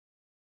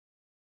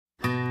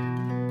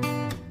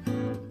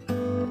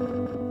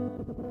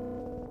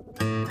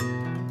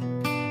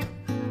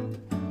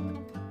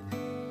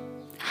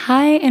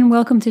Hi, and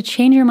welcome to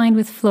Change Your Mind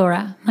with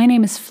Flora. My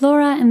name is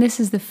Flora, and this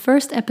is the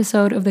first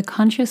episode of the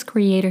Conscious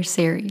Creator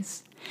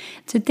series.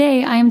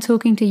 Today, I am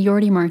talking to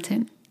Jordi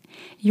Martin.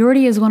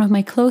 Jordi is one of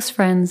my close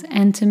friends,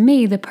 and to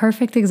me, the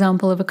perfect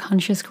example of a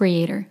conscious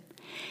creator.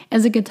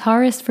 As a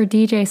guitarist for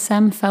DJ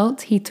Sam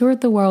Felt, he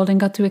toured the world and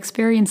got to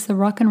experience the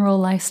rock and roll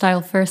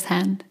lifestyle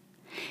firsthand.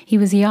 He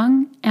was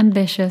young,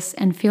 ambitious,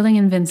 and feeling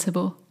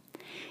invincible.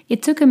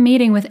 It took a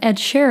meeting with Ed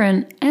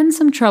Sheeran and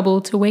some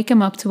trouble to wake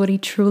him up to what he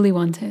truly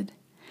wanted.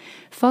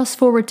 Fast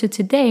forward to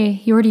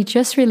today, Jordi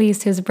just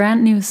released his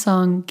brand new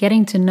song,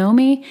 Getting to Know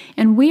Me,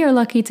 and we are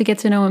lucky to get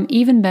to know him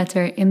even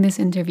better in this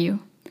interview.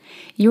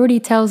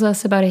 Jordi tells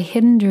us about a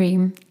hidden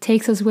dream,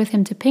 takes us with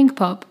him to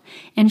Pinkpop,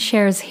 and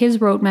shares his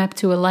roadmap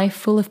to a life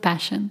full of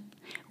passion.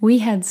 We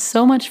had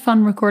so much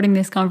fun recording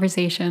this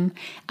conversation.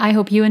 I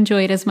hope you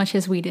enjoy it as much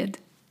as we did.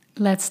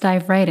 Let's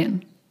dive right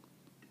in.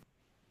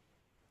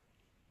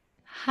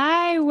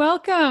 Hi,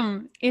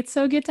 welcome. It's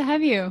so good to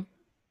have you.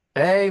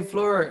 Hey,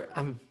 Floor.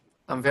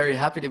 I'm very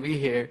happy to be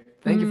here.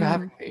 Thank you for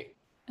having me.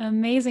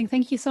 Amazing.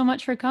 Thank you so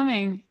much for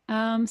coming.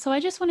 So I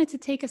just wanted to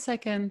take a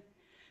second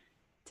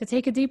to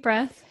take a deep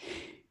breath,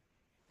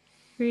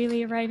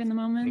 really arrive in the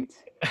moment.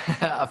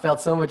 I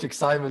felt so much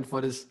excitement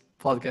for this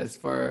podcast,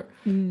 for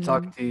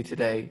talking to you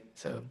today.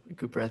 So a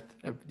good breath,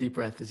 a deep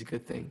breath is a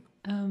good thing.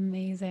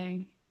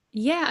 Amazing.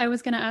 Yeah, I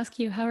was going to ask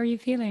you, how are you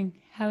feeling?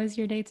 How is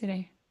your day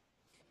today?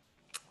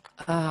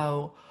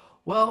 Oh,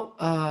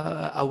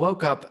 I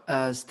woke up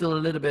still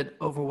a little bit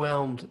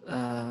overwhelmed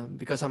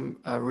because I'm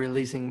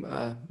releasing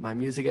my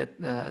music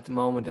at the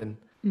moment and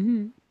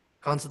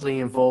constantly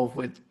involved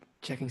with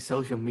checking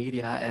social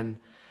media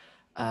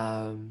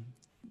um,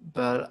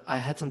 but I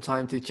had some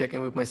time to check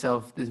in with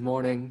myself this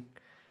morning,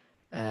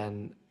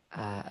 and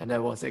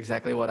that was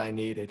exactly what I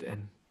needed,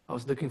 and I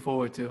was looking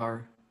forward to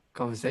our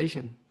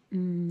conversation.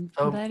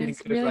 So I'm That feeling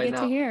is good really right good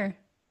to now. hear.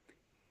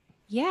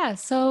 Yeah,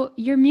 so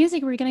your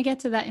music, we're going to get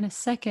to that in a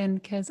second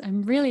because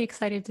I'm really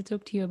excited to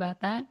talk to you about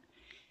that.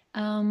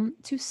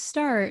 To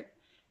start,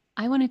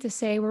 I wanted to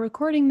say we're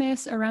recording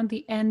this around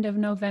the end of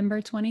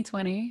November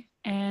 2020,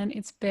 and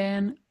it's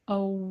been a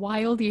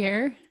wild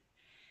year.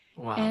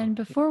 Wow. And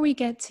before we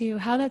get to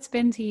how that's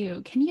been to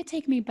you, can you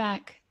take me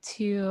back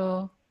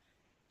to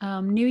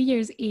New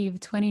Year's Eve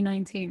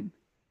 2019?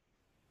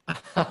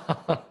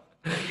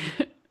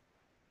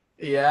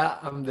 Yeah,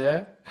 I'm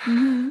there.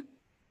 hmm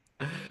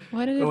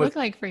What did It it look was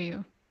like for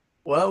you?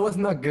 it was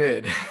not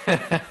good.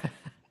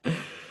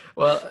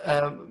 Well,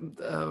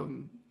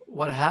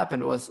 what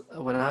happened was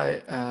when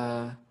I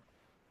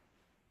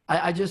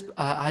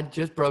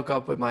just broke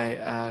up with my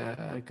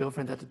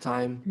girlfriend at the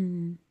time.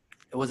 Mm,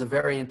 It was a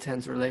very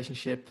intense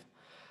relationship.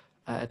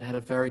 It had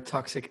a very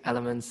toxic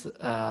elements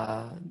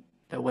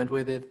that went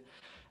with it,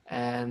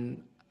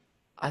 and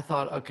I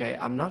thought, okay,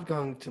 I'm not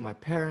going to my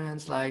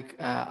parents.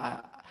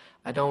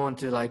 I don't want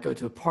to like go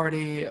to a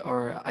party,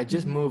 or I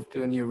just mhm, moved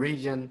to a new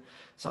region,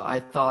 so I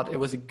thought it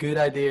was a good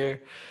idea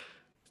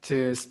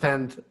to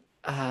spend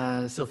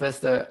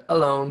Sylvester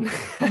alone,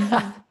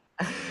 mhm,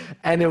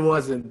 and it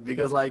wasn't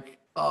because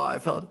I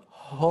felt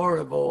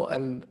horrible,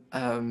 and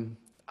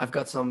I've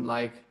got some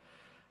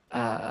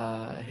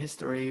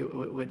history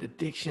with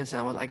addictions,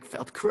 and I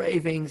felt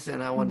cravings,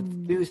 and I wanted to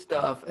mm, do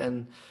stuff,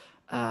 and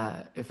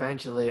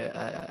eventually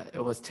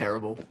it was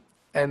terrible.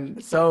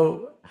 And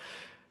so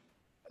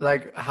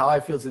like how I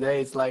feel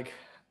today, it's like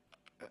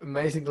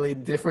amazingly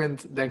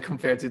different than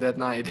compared to that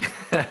night,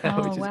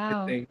 Oh, which is a good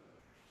wow. thing.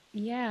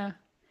 Yeah.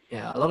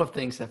 Yeah, a lot of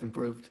things have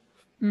improved.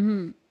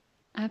 hmm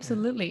Yeah.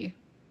 Absolutely.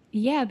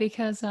 Yeah,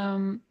 because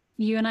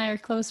you and I are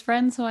close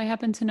friends, so I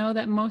happen to know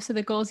that most of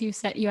the goals you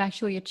set you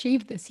actually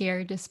achieved this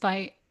year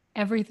despite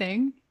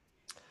everything.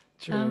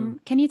 True.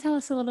 Can you tell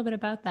us a little bit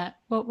about that?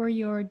 What were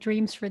your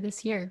dreams for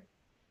this year?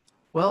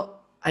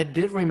 Well, I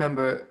did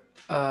remember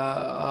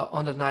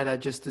on the night I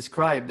just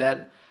described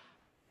that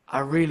I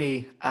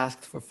really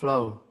asked for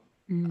flow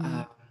Mm,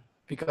 uh,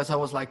 because I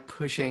was like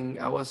pushing.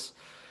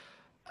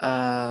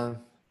 Uh,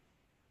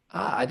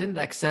 I didn't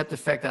accept the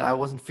fact that I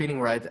wasn't feeling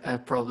right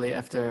probably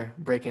after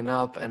breaking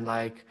up and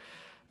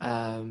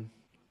um,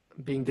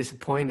 being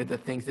disappointed that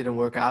things didn't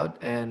work out.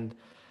 And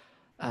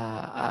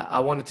I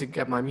wanted to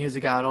get my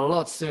music out a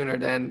lot sooner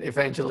than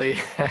eventually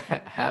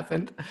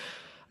happened.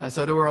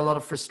 So there were a lot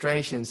of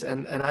frustrations,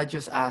 and I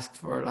just asked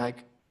for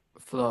like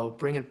flow,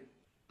 bring it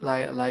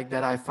like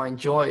that. I find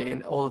joy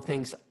in all the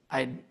things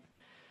I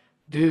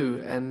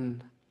do,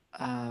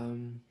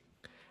 um,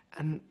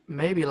 and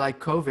maybe like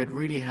COVID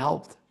really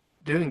helped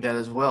doing that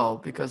as well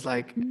because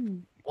like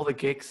mm, all the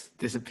gigs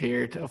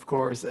disappeared, of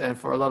course,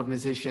 for a lot of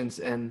musicians,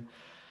 and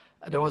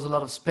there was a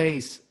lot of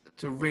space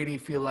to really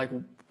feel like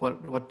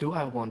what do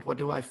I want, what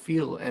do I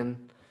feel,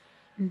 and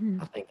mhm.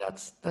 I think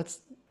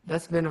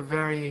that's been a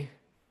very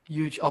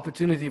huge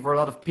opportunity for a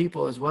lot of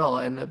people as well,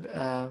 and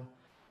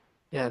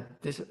yeah,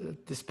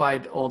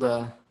 despite all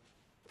the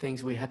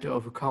things we had to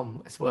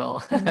overcome as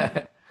well.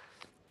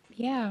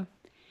 Yeah.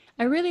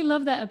 I really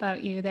love that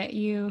about you, that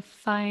you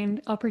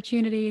find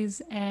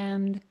opportunities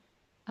and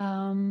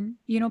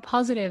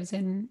positives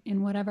in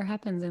whatever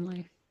happens in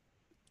life.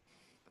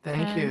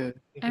 Thank And you.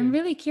 Thank I'm you.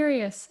 really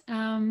curious.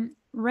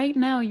 Right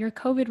now, your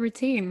COVID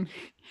routine.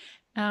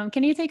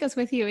 Can you take us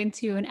with you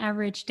into an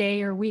average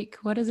day or week?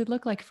 What does it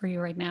look like for you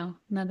right now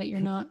that you're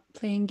not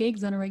playing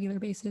gigs on a regular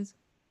basis?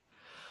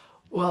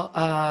 Well,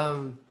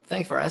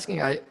 thanks for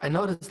asking. I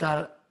noticed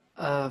that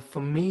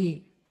for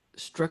me,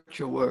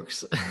 structure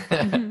works.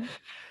 Hmm.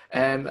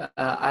 And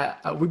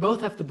we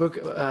both have the book,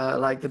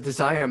 like the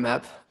Desire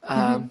Map,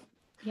 Hmm.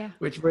 Yeah.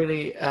 which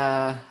really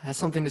has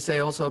something to say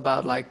also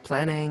about like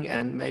planning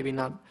and maybe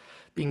not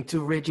being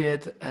too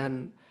rigid.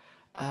 And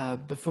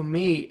but for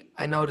me,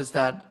 I noticed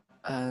that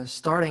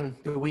starting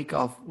the week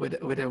off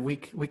with a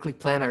weekly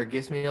planner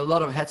gives me a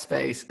lot of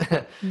headspace.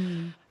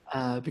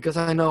 Mm. Because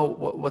I know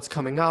what's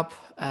coming up,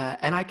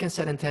 and I can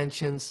set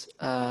intentions.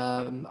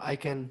 I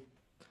can,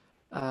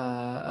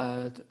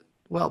 uh,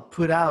 well,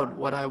 put out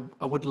what I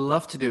would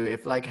love to do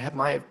if like have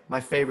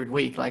my favorite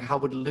week, like how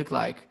would it look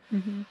like.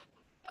 Hmm.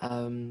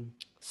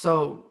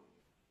 So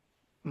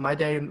my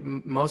day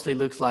mostly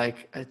looks like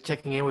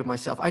checking in with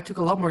myself. I took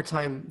a lot more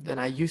time than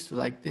I used to,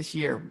 like this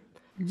year,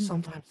 Hmm.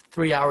 sometimes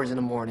 3 hours in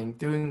the morning,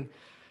 doing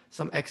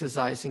some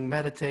exercising,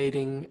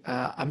 meditating.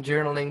 I'm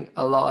journaling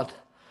a lot,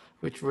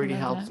 which I really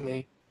love helps that.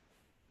 me.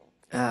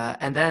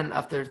 And then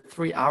after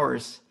 3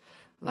 hours,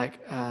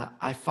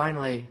 I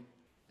finally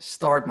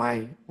start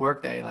my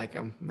workday. Like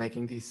I'm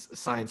making these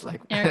signs,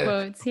 like Air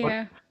quotes, what-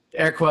 yeah.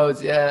 air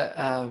quotes,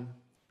 yeah.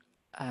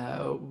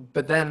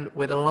 But then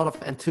with a lot of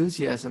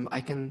enthusiasm,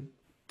 I can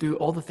do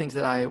all the things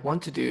that I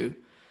want to do,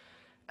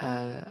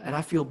 and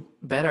I feel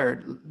better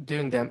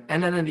doing them.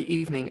 And then in the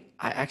evening,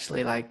 I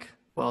actually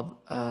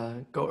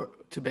go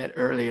to bed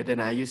earlier than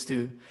I used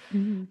to,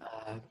 Hmm.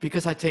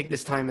 because I take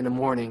this time in the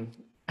morning,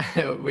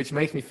 which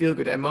makes me feel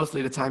good, and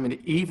mostly the time in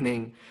the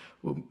evening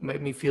will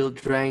make me feel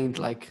drained,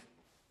 like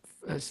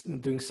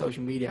doing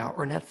social media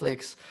or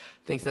Netflix,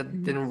 things that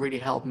Hmm. didn't really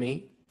help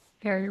me.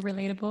 Very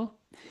relatable.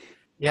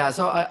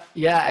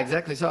 Yeah,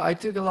 exactly. So I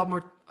took a lot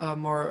more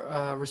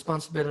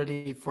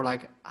responsibility for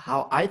like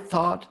how I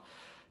thought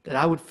that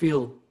I would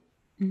feel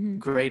Hmm.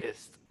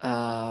 greatest,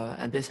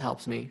 and this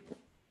helps me.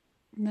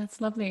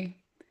 That's lovely.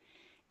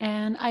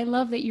 And I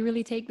love that you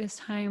really take this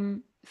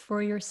time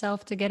for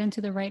yourself to get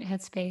into the right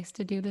headspace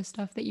to do the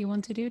stuff that you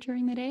want to do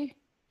during the day.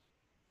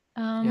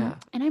 Yeah.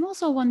 And I'm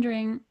also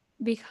wondering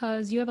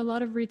because you have a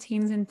lot of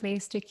routines in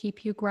place to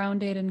keep you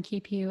grounded and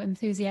keep you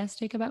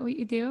enthusiastic about what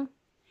you do.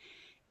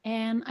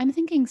 And I'm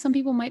thinking some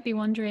people might be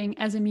wondering,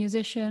 as a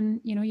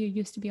musician, you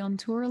used to be on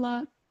tour a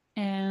lot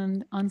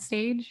and on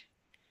stage.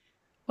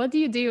 What do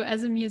you do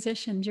as a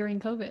musician during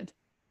COVID?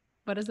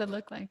 What does that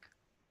look like?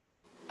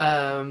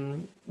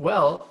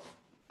 Well,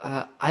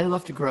 I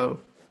love to grow.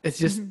 It's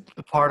just Hmm.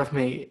 a part of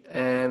me,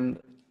 and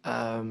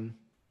um,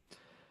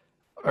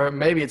 or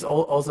maybe it's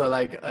also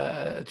like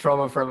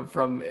trauma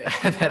from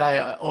that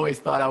I always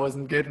thought I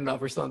wasn't good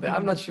enough or something.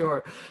 I'm not Hmm.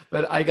 sure,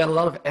 but I got a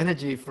lot of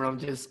energy from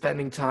just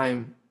spending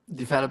time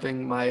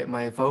developing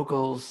my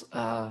vocals,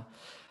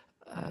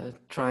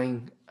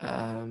 trying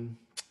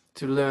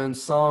to learn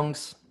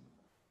songs,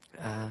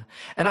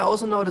 and I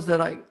also noticed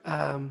that I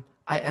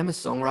am a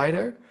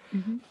songwriter,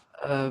 Hmm.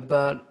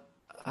 but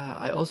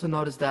I also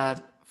noticed that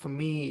for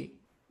me,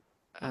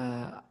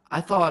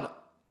 I thought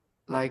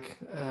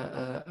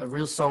a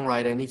real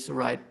songwriter needs to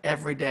write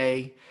every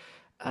day,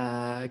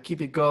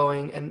 keep it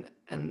going,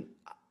 and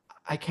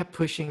I kept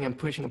pushing and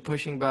pushing and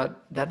pushing, but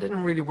that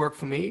didn't really work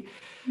for me.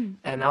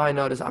 And now I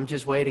notice I'm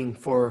just waiting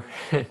for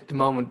the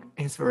moment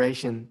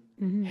inspiration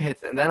Hmm.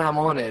 hits, and then I'm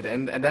on it,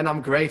 and then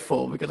I'm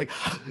grateful because like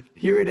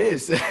here it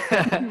is.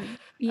 Hmm.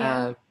 Yeah.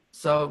 uh,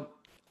 so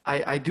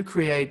I do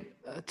create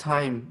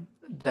time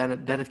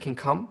that it can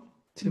come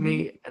to Hmm. me,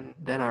 and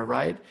then I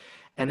write.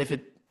 And if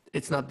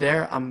it's not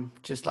there, I'm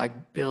just like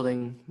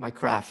building my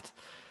craft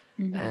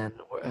Hmm. and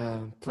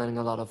planning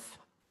a lot of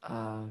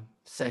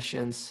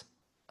sessions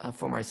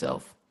for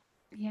myself.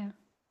 Yeah.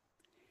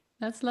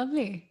 That's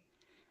lovely.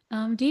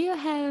 Do you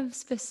have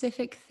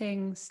specific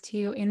things to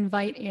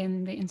invite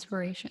in the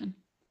inspiration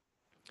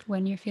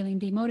when you're feeling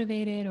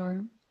demotivated,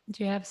 or do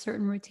you have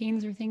certain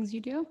routines or things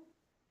you do?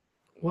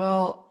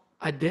 Well,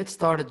 I did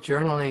start a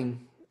journaling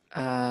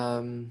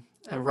and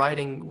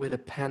writing with a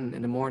pen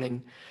in the morning.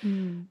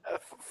 Mm,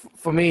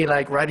 For me,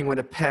 like writing with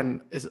a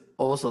pen is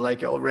also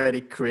like you're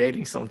already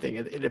creating something.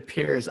 It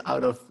appears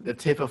out of the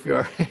tip of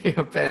your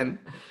your pen,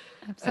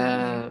 absolutely.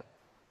 uh,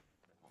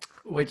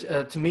 which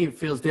to me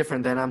feels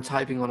different than I'm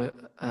typing on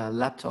a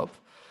laptop.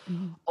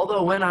 Hmm.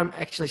 Although when I'm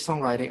actually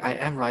songwriting, I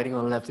am writing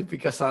on a laptop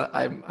because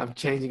I'm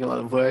changing a lot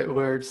of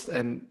words,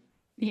 and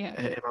Yeah.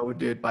 if I would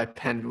do it by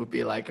pen, it would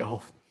be like a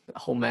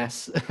whole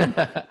mess.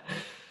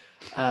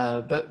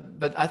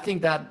 But I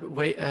think that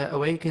way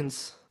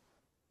awakens.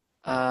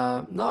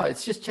 No,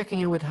 it's just checking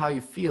in with how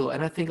you feel,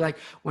 and I think like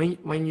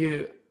when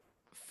you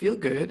feel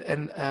good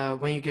and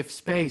when you give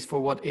space for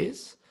what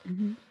is,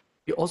 Hmm.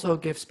 you also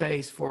give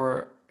space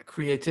for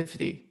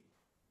creativity.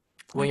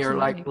 When you're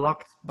like Absolutely.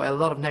 blocked by a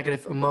lot of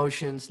negative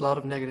emotions, a lot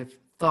of negative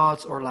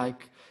thoughts, or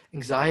like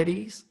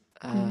anxieties,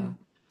 uh, Hmm.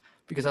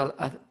 because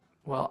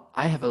well,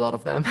 I have a lot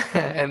of them,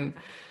 and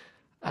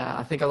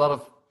I think a lot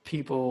of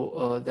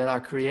people that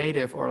are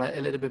creative or like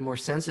a little bit more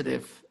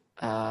sensitive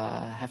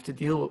have to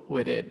deal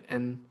with it.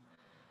 And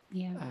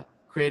Yeah.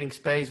 creating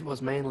space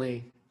was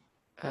mainly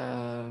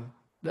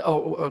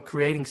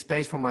creating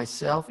space for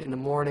myself in the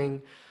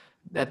morning,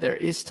 that there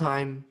is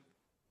time,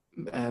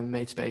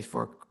 made space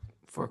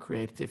for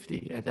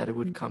creativity and that it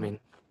would come in.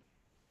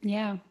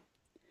 Yeah.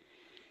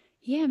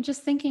 Yeah, I'm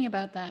just thinking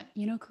about that.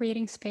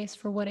 Creating space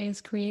for what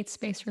is creates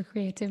space for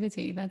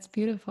creativity. That's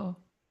beautiful.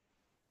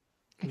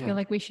 I feel Yeah.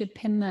 like we should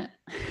pin that.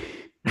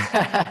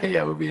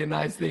 Yeah, it would be a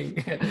nice thing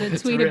The to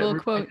tweetable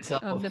remind quote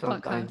yourself of of the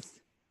sometimes. podcast.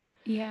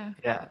 Yeah.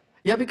 Yeah,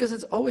 yeah, because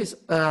it's always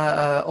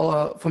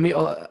for me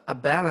a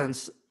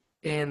balance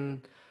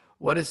in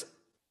what is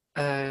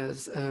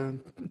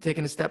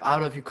taking a step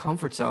out of your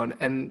comfort zone,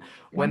 and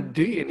when Mhm.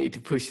 do you need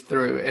to push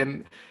through.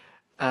 And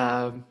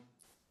um,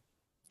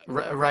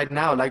 right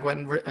now, like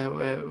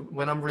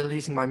when I'm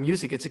releasing my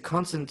music, it's a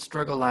constant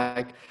struggle.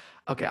 Like,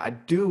 okay, I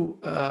do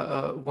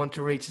want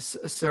to reach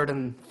a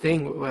certain thing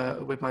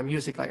with my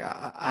music. Like,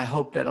 I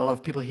hope that a lot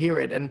of people hear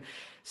it, and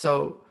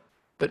so,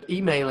 but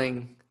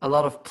emailing a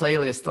lot of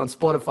playlists on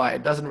Spotify,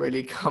 it doesn't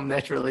really come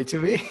naturally to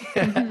me.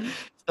 Mhm.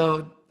 So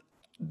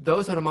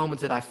those are the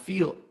moments that I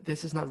feel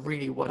this is not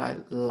really what I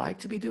like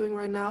to be doing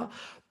right now,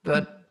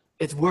 but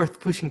it's worth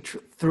pushing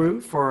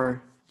through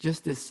for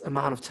just this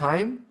amount of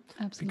time,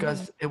 Absolutely.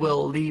 because it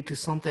will lead to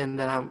something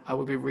that I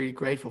would be really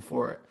grateful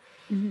for.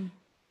 Mhm.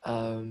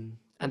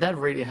 And that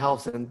really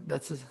helps. And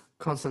that's a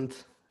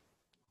constant,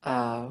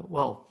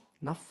 well,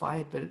 not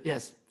fight, but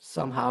yes,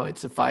 somehow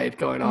it's a fight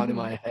going on in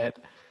Mhm. my head.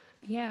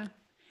 Yeah.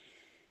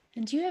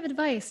 And do you have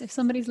advice if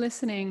somebody's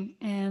listening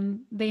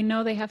and they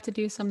know they have to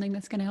do something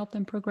that's going to help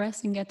them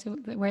progress and get to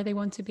where they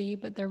want to be,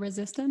 but they're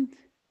resistant?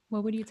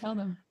 What would you tell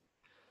them?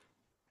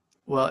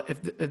 Well,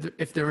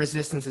 if the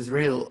resistance is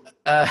real,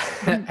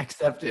 Mhm.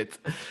 accept it.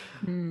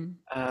 Mm.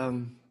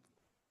 Um,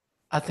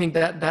 I think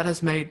that that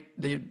has made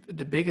the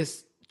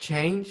biggest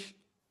change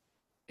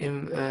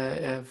in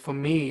for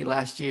me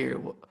last year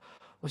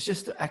was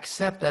just to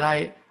accept that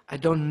I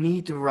don't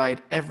need to write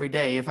every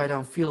day if I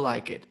don't feel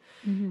like it.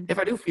 Mhm. If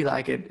I do feel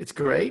like it, it's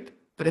great.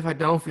 But if I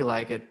don't feel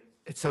like it,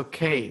 it's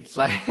okay. It's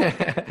like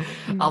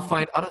I'll Mm.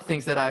 find other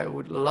things that I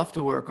would love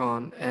to work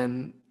on,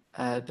 and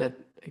that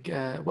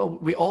well,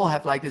 we all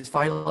have like this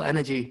vital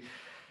energy,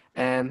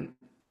 and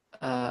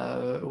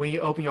when you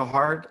open your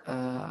heart,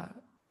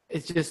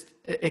 it's just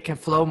it can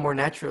flow more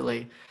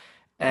naturally.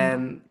 Mm.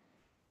 And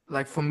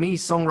like for me,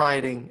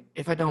 songwriting,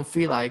 if I don't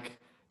feel like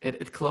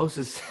it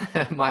closes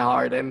my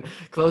heart and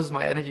closes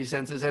my energy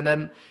senses, and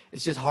then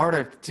it's just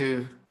harder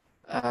to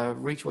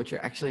reach what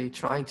you're actually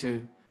trying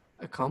to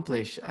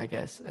accomplish, I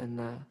guess.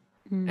 Mm.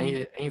 And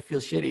you feel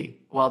shitty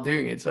while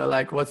doing it. So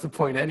like, what's the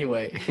point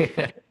anyway?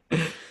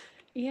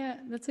 Yeah,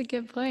 that's a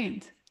good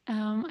point.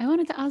 I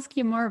wanted to ask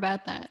you more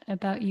about that,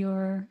 about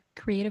your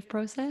creative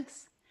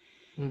process.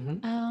 Hmm.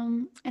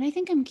 And I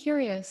think I'm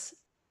curious,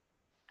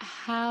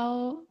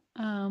 how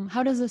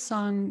does a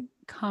song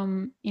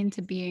come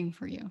into being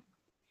for you?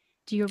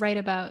 Do you write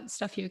about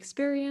stuff you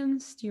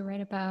experience? Do you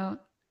write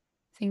about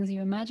things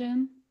you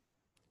imagine?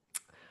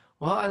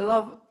 Well, I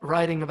love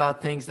writing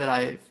about things that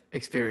I've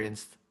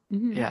experienced.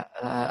 Hmm. Yeah,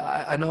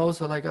 I know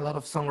also like a lot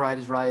of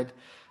songwriters write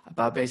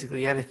about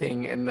basically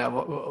anything and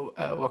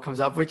what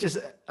comes up, which is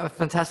a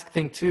fantastic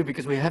thing too,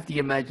 because we have the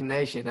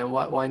imagination, and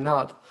why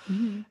not?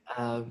 Hmm.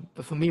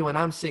 But for me, when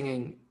I'm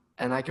singing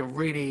and I can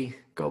really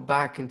go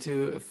back into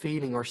a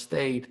feeling or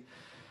state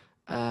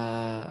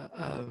uh,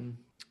 um,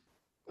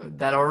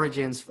 that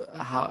origins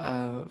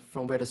how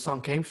from where the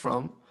song came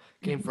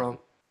Hmm. from,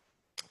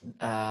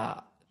 uh,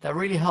 that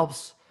really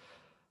helps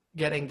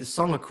getting the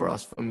song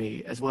across for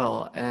me as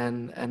well,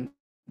 and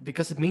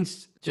because it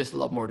means just a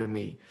lot more to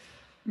me.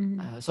 Hmm.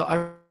 So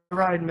I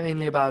write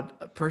mainly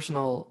about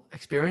personal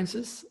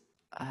experiences,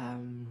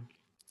 um,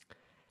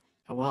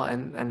 well,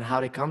 and how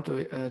they come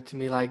to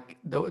me. Like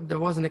there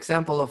was an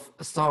example of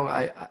a song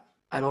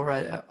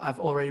I've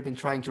already been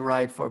trying to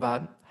write for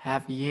about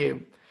half a year,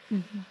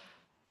 Hmm.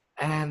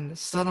 and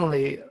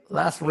suddenly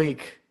last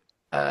week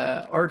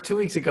or 2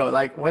 weeks ago,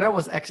 like when I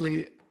was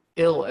actually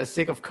ill and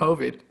sick of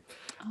COVID,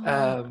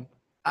 Oh. um,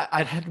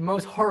 I'd had the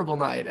most horrible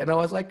night, and I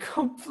was like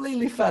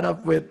completely fed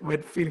up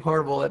with feeling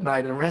horrible at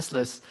night and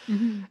restless.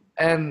 Hmm.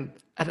 And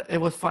it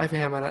was 5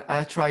 a.m. and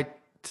I tried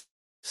to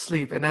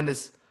sleep, and then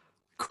this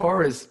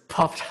chorus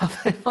popped up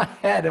in my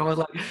head, and was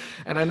like,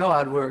 and I know how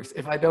it works.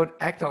 If I don't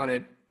act on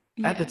it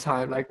at the Yeah.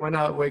 time, like when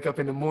I wake up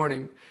in the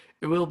morning,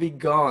 it will be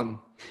gone.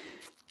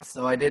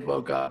 So I did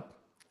woke up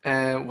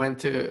and went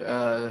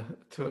to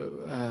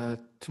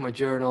my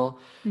journal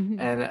Hmm.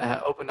 and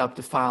opened up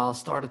the file,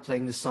 started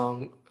playing the song,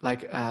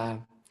 like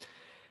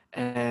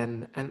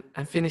and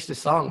finished the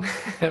song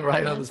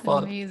right on the That's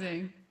spot.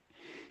 amazing.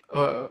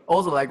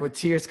 Also, like with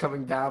tears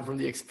coming down from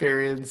the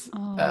experience.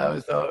 Oh.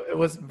 So it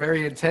was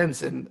very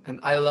intense, and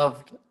I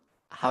loved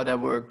how that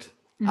worked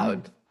Hmm.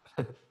 out.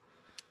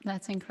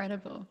 That's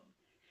incredible.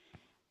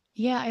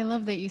 Yeah, I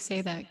love that you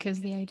say that because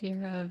the idea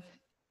of,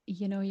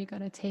 you got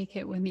to take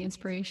it when the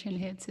inspiration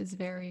hits is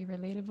very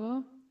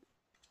relatable.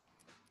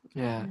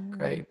 Yeah, Um,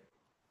 great.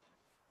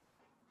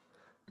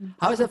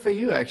 How is that for Absolutely.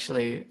 you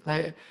actually?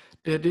 Like,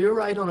 do you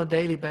write on a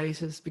daily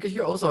basis? Because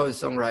you're also a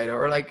songwriter,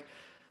 or like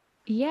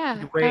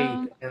Yeah, you wait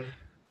and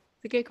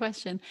it's a good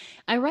question.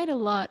 I write a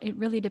lot. It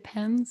really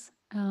depends.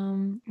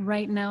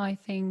 Right now, I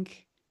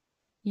think,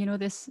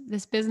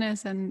 this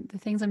business and the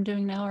things I'm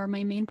doing now are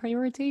my main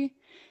priority,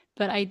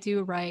 but I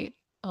do write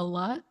a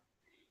lot.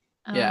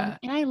 yeah,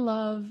 And I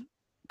love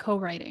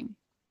co-writing.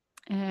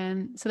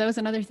 And so that was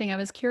another thing I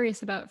was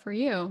curious about for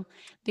you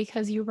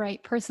because you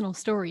write personal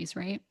stories,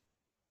 right?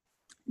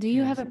 Do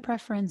you have yes. a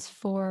preference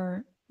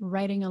for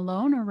writing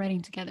alone or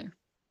writing together?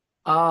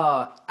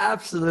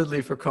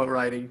 Absolutely for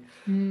co-writing.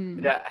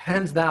 Mm, Yeah,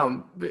 hands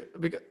down.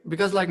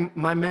 Because like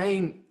my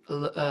main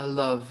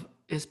love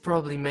is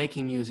probably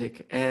making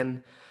music,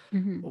 and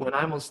hmm when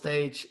I'm on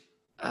stage,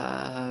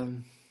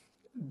 um,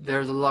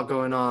 there's a lot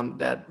going on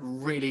that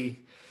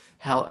really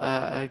helps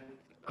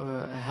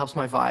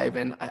my vibe,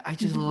 and I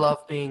just hmm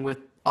love being with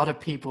other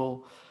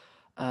people.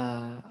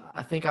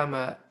 I think I'm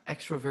a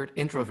extrovert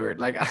introvert.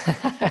 Like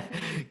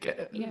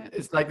Yeah.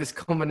 it's like this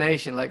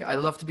combination. Like I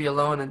love to be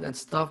alone and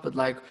stuff, but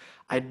like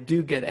I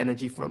do get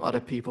energy from other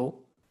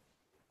people,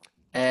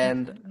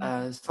 and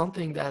Absolutely.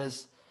 something that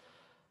is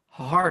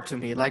hard to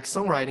me. Like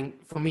songwriting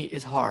for me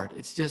is hard.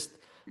 It's just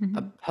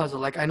a hmm puzzle.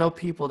 Like I know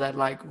people that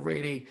like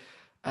really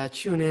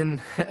tune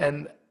in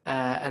and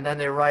then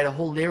they write a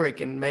whole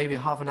lyric in maybe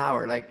half an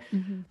hour. Like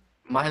hmm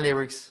my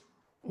lyrics,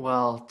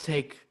 well,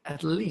 take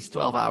at least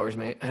 12 hours,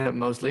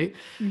 mostly,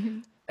 hmm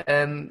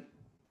and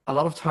a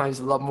lot of times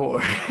a lot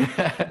more.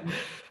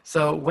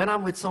 So when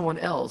I'm with someone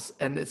else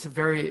and it's a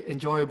very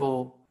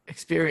enjoyable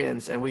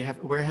experience and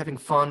we're having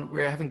fun,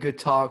 we're having good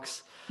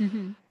talks,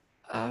 hmm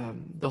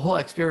the whole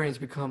experience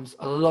becomes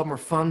a lot more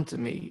fun to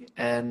me.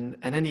 And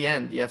in the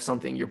end, you have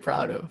something you're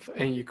proud of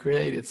and you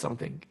created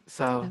something.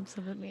 So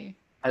Absolutely.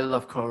 I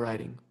love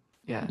co-writing.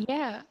 Yeah.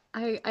 Yeah,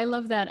 I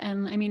love that.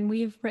 And I mean,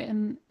 we've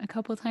written a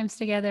couple times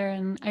together,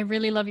 and I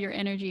really love your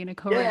energy in a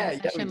co-writing Yeah, yeah,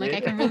 we session. Like I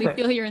did. can really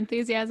feel your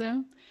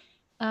enthusiasm.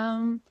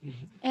 Um,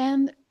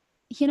 and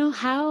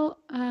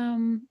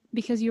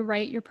because you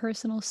write your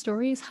personal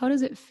stories, how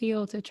does it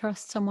feel to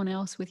trust someone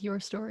else with your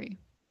story?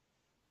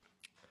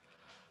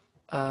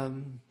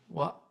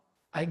 Well,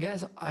 I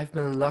guess I've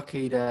been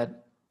lucky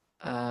that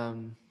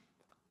um,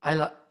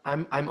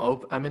 I'm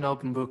open. I'm an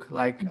open book.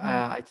 Like hmm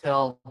I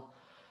tell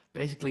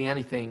basically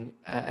anything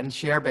and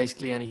share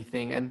basically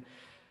anything. And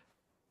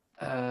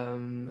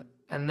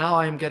now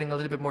I'm getting a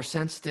little bit more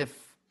sensitive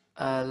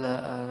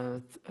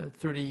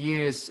through the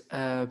years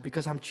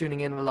because I'm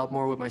tuning in a lot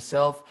more with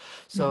myself.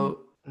 hmm So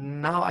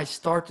now I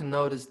start to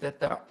notice that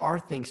there are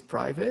things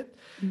private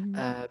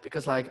hmm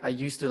because like I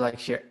used to like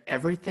share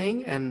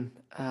everything and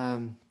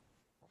um,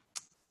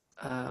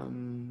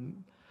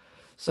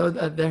 so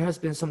there has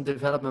been some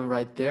development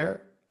right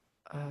there.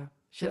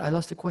 Shit, I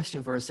lost the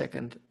question for a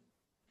second.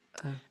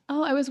 Uh,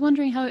 Oh, I was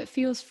wondering how it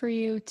feels for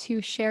you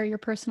to share your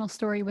personal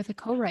story with a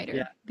yeah.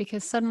 co-writer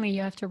because suddenly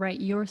you have to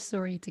write your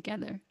story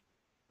together.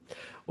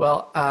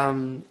 Well,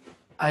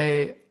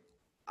 I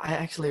I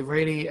actually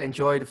really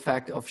enjoy the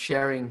fact of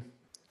sharing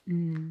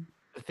Mm.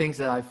 the things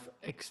that I've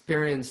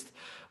experienced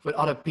with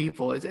other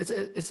people.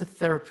 It's a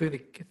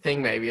therapeutic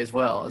thing maybe as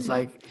well. It's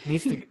like it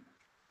needs to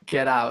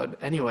get out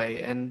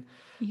anyway, and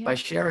by Yeah.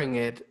 sharing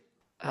it,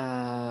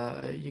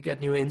 you get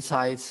new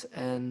insights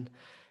and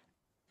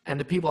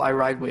the people I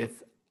ride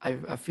with,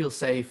 I feel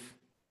safe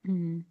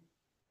Mm.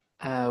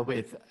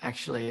 with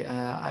actually.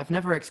 I've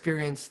never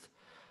experienced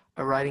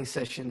a writing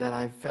session that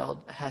I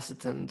felt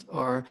hesitant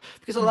or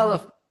because a lot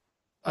Mhm.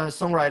 of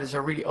songwriters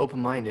are really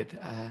open-minded,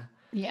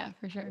 Yeah,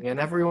 for sure. and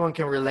everyone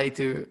can relate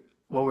to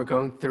what we're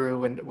going through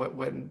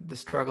when the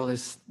struggle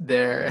is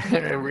there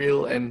and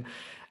real and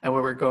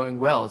where we're going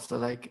well. So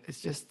like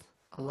it's just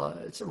a lot.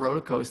 It's a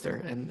roller coaster,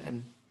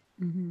 and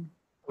hmm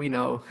we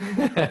know.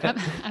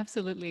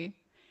 Absolutely.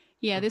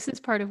 Yeah, this is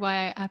part of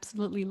why I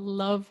absolutely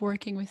love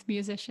working with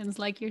musicians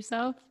like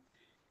yourself,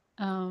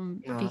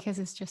 Yeah. because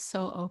it's just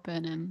so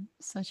open and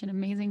such an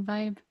amazing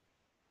vibe.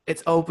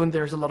 It's open.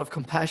 There's a lot of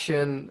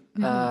compassion,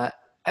 hmm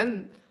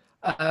and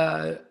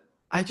uh,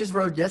 I just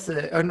wrote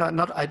yesterday, or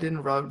not. I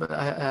didn't wrote, but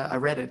I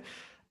read it.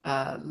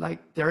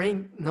 Like there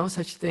ain't no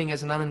such thing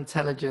as an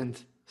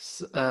unintelligent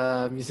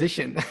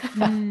musician,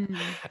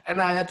 Mm.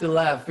 and I had to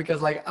laugh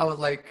because like I was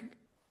like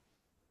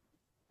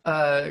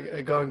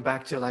going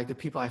back to like the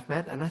people I've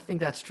met, and I think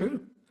that's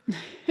true.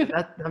 And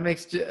that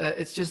makes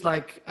it's just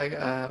like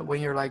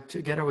when you're like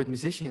together with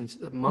musicians,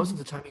 most of hmm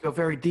the time you go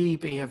very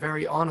deep and you have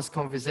very honest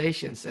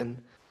conversations,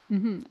 and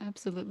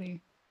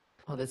Absolutely.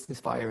 oh, that's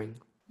inspiring.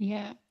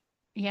 Yeah.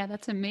 Yeah,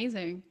 that's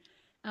amazing.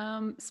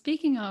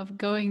 Speaking of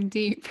going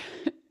deep,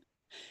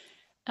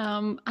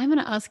 I'm going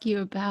to ask you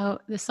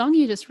about the song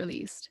you just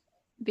released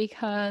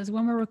because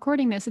when we're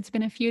recording this, it's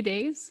been a few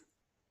days.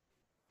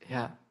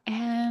 Yeah.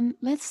 And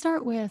let's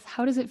start with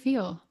how does it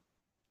feel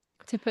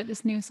to put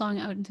this new song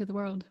out into the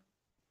world?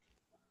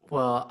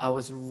 Well, I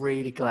was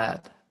really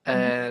glad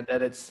hmm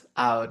that it's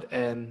out,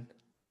 and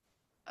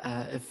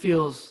it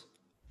feels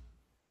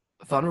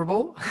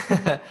vulnerable,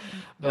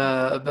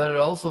 but it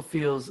also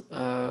feels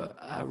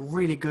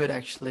really good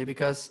actually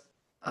because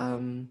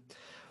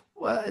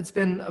well, it's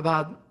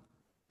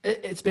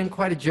been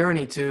quite a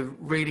journey to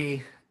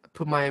really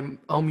put my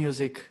own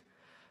music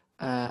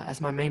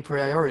as my main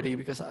priority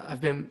because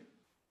I've been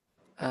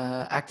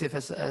active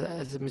as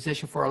a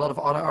musician for a lot of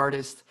other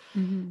artists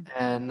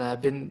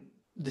and been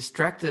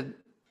distracted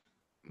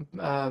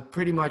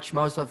pretty much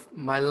most of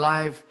my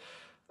life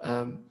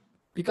um,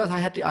 because I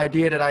had the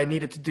idea that I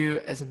needed to do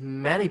as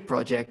many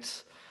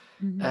projects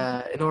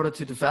in order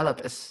to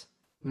develop as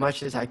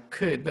much as I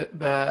could. But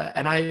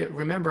and I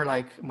remember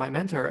like my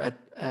mentor at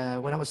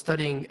when I was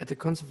studying at the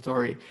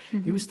conservatory,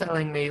 he was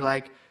telling me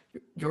like,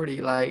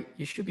 Jordi, like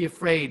you should be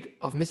afraid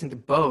of missing the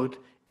boat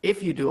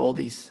if you do all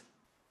these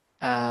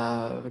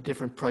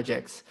different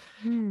projects,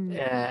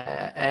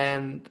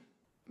 and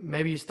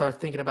maybe you start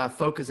thinking about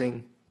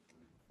focusing.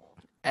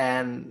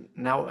 And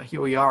now here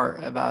we are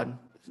about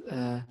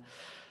uh,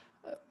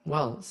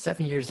 well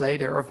 7 years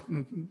later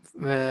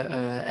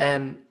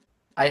and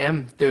I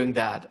am doing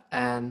that.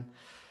 And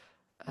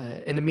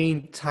in the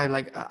meantime,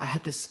 like I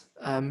had this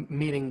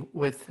meeting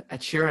with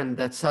Ed Sheeran,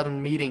 that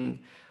sudden meeting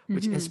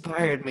which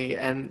inspired me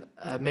and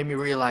made me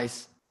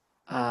realize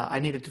I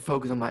needed to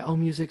focus on my own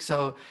music.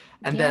 So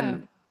and Yeah.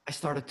 then I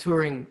started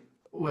touring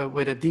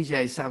with a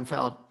DJ Sam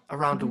Feld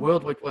around the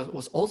world, which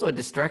was also a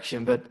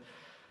distraction but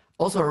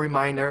also a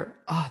reminder,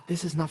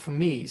 this is not for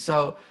me.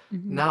 So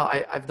now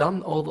I've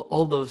done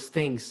all those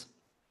things,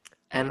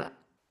 and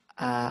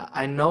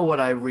I know what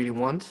I really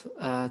want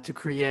to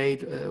create,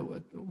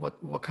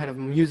 what kind of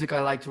music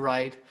I like to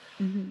write,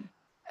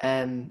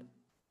 and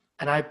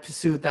I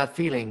pursued that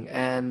feeling.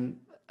 And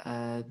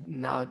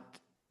now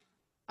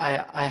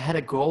I had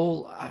a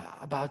goal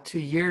about 2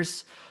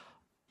 years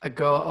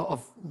ago of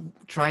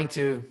trying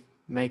to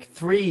make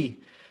 3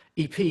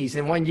 EPs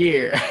in 1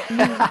 year,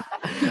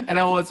 and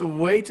I was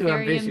way too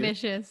Very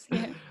ambitious.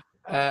 ambitious.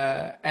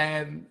 Yeah.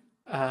 And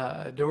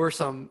there were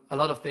a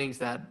lot of things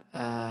that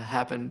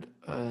happened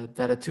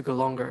that it took a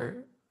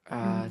longer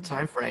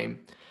time frame,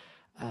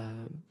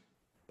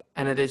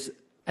 and it is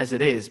as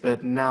it is.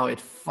 But now it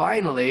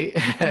finally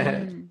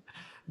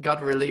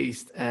got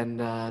released, and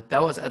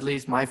that was at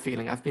least my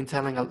feeling. I've been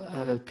telling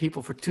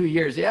people for 2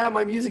 years, yeah,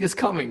 my music is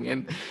coming,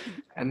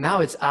 and now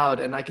it's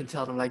out, and I can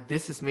tell them like,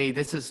 this is me,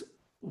 this is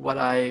what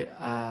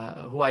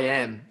who I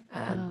am,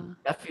 and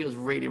that feels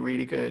really,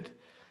 really good to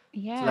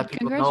Yeah. let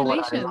people know what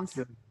I love Congratulations.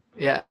 doing.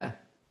 Yeah,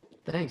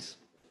 thanks.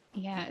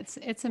 Yeah,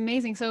 it's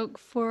amazing. So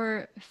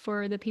for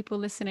the people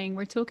listening,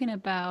 we're talking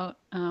about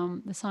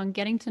the song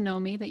 "Getting to Know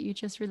Me" that you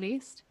just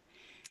released,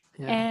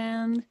 Yeah,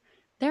 and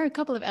there are a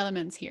couple of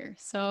elements here.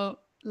 So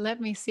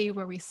let me see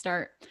where we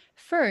start.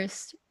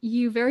 First,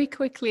 you very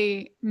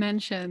quickly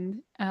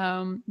mentioned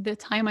the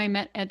time I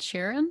met Ed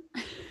Sheeran.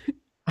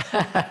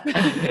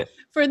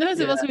 For those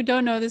of yeah. us who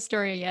don't know the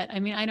story yet, I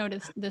mean, I know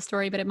the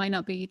story, but it might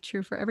not be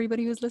true for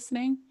everybody who's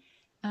listening.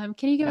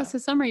 Can you give Yeah. us a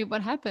summary of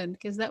what happened?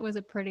 Because that was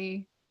a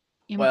pretty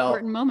Well,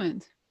 important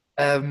moment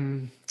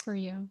um, for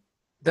you.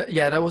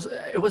 yeah, that was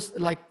it was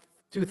like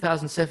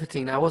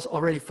 2017. I was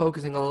already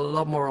focusing a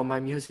lot more on my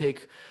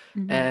music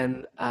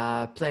and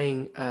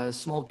playing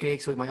small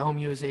gigs with my own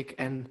music,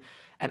 and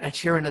Ed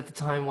Sheeran at the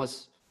time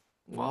was,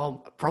 well,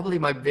 probably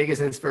my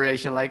biggest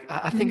inspiration. Like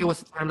I think it was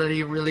the time that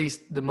he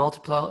released the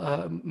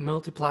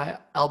Multiply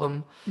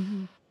album,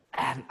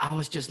 and I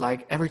was just like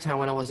every time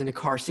when I was in the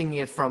car singing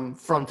it from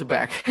front to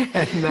back.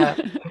 And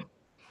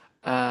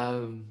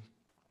um,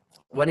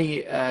 when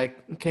he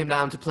came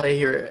down to play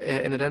here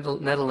in the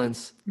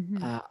Netherlands,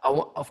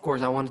 of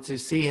course I wanted to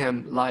see him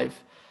live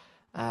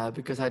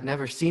because I'd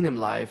never seen him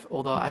live.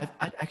 Although I'd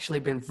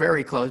actually been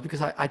very close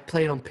because I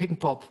played on Pick and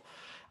Pop,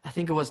 I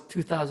think it was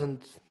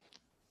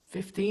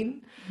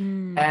 2015,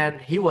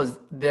 and he was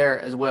there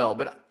as well.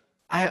 But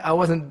I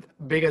wasn't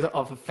big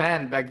of a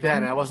fan back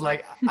then. I was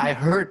like, I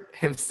heard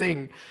him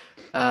sing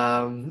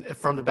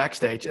from the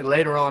backstage, and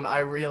later on I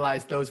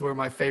realized those were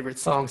my favorite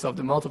songs of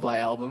the Multiply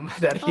album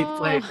that he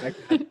played Oh, back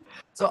then.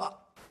 So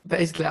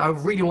basically, I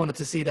really wanted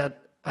to see that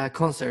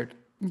concert,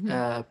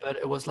 but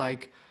it was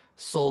like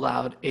sold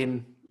out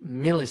in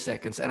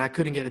milliseconds, and I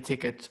couldn't get a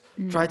ticket.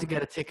 Tried to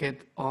get a ticket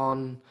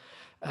on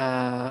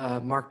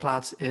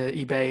Marktplaats,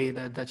 eBay,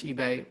 the Dutch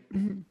eBay,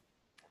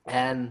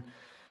 and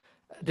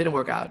it didn't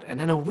work out. And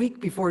then a week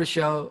before the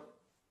show,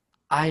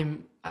 I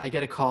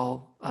get a call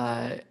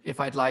if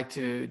I'd like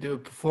to do a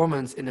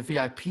performance in the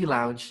VIP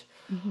lounge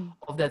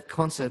of that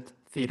concert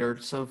theater.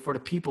 So for the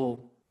people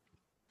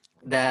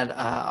that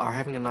are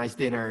having a nice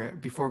dinner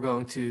before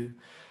going to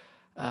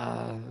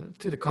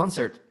the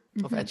concert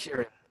of Ed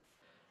Sheeran.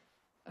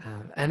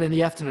 And in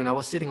the afternoon, I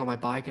was sitting on my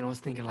bike and I was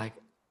thinking like,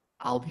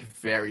 I'll be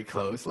very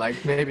close. Like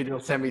maybe they'll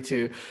send me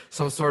to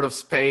some sort of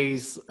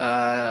space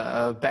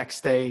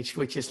backstage,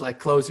 which is like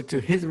closer to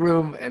his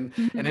room. And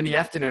in the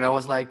afternoon, I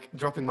was like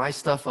dropping my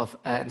stuff off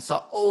and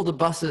saw all the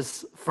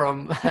buses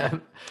from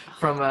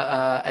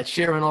Ed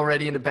Sheeran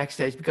already in the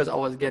backstage because I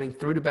was getting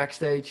through the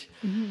backstage.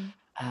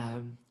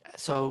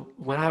 So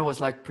when I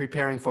was like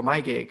preparing for my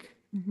gig,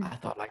 I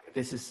thought like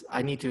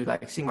I need to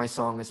like sing my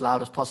song as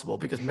loud as possible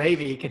because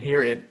maybe he can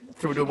hear it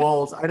through the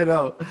walls. I don't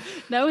know.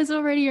 That was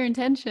already your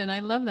intention.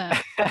 I love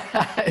that.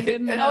 You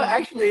didn't Oh, know.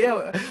 actually,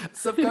 yeah,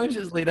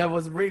 subconsciously that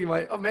was really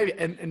my, or maybe,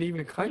 and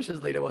even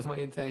consciously that was my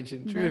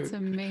intention. That's True.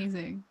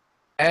 amazing.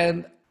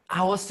 And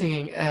I was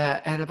singing,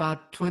 and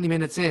about 20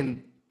 minutes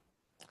in,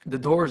 the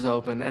doors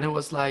opened, and it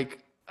was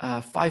like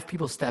 5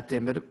 people stepped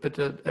in, but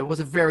it was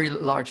a very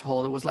large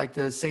hall. It was like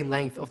the same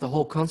length of the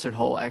whole concert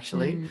hall,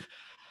 actually.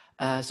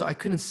 Mm-hmm. So I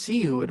couldn't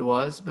see who it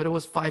was, but it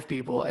was 5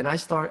 people, and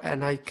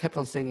I kept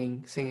on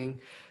singing,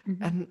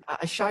 Mm-hmm. and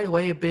I shied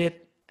away a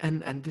bit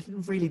and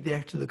didn't really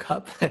dare to look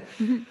up.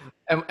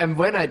 Mm-hmm. And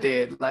when I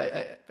did, like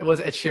it was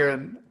Ed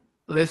Sheeran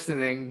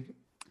listening,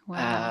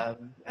 Wow.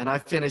 and I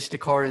finished the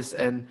chorus,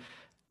 and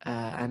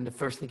the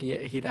first thing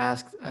he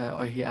asked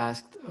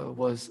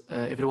was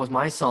if it was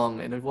my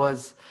song, and it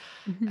was,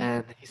 Mm-hmm.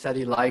 and he said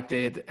he liked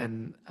it,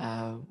 and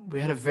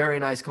we had a very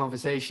nice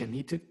conversation.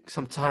 He took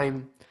some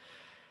time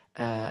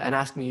and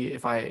asked me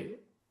if I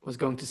was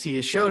going to see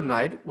his show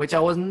tonight, which I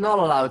was not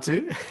allowed to.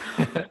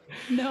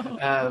 No.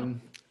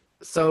 um,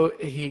 so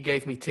he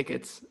gave me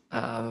tickets,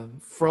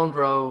 front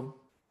row,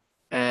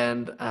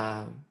 and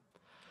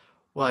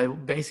well,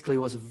 it basically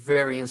was a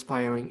very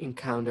inspiring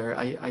encounter.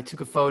 I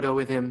took a photo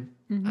with him.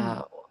 Mm-hmm.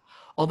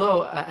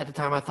 Although at the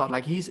time I thought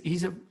like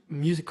he's a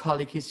music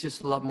colleague, he's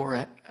just a lot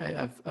more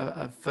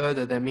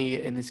further than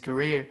me in his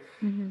career,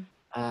 Mm-hmm.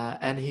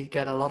 and he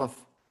got a lot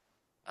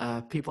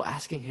of people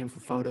asking him for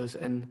photos,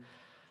 and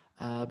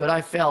but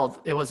I felt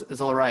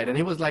it's all right, and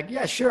he was like,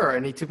 yeah, sure,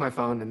 and he took my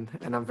phone,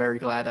 and I'm very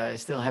glad I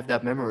still have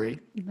that memory.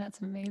 That's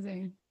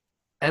amazing.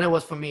 And it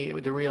was for me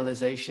the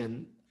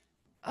realization,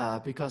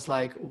 because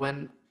like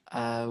when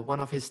one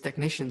of his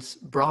technicians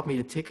brought me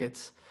the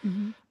tickets,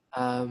 Mm-hmm.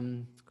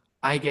 um,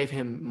 I gave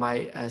him my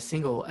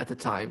single at the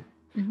time,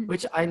 Mm-hmm.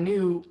 which I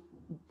knew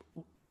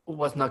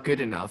was not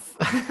good enough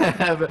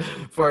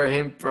for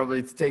him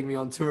probably to take me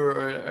on tour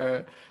or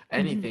Mm-hmm.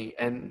 anything.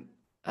 And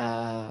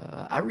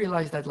I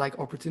realized that like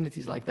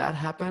opportunities like that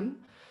happen,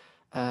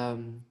 um,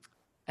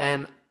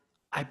 and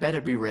I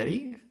better be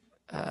ready.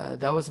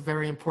 That was a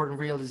very important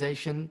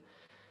realization,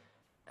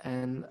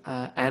 and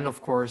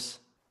of course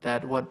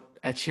that what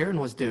Ed Sheeran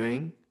was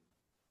doing,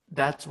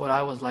 that's what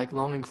I was like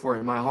longing for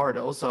in my heart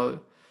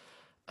also,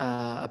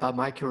 about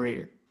my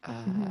career.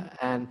 Mm-hmm.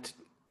 And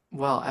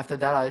well, after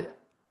that,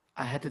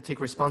 I had to take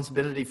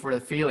responsibility for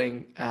the feeling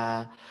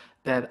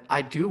that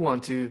I do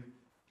want to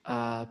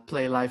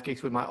play live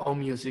gigs with my own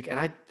music, and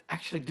I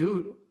actually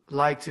do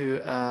like to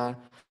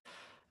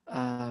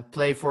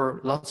play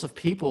for lots of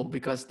people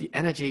because the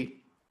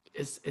energy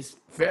is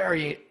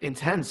very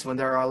intense when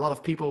there are a lot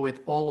of people with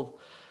all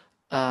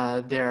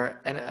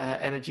their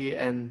energy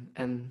and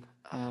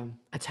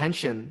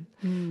attention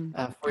Mm.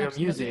 for your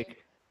Absolutely. music.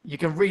 You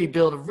can really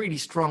build a really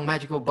strong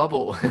magical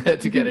bubble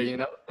together, you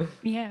know?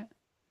 Yeah.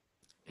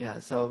 Yeah,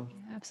 so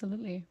Yeah,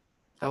 absolutely.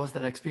 that was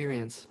that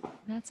experience.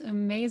 That's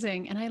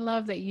amazing. And I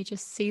love that you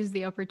just seized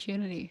the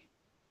opportunity.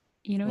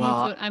 You know, you Well,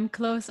 thought, I'm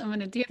close, I'm going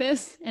to do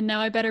this, and now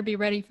I better be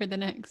ready for the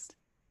next.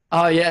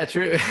 oh yeah,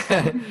 true.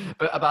 Mhm.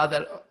 But about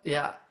that,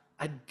 yeah,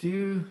 I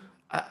do.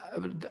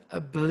 I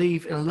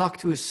believe in luck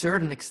to a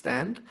certain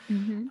extent,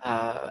 Mhm.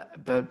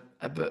 but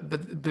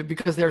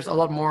because there's a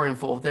lot more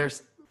involved.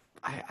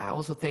 I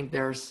also think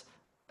there's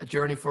a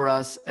journey for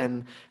us, and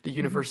the Mhm.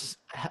 universe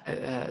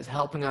is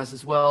helping us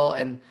as well.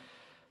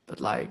 But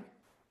like,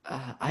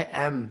 I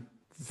am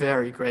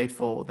very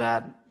grateful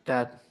that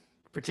that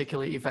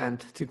particular event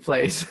took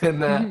place, and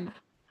Mhm.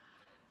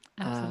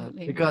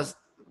 Absolutely. because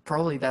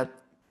probably that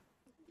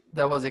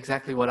was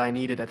exactly what I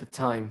needed at the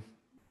time.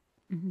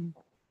 Mhm.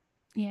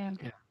 Yeah.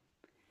 Yeah.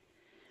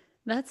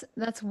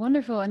 That's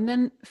wonderful. And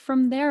then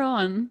from there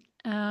on,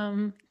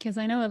 because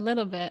I know a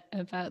little bit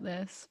about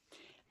this,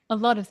 a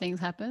lot of things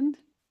happened.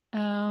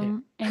 Yeah.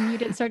 And you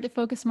did start to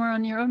focus more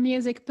on your own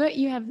music, but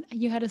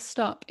you had a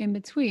stop in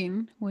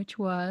between, which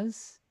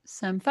was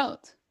Sam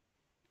Felt.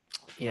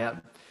 Yeah.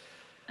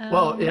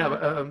 Well, yeah,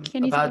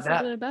 Can you tell about us a little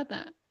that, bit about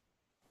that?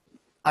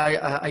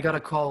 I got a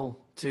call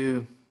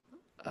to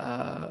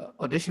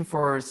audition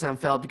for Sam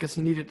Feld because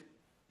he needed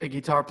a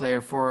guitar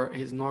player for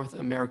his North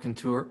American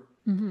tour.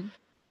 Mm-hmm.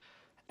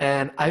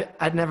 And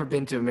I'd never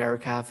been to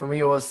America. For me,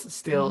 it was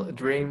still Mm-hmm. a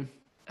dream.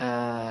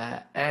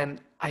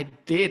 And I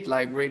did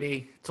like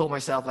really told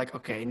myself like,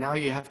 okay, now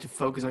you have to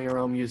focus on your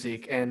own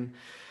music. And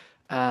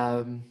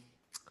um,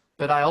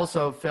 but I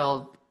also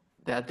felt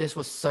that this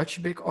was such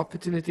a big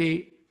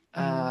opportunity,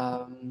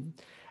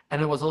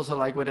 and it was also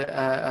like with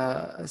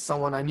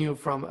someone I knew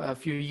from a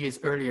few years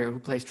earlier who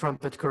plays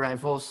trumpet, Corijn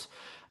Vos,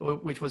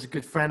 which was a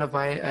good friend of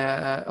mine,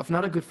 of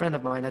not a good friend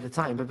of mine at the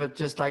time, but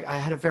just like I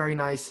had a very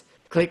nice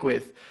click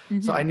with. So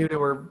Mm-hmm. I knew they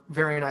were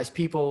very nice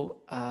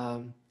people.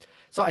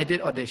 So I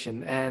did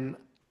audition, and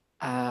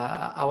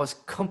I was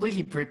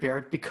completely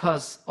prepared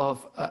because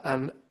of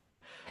an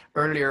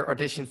earlier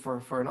audition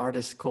for an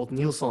artist called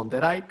Nilsson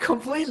that I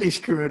completely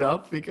screwed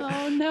up because,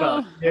 Oh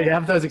well, no. yeah, you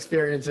have those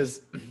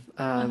experiences.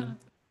 Uh-huh.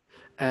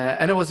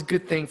 And it was a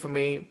good thing for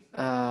me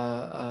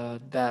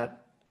that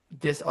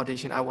this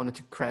audition I wanted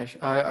to crash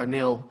or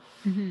nail.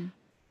 Mm-hmm.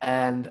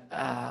 And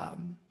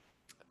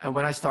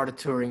when I started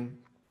touring,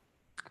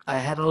 I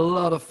had a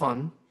lot of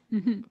fun,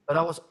 Mm-hmm. but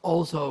I was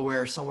also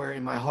aware somewhere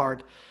in my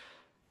heart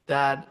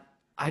that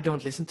I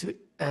don't listen to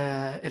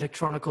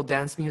electronical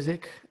dance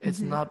music. It's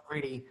Mm-hmm. not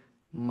really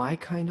my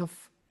kind of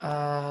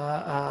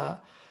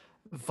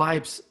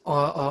vibes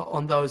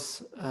on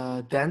those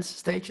dance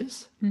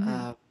stages.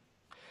 Mm-hmm.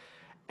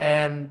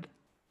 And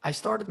I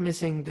started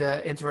missing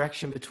the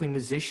interaction between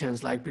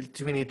musicians, like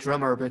between a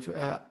drummer. But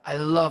I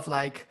love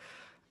like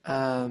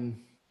um,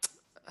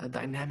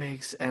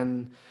 dynamics,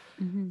 and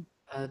Mm-hmm.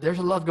 there's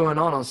a lot going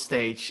on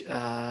stage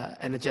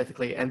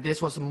energetically. And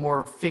this was a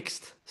more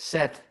fixed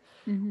set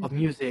Mm-hmm. of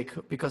music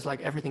because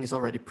like everything is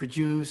already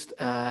produced,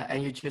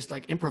 and you just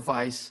like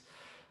improvise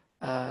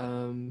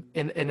in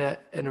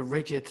a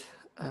rigid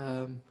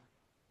um,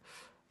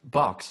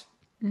 box.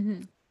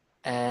 Mm-hmm.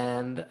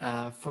 And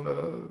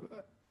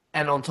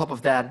and on top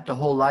of that, the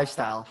whole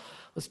lifestyle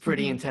was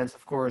pretty Mm-hmm. intense.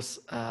 Of course,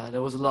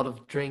 there was a lot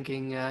of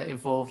drinking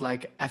involved,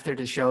 like after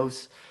the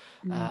shows,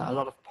 a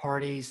lot of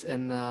parties,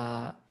 and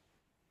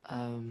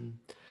um,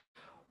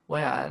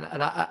 well, yeah,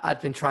 and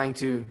I'd been trying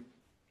to.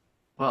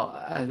 Well,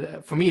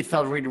 for me, it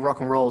felt really rock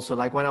and roll. So,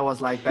 like when I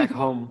was like back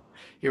home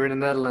here in the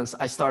Netherlands,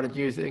 I started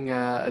using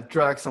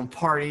drugs on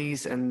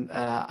parties, and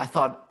I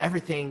thought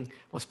everything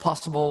was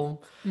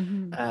possible.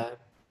 Mm-hmm. Uh,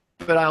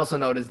 but I also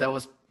noticed that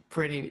was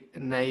pretty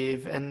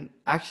naive and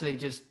actually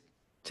just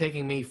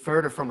taking me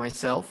further from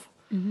myself.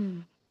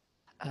 Mm-hmm.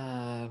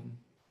 Um,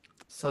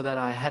 so that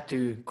I had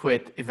to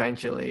quit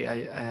eventually.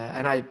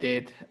 And I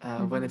did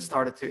when it Mm-hmm.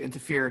 started to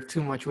interfere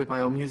too much with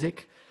my own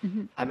music.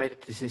 Mm-hmm. I made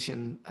a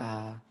decision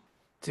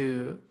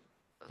to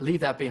leave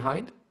that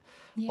behind.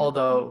 Yeah.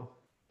 Although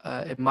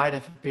it might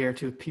have appeared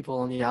to people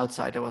on the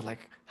outside that was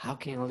like, how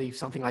can you leave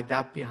something like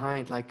that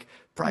behind? Like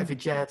private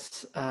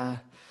jets,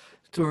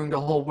 touring the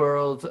whole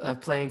world,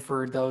 playing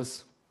for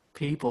those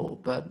people.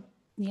 But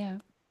Yeah.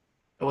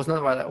 it was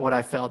not what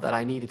I felt that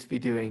I needed to be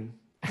doing.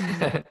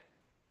 Mm-hmm.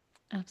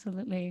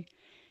 Absolutely.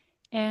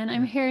 And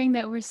I'm hearing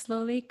that we're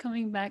slowly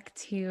coming back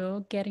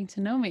to getting to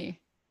know me.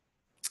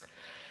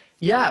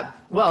 Yeah,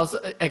 well,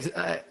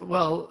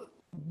 well,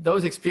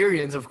 those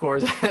experience, of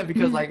course,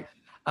 because Mm-hmm. like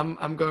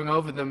I'm going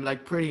over them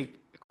like pretty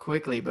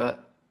quickly,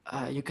 but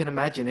you can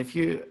imagine if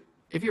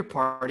you're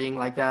partying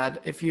like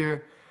that, if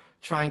you're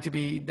trying to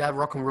be that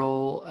rock and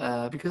roll,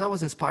 because I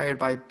was inspired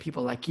by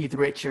people like Keith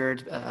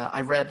Richard.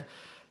 I read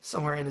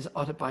somewhere in his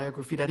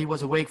autobiography that he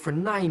was awake for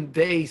 9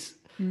 days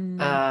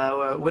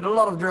with a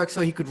lot of drugs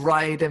so he could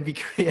write and be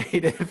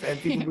creative, and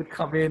people would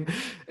come in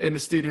the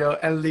studio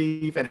and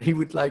leave, and he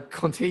would like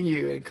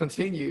continue and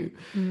continue.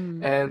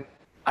 Mm-hmm. And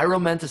I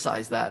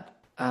romanticize that.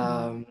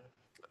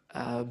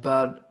 Mm-hmm.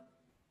 But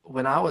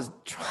when I was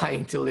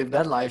trying to live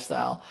that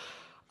lifestyle,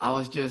 I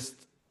was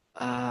just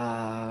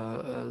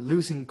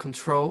losing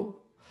control.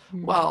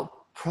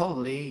 Well,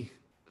 probably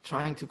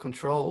trying to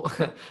control,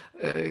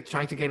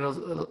 trying to gain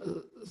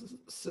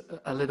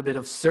a little bit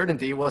of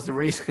certainty was the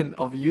reason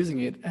of using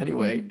it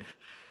anyway. Mm-hmm.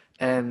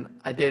 And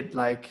I did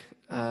like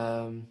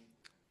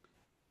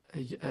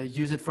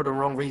use it for the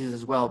wrong reasons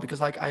as well, because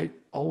like I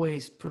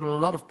always put a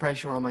lot of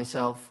pressure on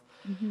myself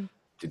Mm-hmm.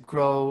 to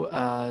grow,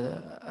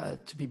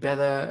 to be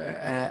better,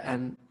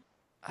 and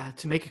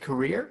to make a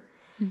career.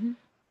 Mm-hmm.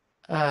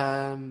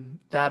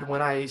 That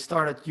when I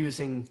started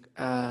using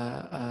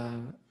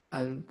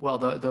well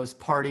those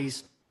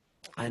parties,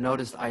 I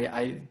noticed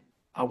I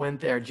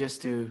went there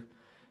just to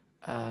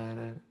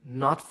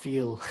not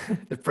feel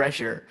the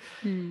pressure,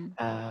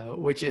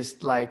 which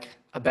is like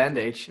a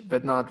bandage,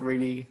 but not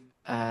really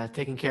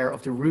taking care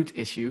of the root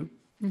issue.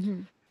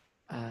 Mm-hmm.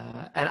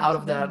 And out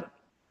of Absolutely. that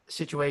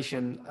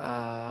situation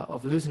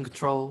of losing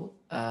control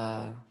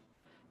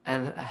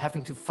and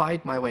having to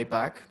fight my way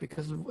back,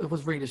 because it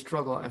was really a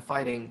struggle and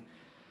fighting,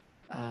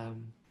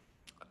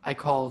 I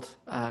called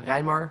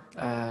Reimar,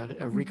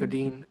 Rico Mm-hmm.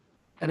 Dean,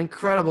 an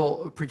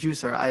incredible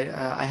producer.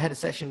 I had a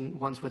session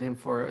once with him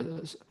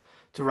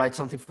to write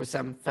something for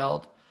Sam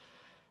Feld,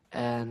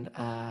 and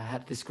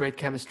had this great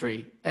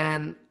chemistry.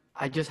 And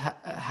I just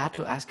had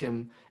to ask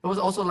him. It was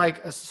also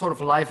like a sort of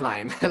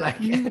lifeline, like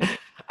Mm-hmm.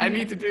 I Yeah.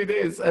 need to do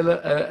this, and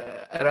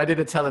I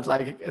didn't tell it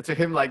like to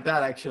him like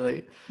that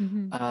actually.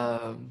 Mm-hmm.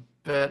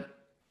 But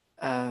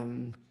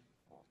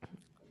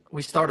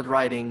we started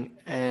writing,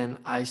 and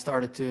I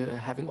started to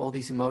having all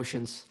these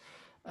emotions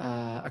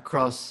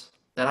across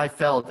that I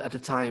felt at the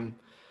time,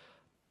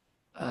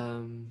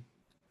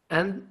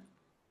 and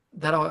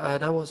that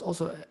was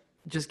also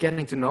just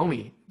getting to know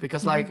me,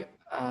 because Mm-hmm. like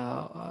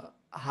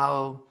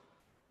how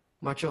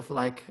much of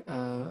like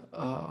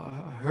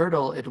a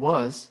hurdle it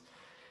was.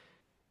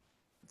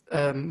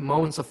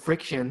 Moments of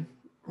friction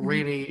Mm-hmm.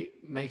 really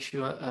makes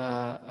you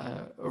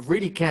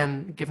really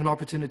can give an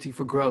opportunity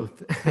for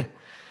growth.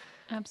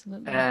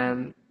 Absolutely.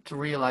 And to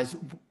realize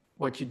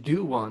what you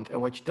do want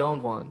and what you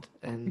don't want.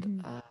 And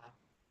Mm-hmm.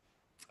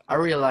 I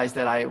realized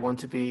that I want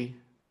to be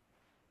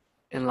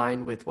in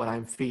line with what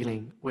I'm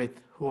feeling, with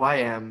who I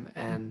am,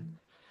 and Mm-hmm.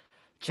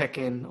 check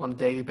in on a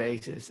daily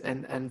basis.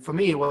 And for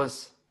me, it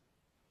was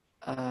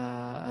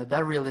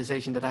that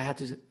realization that I had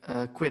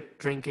to quit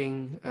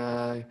drinking.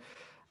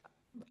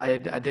 I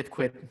did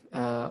quit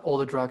all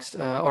the drugs,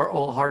 or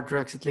all hard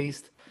drugs at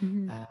least.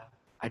 Mm-hmm. Uh,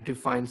 I do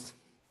find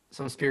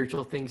some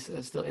spiritual things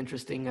still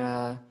interesting,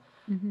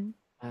 Mm-hmm.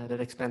 that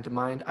expand the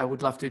mind. I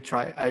would love to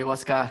try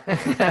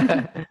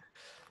ayahuasca,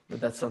 but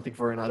that's something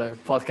for another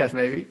podcast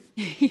maybe.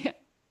 Yeah.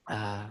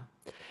 Uh,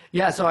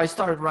 yeah, so I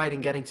started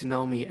writing "Getting to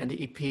Know Me," and the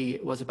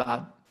EP was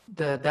about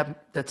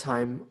that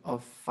time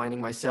of finding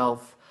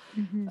myself.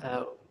 Mm-hmm.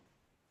 Uh,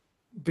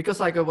 because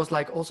like it was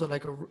like also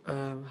like a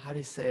how do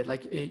you say it,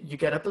 like you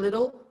get up a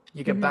little,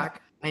 you get Mm-hmm.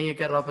 back, and you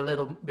get up a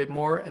little bit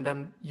more, and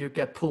then you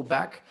get pulled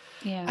back.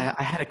 Yeah.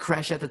 I had a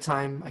crash at the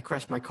time. I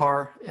crashed my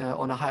car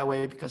on a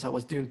highway because I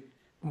was doing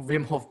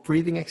Wim Hof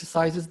breathing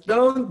exercises.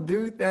 Don't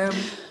do them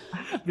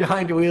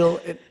behind the wheel.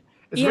 It's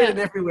Yeah. written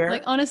Like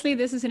everywhere. honestly,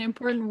 this is an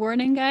important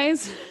warning, guys.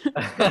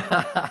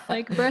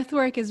 Like breath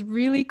work is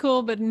really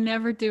cool, but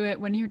never do it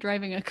when you're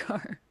driving a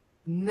car.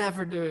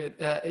 Never do it.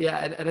 Yeah,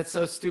 and it's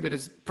so stupid.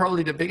 It's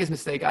probably the biggest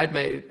mistake I'd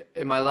made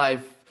in my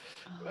life.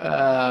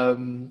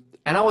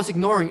 And I was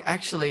ignoring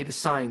actually the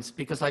signs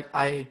because like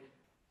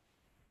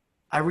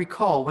I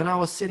recall when I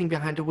was sitting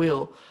behind the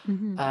wheel,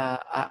 Mm-hmm.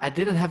 I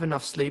didn't have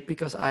enough sleep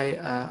because I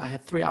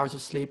had 3 hours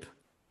of sleep,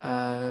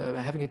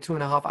 having a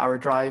 2.5 hour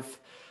drive,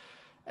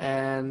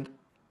 and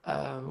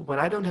when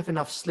I don't have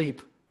enough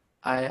sleep,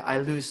 I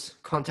lose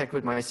contact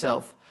with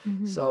myself.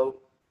 Mm-hmm. So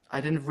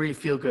I didn't really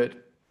feel good,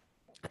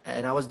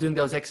 and I was doing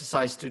those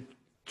exercises to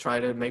try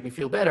to make me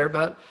feel better.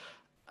 But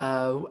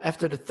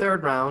after the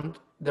third round,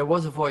 there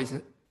was a voice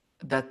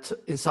that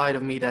inside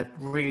of me that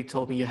really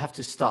told me, "You have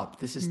to stop.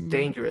 This is Mm-hmm.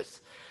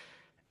 dangerous."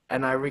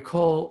 And I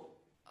recall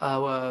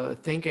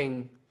thinking,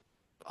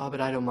 "Oh, but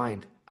I don't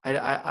mind.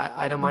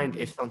 I don't mind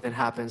Mm-hmm. if something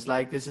happens.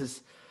 Like this is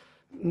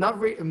not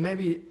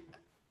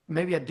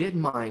maybe I did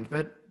mind,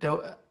 but though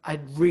I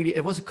really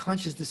it was a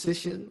conscious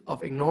decision of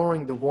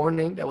ignoring the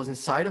warning that was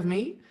inside of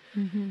me."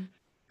 Mm-hmm.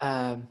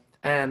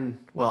 And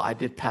well, I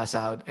did pass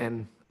out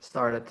and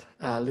started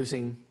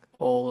losing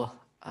all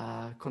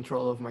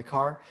control of my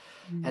car,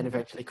 and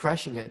eventually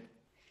crashing it.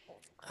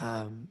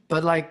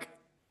 But like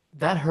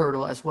that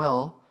hurdle as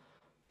well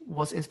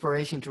was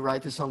inspiration to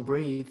write the song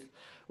 "Breathe,"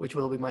 which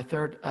will be my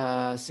third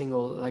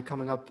single, like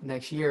coming up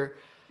next year.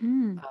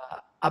 Mm-hmm.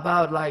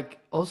 About like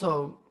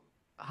also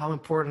how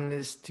important it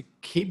is to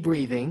keep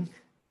breathing.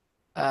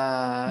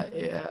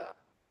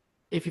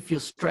 If you feel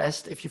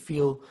stressed, if you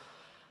feel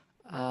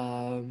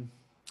um,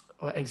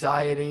 or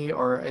anxiety,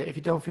 or if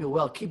you don't feel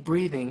well, keep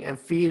breathing and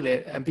feel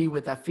it and be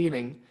with that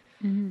feeling.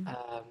 Mm-hmm.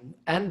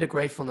 And the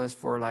gratefulness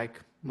for like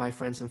my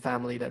friends and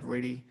family that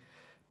really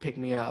picked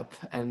me up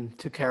and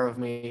took care of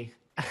me.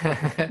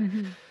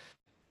 Mm-hmm.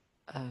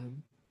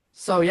 um,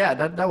 so yeah,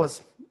 that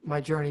was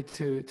my journey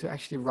to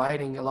actually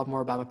writing a lot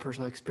more about my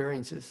personal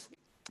experiences.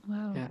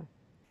 Wow. Yeah,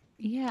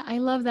 Yeah, I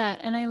love that.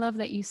 And I love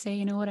that you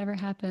say, whatever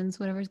happens,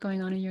 whatever's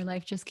going on in your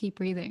life, just keep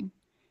breathing.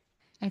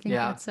 I think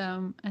yeah. that's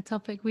a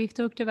topic we've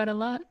talked about a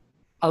lot.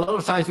 A lot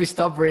of times we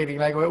stop breathing,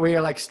 like when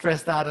you're like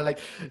stressed out and like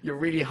you're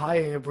really high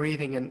in your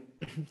breathing, and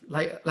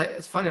like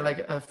it's funny. Like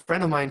a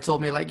friend of mine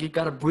told me, like you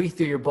gotta breathe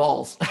through your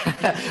balls.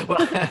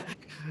 Well,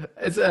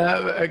 it's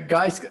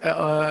guys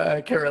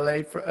can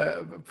relate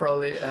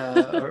probably,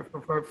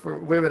 or for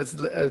women it's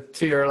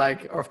to your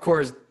like. Of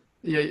course,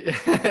 you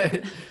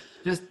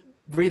just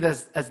breathe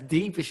as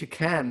deep as you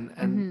can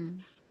and Mm-hmm.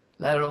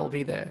 let it all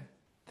be there.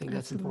 I think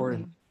that's Absolutely.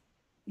 important.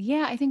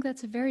 Yeah, I think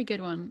that's a very good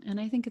one. And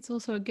I think it's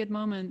also a good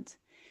moment,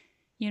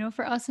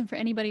 for us and for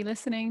anybody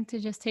listening to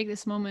just take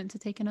this moment to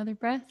take another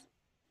breath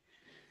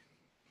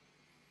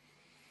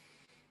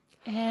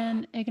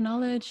and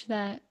acknowledge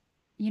that,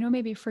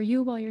 maybe for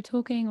you while you're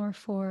talking or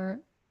for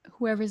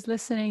whoever's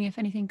listening, if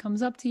anything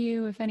comes up to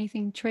you, if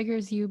anything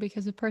triggers you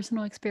because of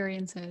personal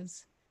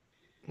experiences,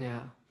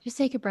 Yeah. just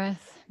take a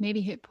breath,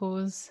 maybe hit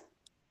pause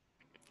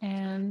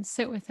and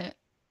sit with it.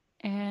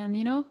 And,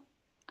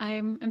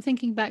 I'm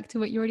thinking back to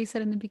what you already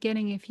said in the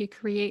beginning. If you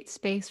create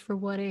space for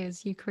what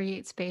is, you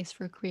create space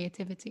for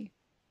creativity.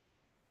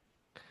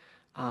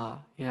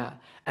 Yeah.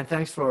 And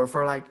thanks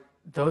for like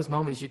those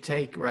moments you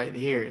take right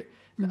here.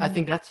 I Mm-hmm.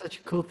 think that's such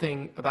a cool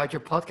thing about your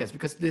podcast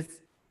because this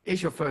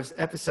is your first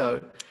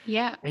episode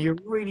Yeah. and you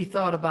really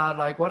thought about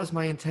like what is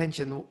my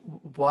intention?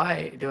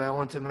 Why do I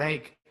want to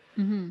make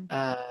Mm-hmm.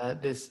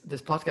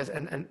 this podcast?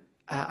 And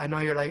I know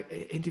you're like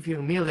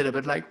interviewing me a little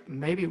bit. Like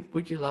maybe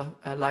would you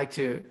like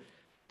to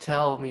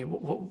tell me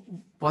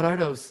what are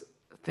those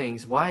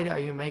things? Why are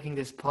you making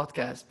this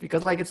podcast?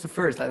 Because like it's the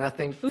first, and I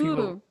think people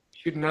Ooh.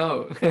 should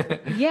know.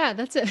 Yeah,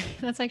 that's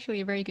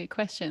actually a very good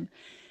question.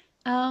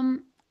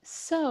 Um,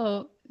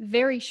 so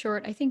very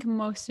short, I think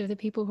most of the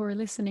people who are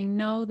listening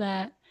know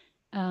that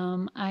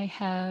I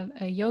have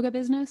a yoga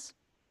business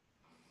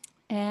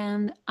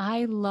and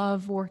I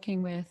love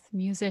working with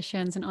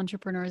musicians and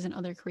entrepreneurs and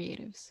other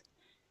creatives.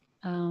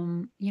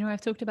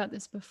 I've talked about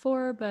this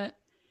before, but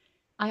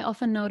I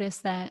often notice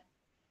that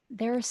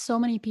there are so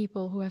many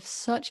people who have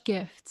such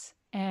gifts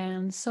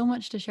and so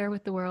much to share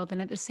with the world.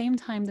 And at the same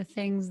time, the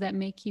things that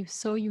make you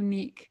so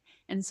unique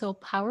and so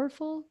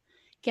powerful,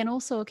 can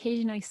also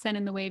occasionally stand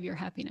in the way of your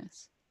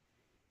happiness.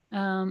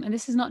 And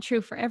this is not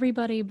true for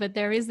everybody, but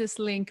there is this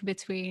link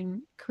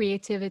between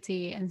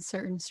creativity and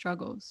certain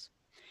struggles.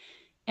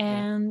 Yeah.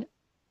 And,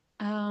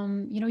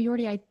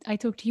 Jordi, I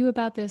talked to you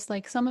about this.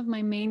 Like, some of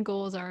my main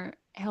goals are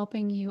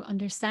helping you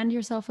understand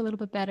yourself a little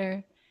bit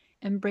better,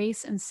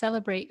 embrace and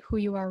celebrate who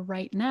you are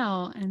right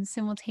now, and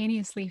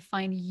simultaneously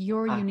find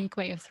your Ah, unique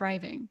way of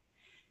thriving.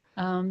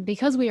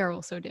 Because we are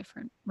all so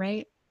different,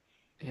 right?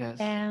 yes.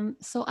 And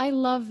so I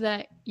love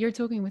that you're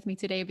talking with me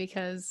today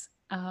because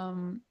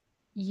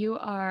you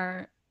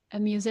are a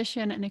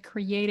musician and a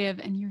creative,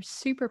 and you're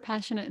super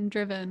passionate and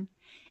driven.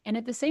 And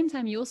at the same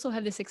time, you also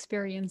have this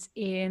experience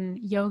in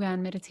yoga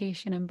and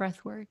meditation and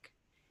breath work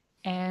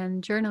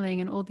and journaling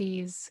and all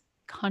these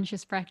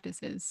conscious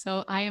practices.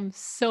 So I am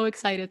so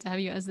excited to have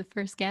you as the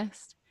first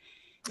guest.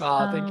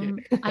 Oh, thank you.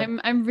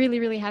 I'm really,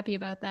 really happy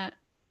about that.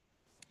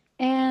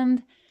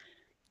 And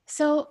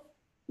so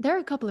there are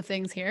a couple of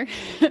things here.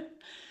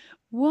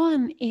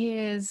 One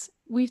is,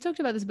 we've talked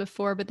about this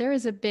before, but there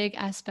is a big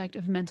aspect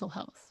of mental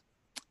health.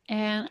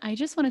 And I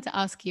just wanted to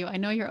ask you, I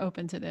know you're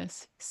open to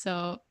this.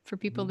 So for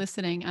people Mhm.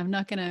 listening, I'm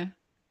not going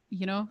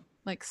to,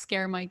 like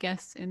scare my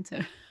guests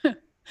into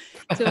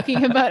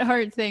talking about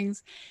hard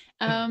things.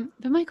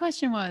 But my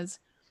question was,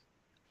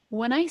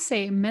 when I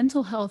say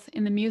mental health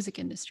in the music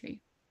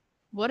industry,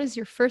 what is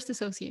your first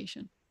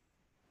association?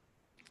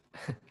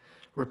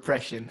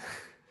 Repression.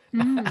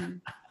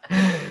 Mm,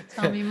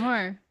 tell me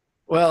more.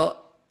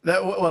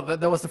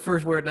 That was the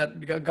first word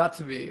that got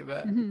to me.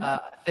 But Hmm. I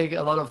think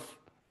a lot of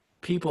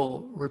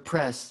people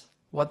repress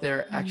what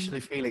they're Mm, actually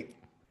feeling,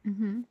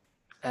 hmm.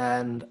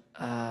 and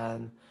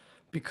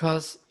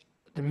because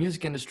the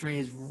music industry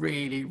is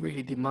really,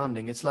 really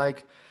demanding. It's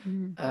like,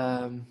 Hmm.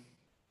 um,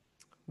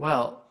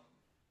 well,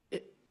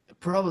 it,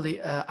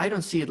 probably I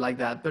don't see it like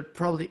that, but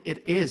probably it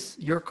is.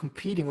 You're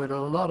competing with a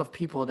lot of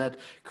people that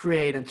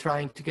create and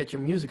trying to get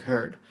your music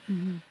heard,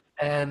 Hmm.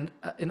 and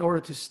in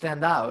order to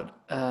stand out.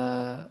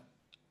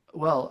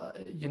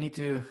 You need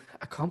to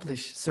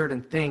accomplish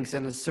certain things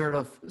and a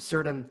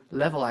certain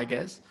level, I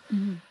guess,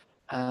 Hmm.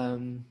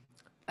 um,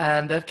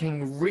 and that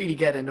can really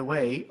get in the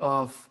way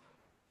of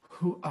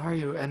who are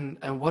you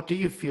and what do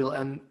you feel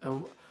and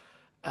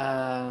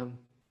um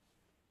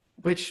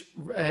which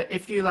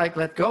if you like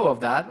let go of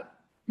that,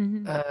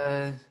 Hmm.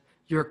 uh,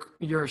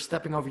 you're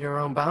stepping over your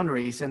own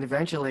boundaries, and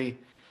eventually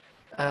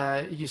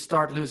you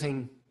start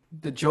losing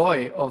the joy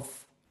of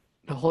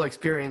the whole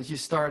experience. You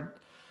start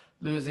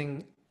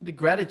losing the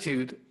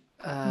gratitude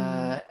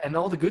Hmm. and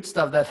all the good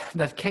stuff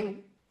that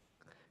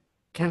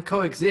can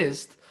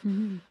coexist,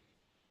 Hmm.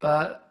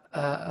 but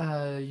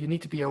you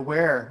need to be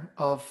aware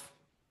of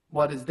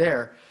what is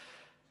there.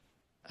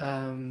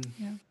 Um,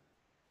 Yeah,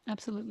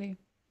 absolutely.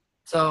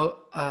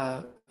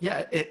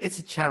 yeah, it's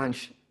a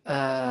challenge,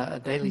 a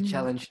daily Hmm.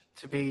 challenge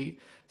to be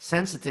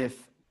sensitive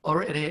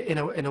already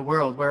in a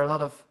world where a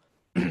lot of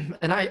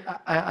and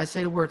I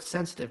say the word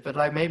sensitive, but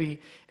like maybe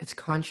it's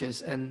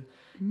conscious and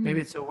maybe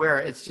Hmm. it's aware.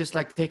 It's just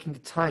like taking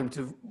the time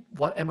to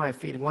what am I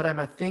feeling, what am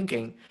I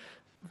thinking,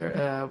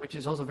 which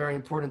is also very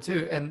important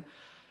too. And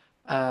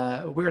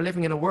we're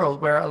living in a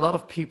world where a lot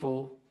of people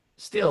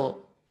still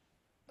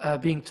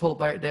being told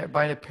by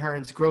their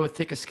parents grow a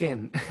thicker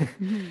skin,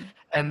 Hmm.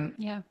 and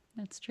Yeah,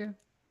 that's true.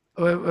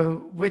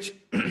 which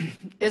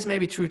is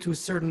maybe true to a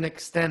certain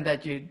extent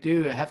that you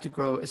do have to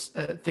grow a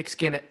thick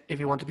skin if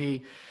you want to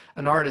be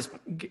an artist,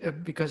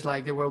 because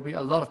like there will be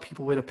a lot of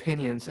people with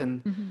opinions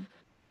Hmm.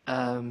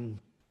 um,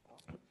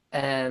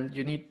 and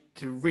you need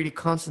to really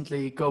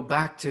constantly go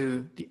back to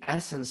the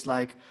essence,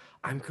 like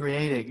I'm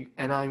creating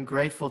and I'm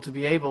grateful to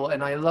be able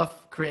and I love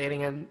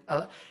creating and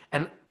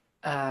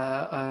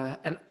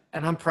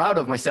and I'm proud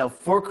of myself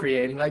for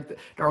creating. Like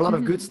there are a lot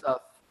of good Hmm.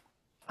 stuff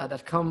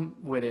that come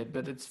with it,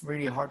 but it's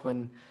really hard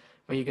when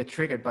you get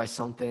triggered by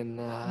something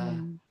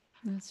Mm,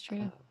 that's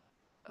true.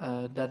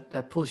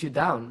 that pulls you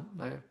down.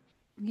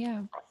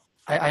 Yeah.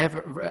 I have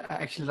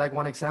actually like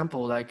one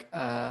example. Like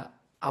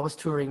I was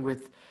touring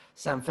with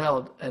Sam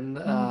Feld, Hmm.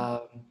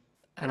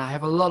 and I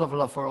have a lot of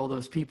love for all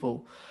those people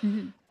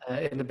Hmm.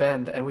 in the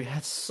band, and we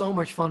had so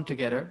much fun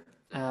together.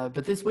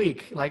 But this week,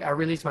 like I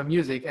released my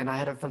music, and I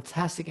had a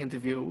fantastic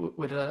interview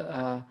with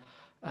a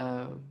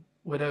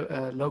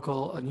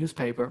local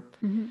newspaper,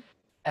 Hmm.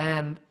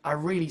 and I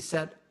really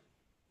said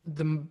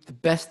the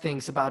best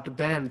things about the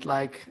band.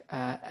 Like,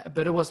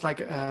 but it was like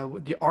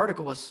the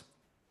article was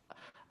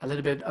a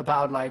little bit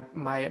about like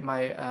my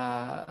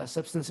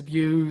substance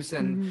abuse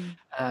and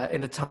Hmm.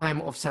 in the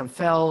time of Sam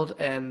Feld,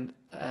 and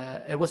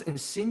it was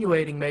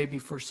insinuating maybe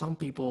for some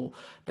people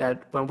that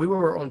when we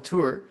were on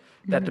tour,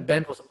 that the Hmm.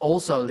 band was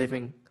also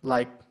living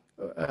like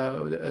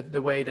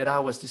the way that I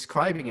was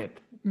describing it,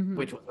 Hmm.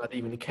 which was not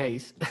even the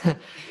case.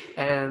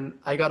 And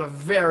I got a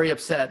very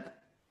upset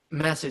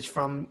message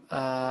from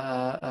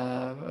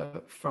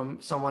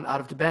someone out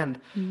of the band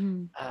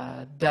Hmm.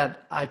 that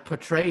I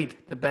portrayed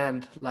the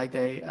band like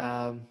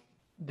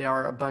they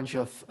are a bunch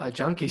of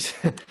junkies,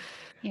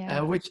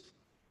 Yeah. which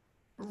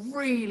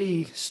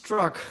really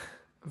struck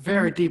Hmm.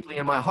 very deeply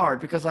in my heart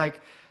because like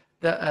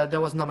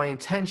that was not my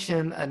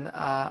intention, and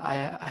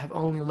I have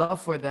only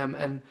love for them.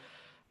 And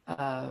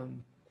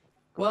um,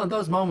 well,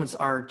 those moments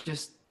are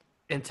just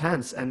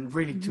intense and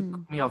really took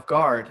Mhm. me off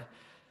guard.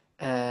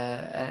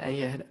 And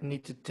you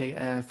need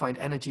to find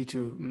energy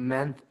to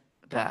mend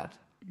that,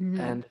 Mhm.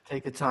 and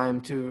take the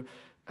time to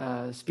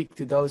speak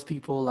to those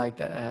people, like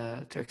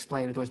to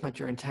explain it was not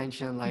your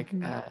intention, like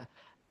Mhm.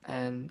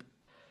 and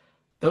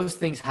those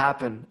things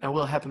happen and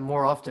will happen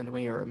more often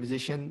when you're a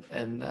musician,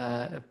 and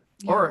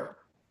Yeah. or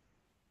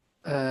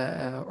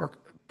or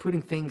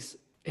putting things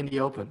in the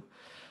open.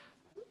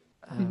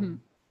 Mhm.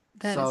 Um,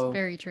 That is so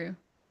very true.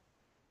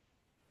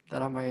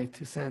 that are my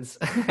 2 cents.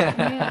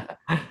 Yeah.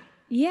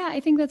 Yeah, I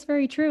think that's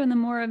very true. And the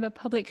more of a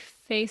public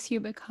face you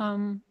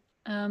become,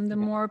 the Yeah,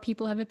 more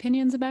people have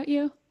opinions about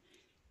you.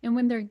 And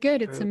when they're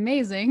good, it's true.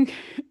 amazing.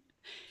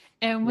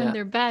 And when Yeah,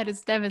 they're bad,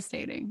 it's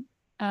devastating.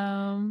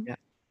 Um, yeah,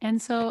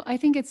 and so I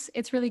think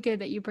it's really good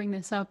that you bring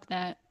this up,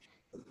 that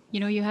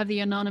you have the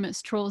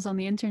anonymous trolls on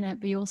the internet,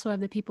 but you also have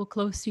the people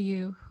close to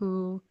you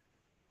who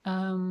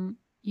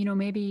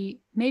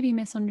maybe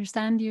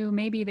misunderstand you,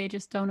 maybe they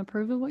just don't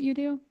approve of what you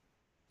do.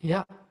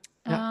 yeah,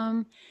 yeah.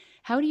 Um,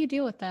 how do you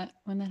deal with that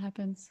when that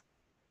happens?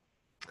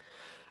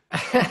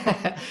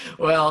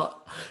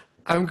 Well,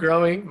 I'm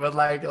growing, but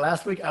like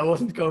last week, I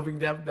wasn't coping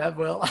that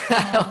well.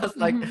 I was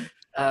like,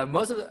 Mhm.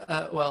 most of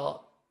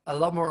well, a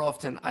lot more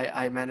often,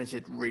 I manage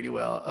it really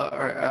well,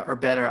 or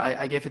better.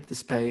 I give it the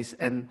space,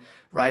 and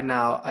right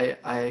now,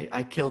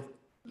 I killed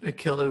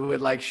it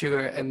with like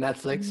sugar and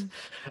Netflix, Mhm.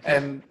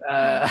 and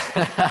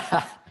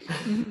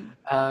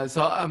Mhm.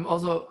 so I'm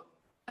also,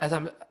 as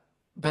I'm,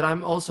 but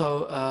I'm also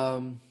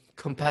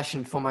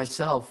compassionate for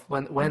myself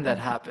when that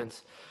Mhm.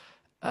 happens.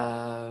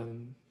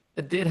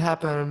 It did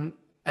happen,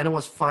 and it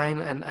was fine,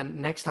 and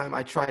next time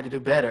I try to do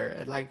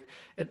better. Like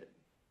it,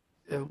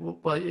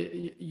 well,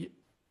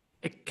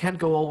 it can't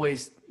go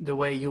always the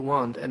way you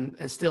want, and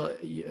still,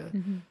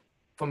 Mhm.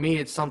 for me,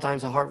 it's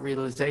sometimes a hard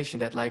realization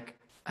that like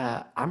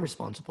I'm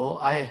responsible.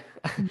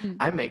 Mhm.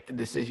 I make the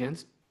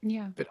decisions,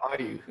 Yeah. but are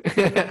you?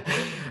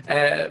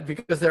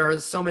 Because there are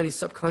so many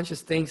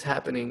subconscious things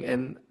happening,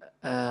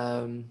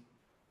 um,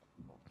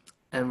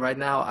 and right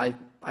now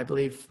I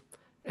believe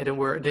it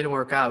didn't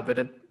work out, but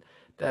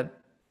that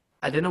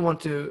I didn't want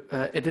to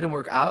it didn't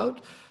work out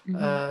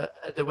Mhm.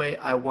 the way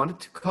I wanted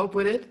to cope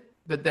with it.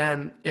 But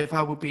then if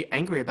I would be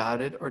angry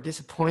about it or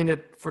disappointed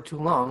for too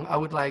long, I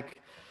would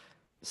like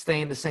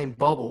stay in the same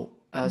bubble.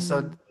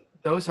 Mhm.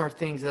 Those are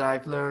things that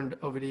I've learned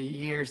over the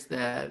years,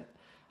 that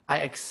I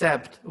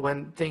accept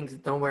when things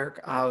don't work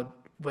out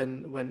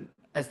when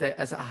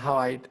as how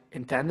I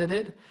intended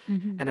it,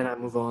 Mhm. and then I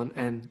move on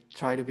and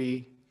try to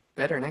be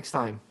better next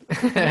time,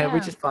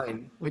 which Yeah. is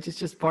fine, which is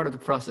just part of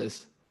the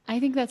process. I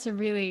think that's a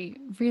really,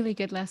 really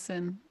good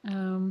lesson,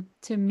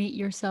 to meet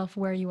yourself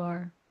where you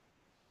are,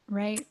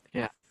 right?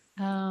 Yeah,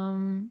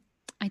 Um,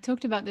 I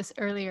talked about this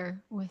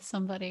earlier with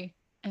somebody,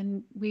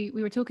 and we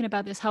were talking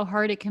about this, how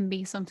hard it can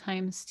be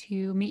sometimes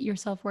to meet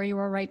yourself where you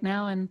are right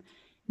now and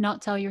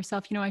not tell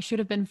yourself, I should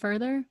have been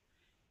further.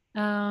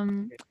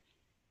 Um,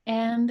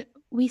 and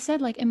we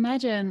said, like,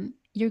 imagine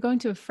you're going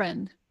to a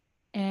friend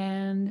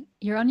and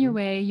you're on your mhm.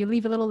 way, you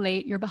leave a little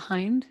late, you're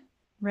behind,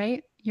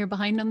 right? You're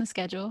behind on the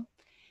schedule,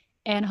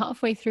 and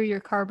halfway through, your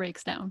car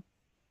breaks down.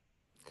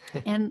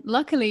 And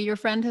luckily, your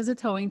friend has a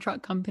towing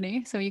truck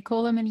company. So you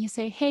call them and you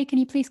say, "Hey, can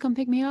you please come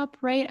pick me up?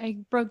 Right? I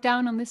broke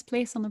down on this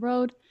place on the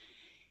road."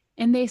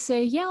 And they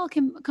say, "Yeah, I'll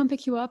come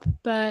pick you up,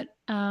 but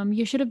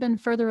you should have been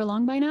further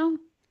along by now.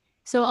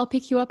 So I'll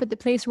pick you up at the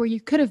place where you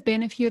could have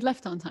been if you had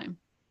left on time."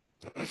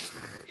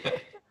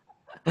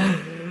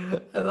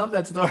 I love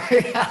that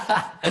story.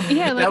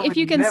 Yeah, like That if would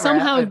you can never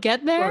somehow happen, get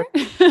of there,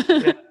 course.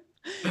 Yeah,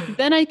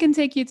 then I can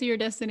take you to your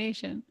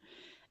destination.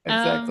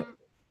 exactly. Um,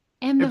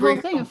 and the It whole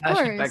brings thing, of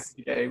compassion back to course,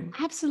 the game.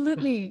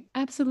 absolutely,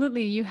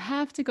 absolutely. You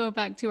have to go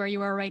back to where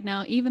you are right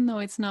now, even though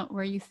it's not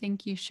where you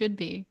think you should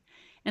be.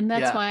 And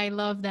that's Yeah, why I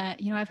love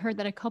that. I've heard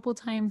that a couple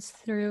times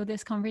through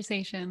this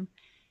conversation,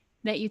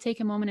 that you take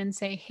a moment and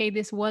say, "Hey,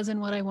 this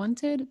wasn't what I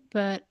wanted,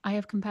 but I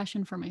have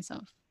compassion for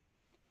myself."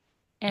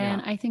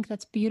 And yeah. I think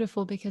that's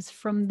beautiful, because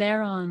from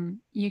there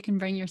on, you can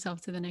bring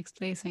yourself to the next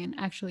place and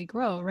actually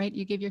grow, right?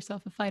 You give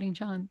yourself a fighting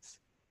chance.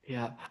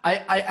 Yeah,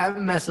 I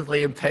am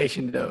massively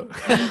impatient though,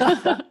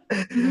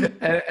 Mhm.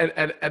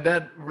 and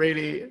that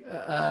really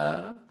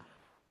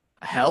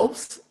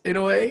helps in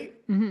a way,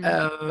 Mhm.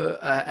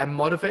 and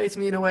motivates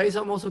me in a way.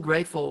 So I'm also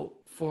grateful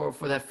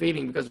for that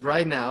feeling, because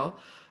right now,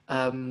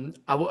 I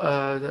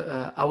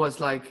was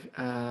like,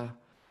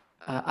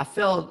 I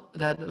felt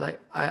that like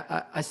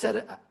I said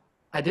it,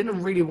 I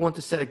didn't really want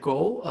to set a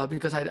goal,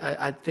 because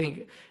I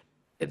think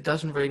it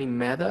doesn't really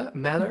matter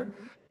Mhm.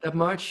 that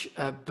much.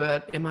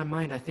 But in my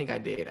mind, I think I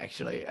did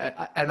actually.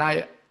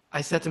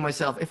 I said to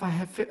myself, if I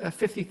have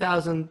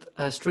 50,000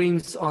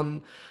 streams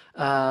on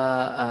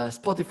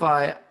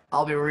Spotify,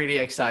 I'll be really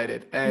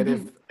excited. And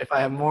Mhm. if I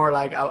have more,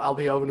 like I'll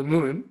be over the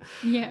moon.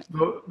 Yeah.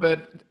 But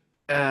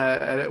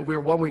we're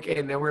 1 week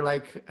in, and we're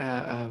like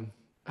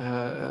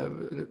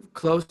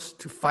close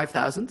to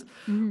 5,000,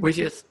 Mhm. which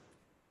is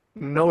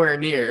nowhere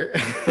near.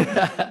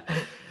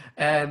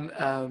 And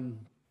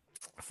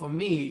for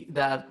me,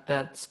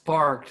 that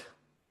sparked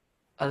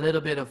a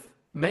little bit of,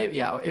 maybe,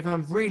 yeah, if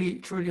I'm really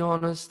truly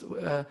honest, a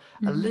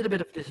Mm-hmm. little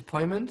bit of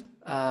disappointment,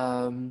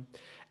 and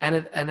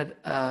it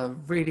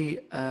really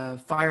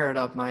fired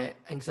up my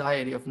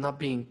anxiety of not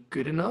being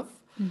good enough.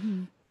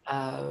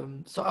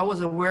 Mm-hmm. So I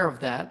was aware of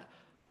that,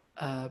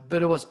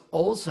 but it was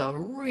also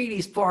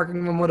really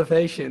sparking my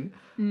motivation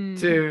Mm.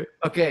 to,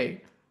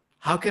 okay,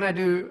 how can I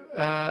do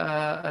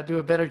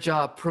a better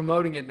job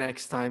promoting it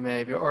next time,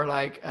 maybe, or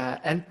like,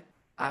 and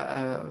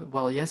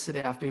well,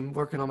 yesterday I've been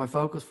working on my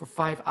vocals for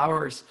 5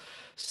 hours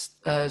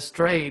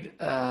straight,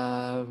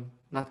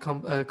 not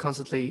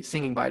constantly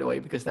singing, by the way,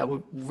 because that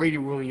would really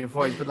ruin your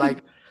voice, but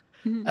like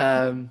Mm-hmm.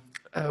 um,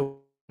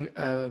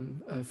 uh,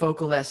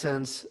 vocal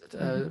lessons,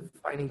 Mm-hmm.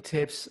 finding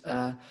tips,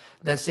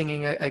 then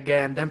singing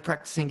again, then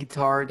practicing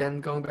guitar, then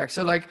going back.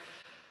 So like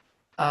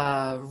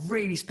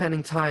really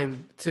spending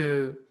time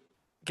to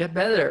get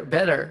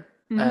better,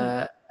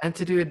 Mm-hmm. and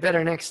to do it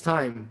better next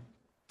time.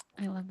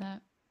 I love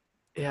that.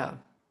 Yeah.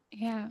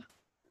 Yeah.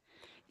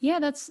 Yeah,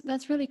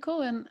 that's really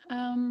cool. And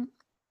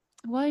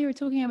while you were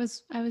talking,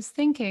 I was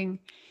thinking,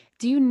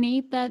 do you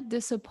need that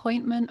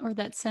disappointment or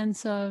that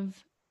sense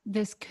of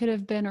this could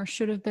have been or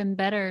should have been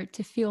better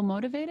to feel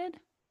motivated?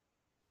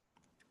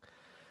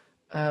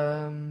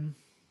 Um,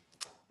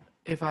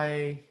 if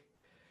I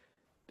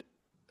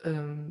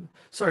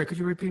Sorry, could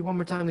you repeat one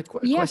more time the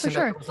Yeah, for question? That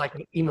sure. there was like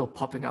an email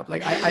popping up.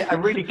 Like I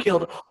really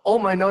killed all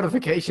my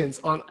notifications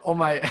on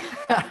my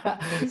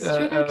phone,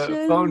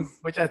 Distractions.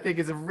 which I think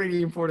is a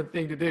really important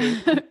thing to do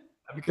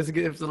because it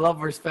gives the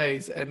lover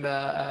space. And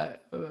but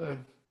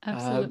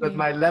Absolutely.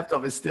 my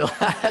laptop is still,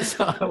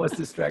 so I was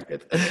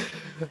distracted.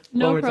 One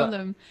No more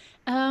time.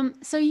 problem.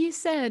 So you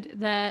said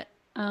that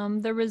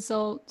the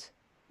result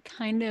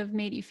kind of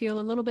made you feel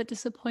a little bit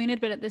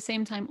disappointed, but at the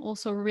same time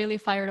also really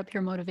fired up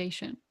your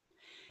motivation.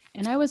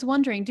 And I was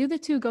wondering, do the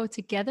two go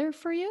together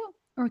for you?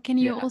 Or can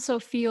you Yeah. also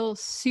feel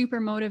super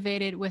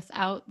motivated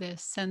without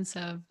this sense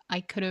of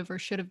I could have or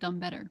should have done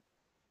better?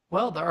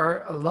 Well, there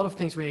are a lot of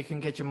things where you can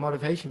get your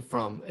motivation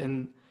from,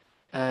 and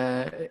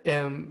uh,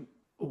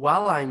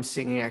 while I'm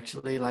singing,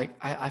 actually, like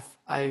I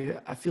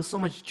feel so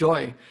much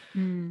joy,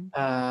 Mm,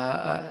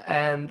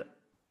 and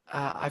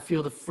I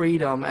feel the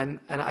freedom, and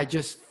I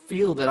just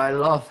feel that I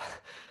love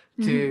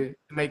hmm. to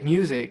make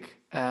music.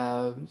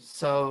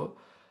 So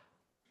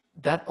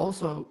that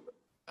also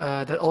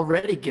that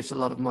already gives a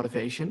lot of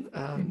motivation,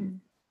 Hmm.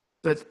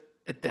 but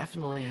it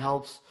definitely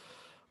helps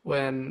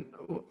when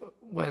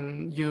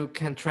when you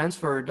can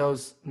transfer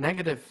those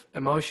negative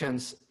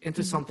emotions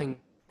into Hmm. something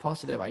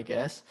positive, I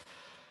guess.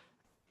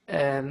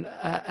 And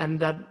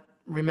that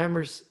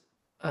remembers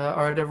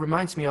or that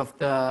reminds me of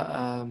the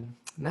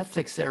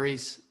Netflix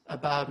series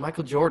about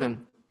Michael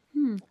Jordan.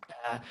 Hmm.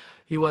 Uh,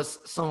 he was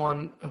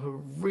someone who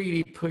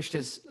really pushed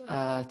his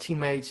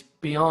teammates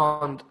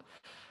beyond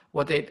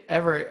what they'd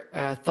ever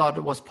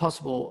thought was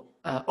possible,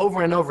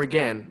 over and over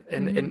again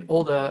in Hmm.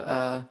 all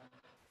the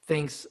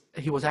things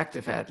he was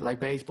active at, like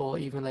baseball,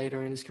 even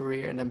later in his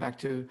career, and then back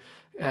to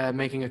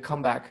making a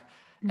comeback.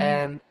 Hmm.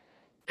 And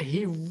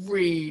he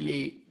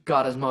really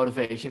got his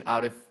motivation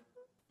out of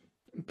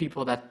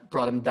people that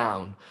brought him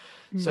down.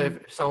 So Hmm. if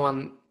someone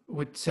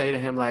would say to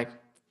him like,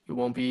 "You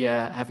won't be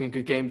having a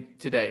good game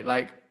today,"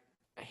 like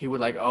he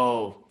would like,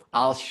 "Oh,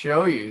 I'll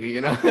show you,"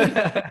 you know,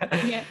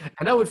 Yeah.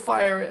 and that would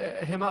fire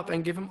him up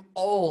and give him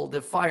all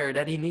the fire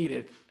that he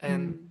needed.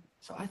 And Hmm.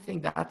 so I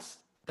think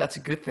that's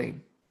a good thing.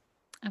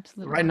 Right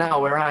Absolutely.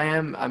 now, where I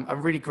am,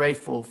 I'm really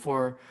grateful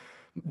for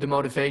the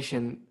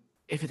motivation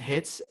if it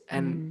hits,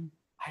 and Hmm.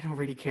 I don't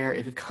really care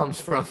if it comes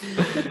from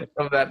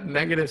from that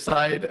negative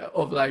side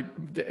of like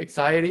the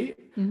anxiety,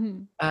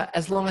 Hmm.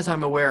 as long as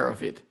I'm aware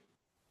of it.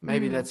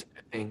 Maybe Hmm. that's a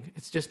good thing.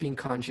 It's just being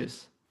conscious.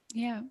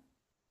 Yeah.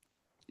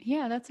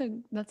 Yeah, that's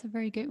a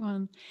very good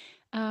one.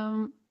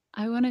 Um,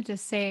 I wanted to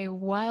say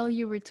while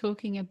you were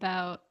talking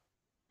about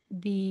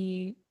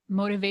the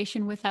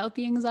motivation without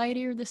the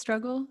anxiety or the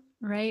struggle,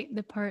 right?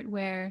 The part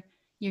where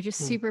you're just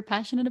Hmm. super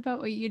passionate about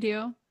what you do.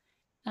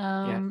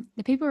 Yeah.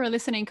 The people who are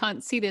listening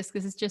can't see this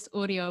because it's just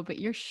audio, but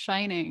you're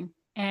shining.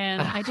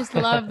 And I just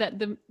love that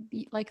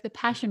the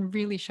passion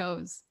really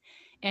shows.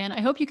 And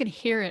I hope you can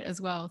hear it as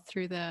well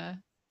through the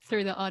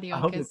I audio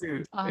hope so because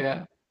too.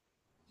 Yeah.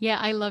 yeah,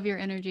 I love your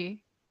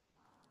energy.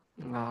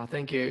 Ah,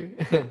 thank you.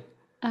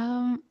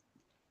 Um,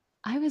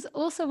 I was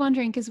also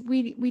wondering because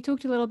we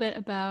talked a little bit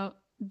about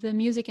the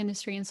music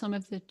industry and some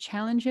of the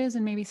challenges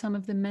and maybe some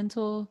of the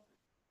mental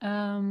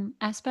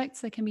aspects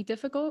that can be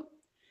difficult.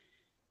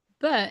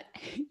 But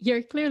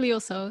you're clearly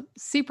also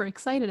super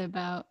excited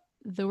about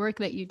the work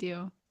that you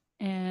do,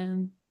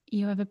 and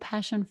you have a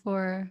passion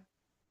for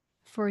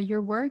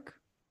your work.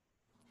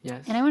 And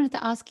I Yes. wanted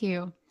to ask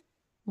you,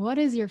 what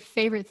is your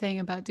favorite thing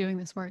about doing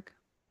this work,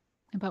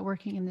 about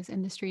working in this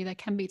industry that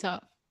can be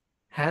tough?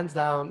 Hands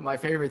down, my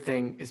favorite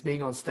thing is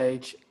being on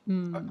stage,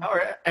 Mm. or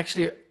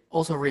actually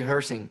also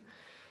rehearsing.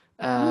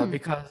 Mm.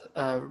 Because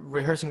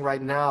rehearsing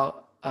right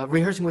now,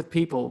 rehearsing with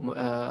people,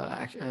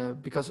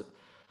 because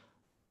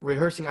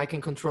rehearsing, I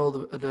can control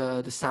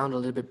the sound a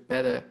little bit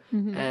better.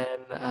 Mm-hmm.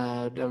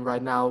 And than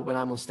right now when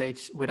I'm on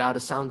stage without a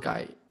sound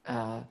guy.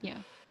 Yeah.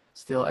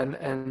 Still,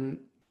 and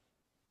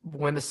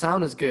when the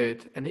sound is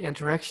good and the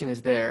interaction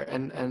is there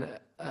and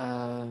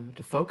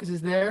the focus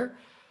is there,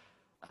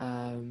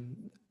 um,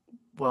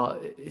 well,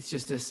 it's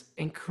just this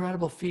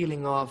incredible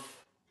feeling of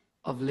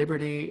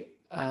liberty,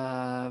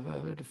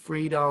 the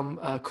freedom,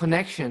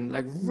 connection,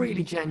 like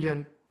really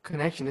genuine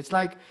connection. It's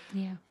like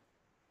Yeah.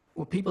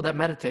 well, people that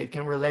meditate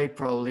can relate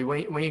probably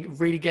when you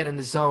really get in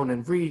the zone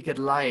and really get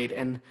light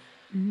and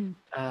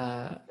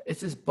Mm-hmm.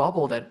 it's this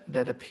bubble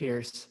that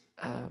appears.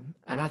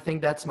 And I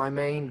think that's my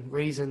main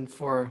reason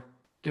for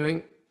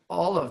doing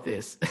all of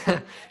this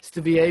is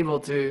to be able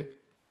to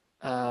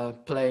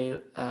play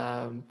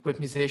with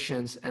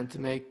musicians and to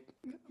make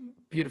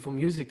beautiful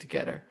music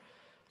together.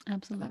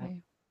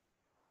 Absolutely.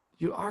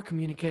 You are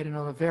communicating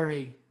on a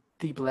very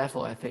deep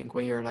level, I think,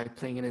 when you're like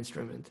playing an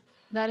instrument.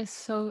 That is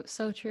so,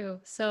 so true.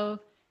 So,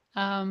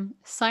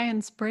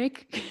 science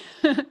break.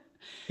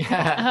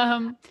 Yeah.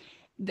 um,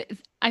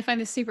 I find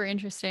this super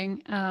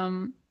interesting.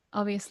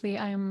 Obviously,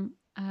 I'm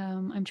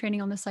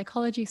training on the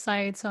psychology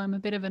side, so I'm a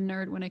bit of a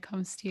nerd when it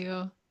comes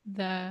to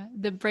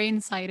the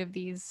brain side of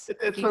It's these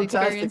fantastic. You're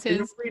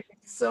experiences. reading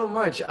so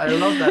much. I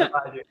love that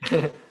about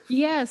you.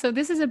 Yeah, so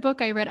this is a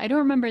book I read. I don't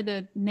remember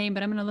the name,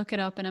 but I'm gonna look it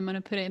up and I'm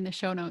gonna put it in the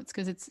show notes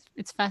because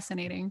it's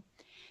fascinating.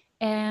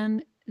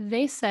 And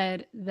they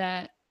said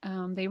that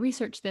they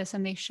researched this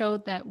and they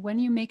showed that when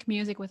you make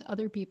music with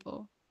other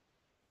people,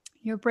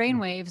 your brain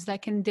waves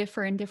that can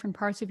differ in different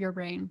parts of your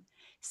brain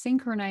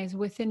synchronize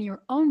within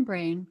your own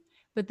brain,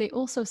 but they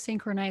also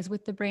synchronize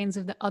with the brains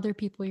of the other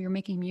people you're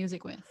making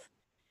music with.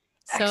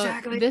 So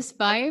Exactly. this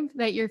vibe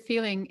that you're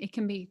feeling, it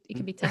can be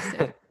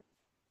tested.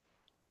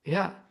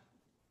 Yeah.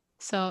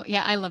 So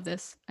yeah, I love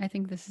this. I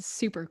think this is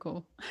super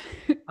cool.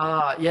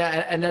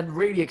 Yeah, and that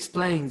really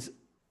explains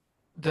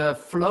the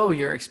flow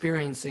you're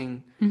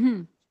experiencing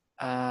Hmm.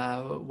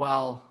 Yeah,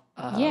 while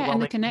and the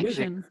making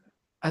music.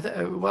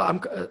 connection.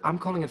 Well, I'm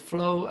calling it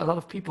flow. A lot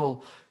of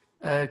people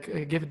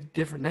give it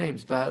different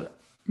names, but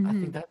I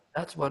Hmm. think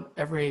that's what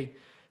every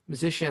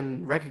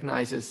musician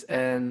recognizes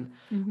and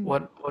Hmm.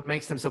 what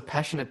makes them so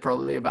passionate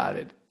probably about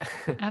it.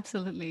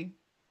 Absolutely.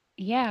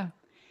 Yeah.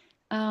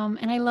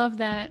 And I love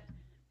that,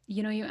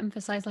 you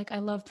emphasize like I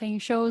love playing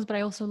shows, but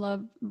I also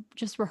love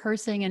just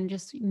rehearsing and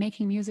just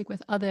making music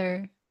with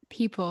other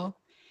people.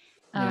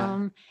 Yeah.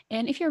 Um,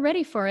 and if you're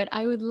ready for it,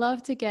 I would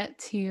love to get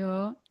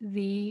to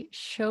the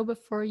show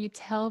before you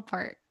tell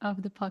part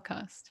of the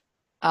podcast.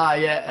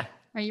 Yeah.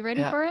 Are you ready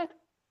Yeah. for it?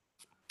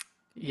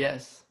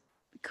 Yes.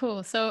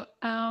 Cool. So,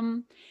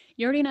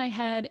 Jordi and I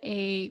had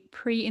a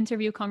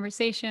pre-interview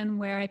conversation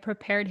where I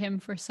prepared him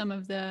for some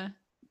of the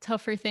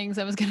tougher things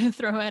I was going to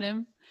throw at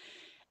him.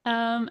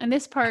 And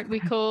this part we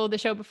call the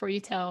show before you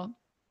tell.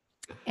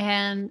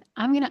 And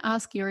I'm going to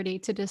ask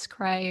Jordi to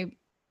describe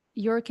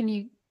can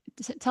you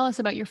tell us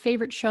about your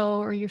favorite show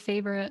or your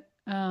favorite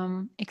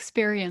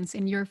experience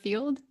in your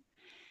field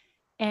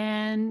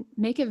and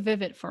make it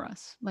vivid for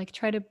us? Like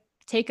try to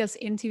take us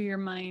into your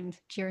mind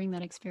during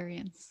that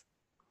experience.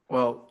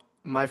 Well,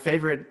 my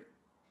favorite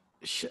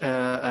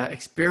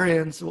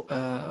experience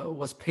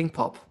was Ping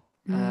Pop.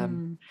 Um,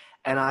 Mm.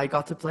 and I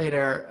got to play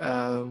there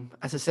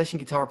as a session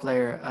guitar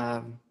player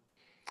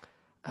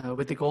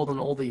with the Golden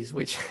Oldies,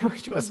 which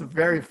which was a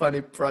very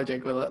funny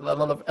project with a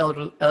lot of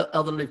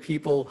elderly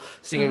people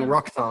singing Uh-huh.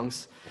 rock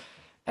songs.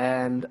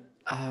 And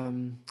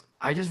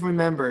I just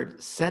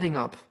remembered setting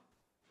up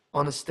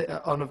on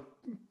a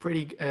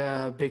pretty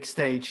big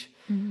stage.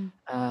 Mhm.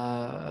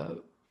 Uh,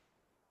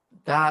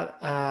 that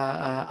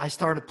I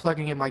started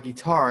plugging in my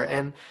guitar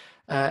and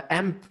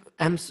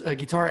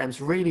guitar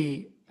amps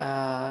really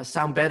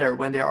sound better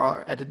when they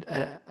are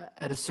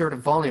at a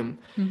certain volume,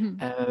 Mhm.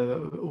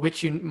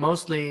 which you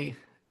mostly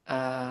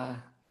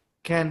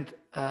can't.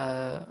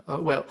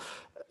 Well,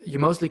 you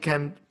mostly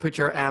can put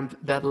your amp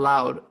that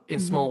loud in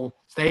Mhm. small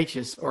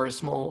stages or a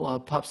small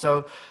pub.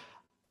 So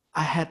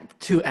I had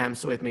two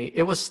amps with me.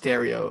 It was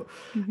stereo,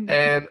 Mhm.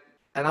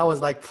 and I was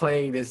like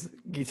playing this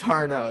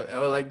guitar note. I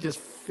was like just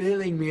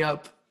filling me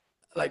up,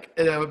 like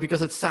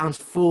because it sounds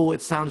full,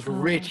 it sounds Oh.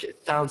 rich, it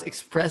sounds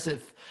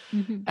expressive,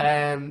 Mhm.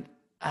 and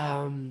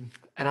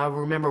I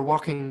remember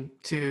walking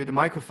to the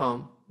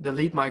microphone, the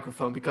lead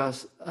microphone,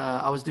 because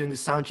I was doing the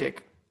sound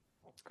check,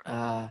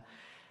 uh,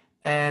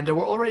 and there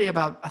were already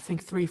about I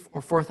think 3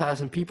 or 4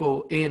 thousand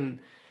people in,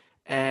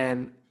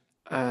 and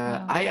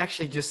Wow. I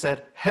actually just said,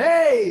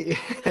 "Hey,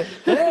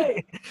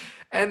 hey,"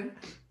 and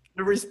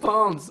the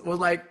response was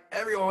like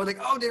everyone was like,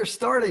 "Oh, they're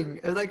starting!"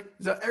 And like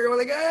so everyone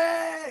was like,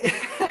 "Hey!"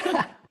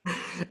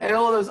 And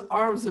all those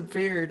arms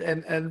appeared, and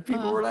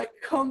people were Oh, like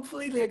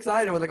completely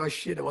excited. I was like, "Oh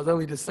shit!" It was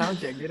only the sound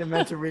check. Didn't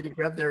meant to really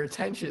grab their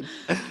attention.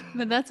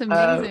 but that's Uh,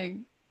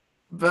 amazing.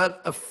 but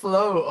a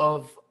flow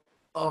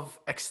of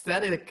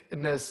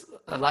ecstaticness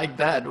like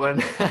that when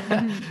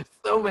Mhm.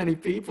 so many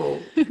people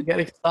get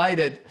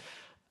excited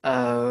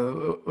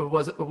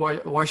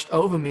washed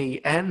over me,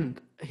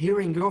 and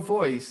hearing your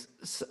voice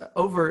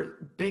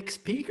over big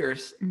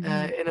speakers in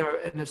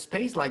a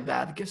space like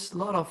that gives a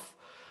lot of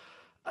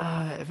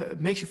it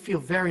makes you feel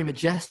very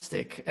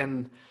majestic.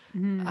 And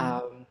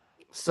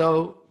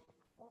so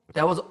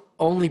that was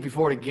only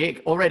before the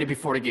gig, already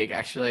before the gig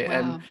actually.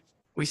 And Wow.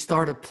 we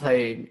started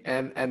playing,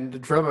 and the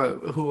drummer,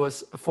 who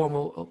was a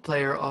former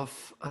player of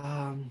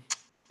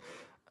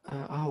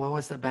oh, what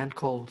was that band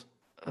called?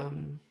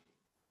 Um,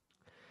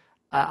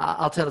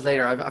 I'll tell it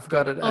later. I've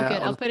got it All good.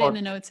 on I'll the put it in spot.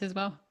 the notes as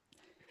well.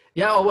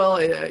 Yeah, oh,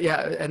 well,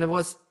 yeah, and it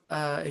was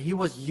he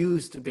was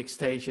used to big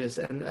stages,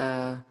 and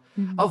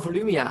oh,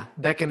 Volumia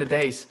back in the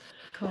days,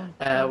 Cool.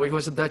 which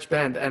was a Dutch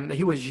band, and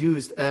he was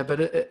used, but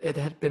it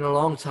had been a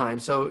long time,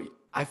 so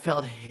I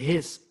felt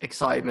his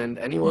excitement,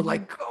 and he was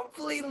like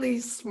completely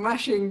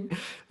smashing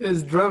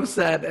his drum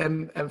set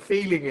and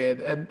feeling it,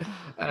 and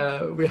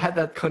we had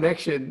that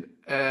connection,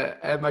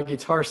 and my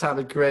guitar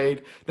sounded great.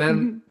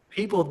 Then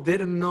people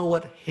didn't know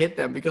what hit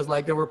them, because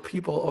like there were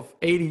people of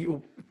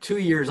 82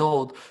 years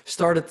old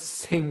started to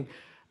sing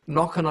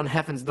 "Knocking on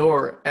Heaven's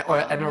Door" and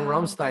a Wow.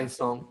 Rammstein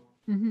song.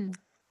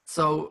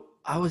 So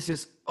I was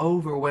just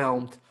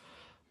overwhelmed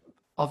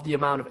of the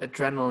amount of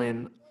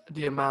adrenaline,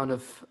 the amount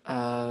of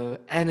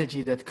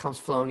energy that comes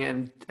flowing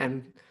in, and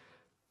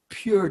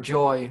pure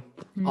joy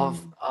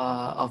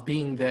of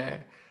being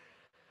there.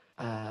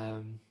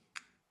 Um,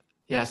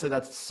 yeah, so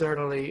that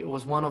certainly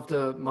was one of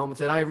the moments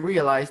that I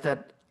realized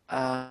that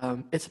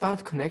it's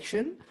about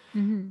connection,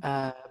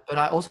 but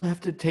I also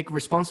have to take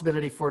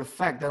responsibility for the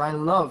fact that I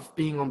love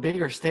being on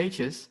bigger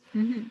stages,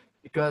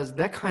 because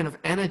that kind of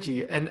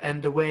energy,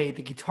 and the way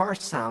the guitar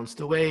sounds,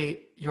 the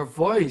way your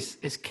voice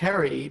is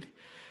carried,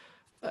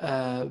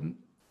 um,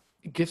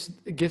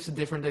 gives a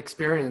different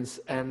experience,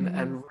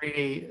 and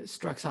really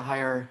strikes a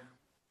higher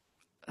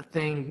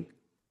thing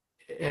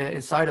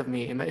inside of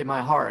me, in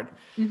my heart.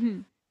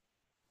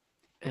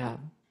 Yeah.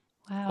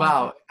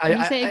 Wow. Wow.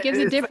 You say it gives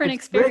a different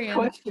It's a great experience.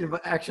 question,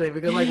 but actually,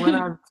 because like when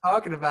I'm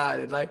talking about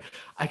it, like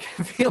I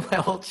can feel my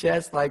whole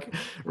chest like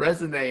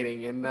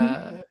resonating, and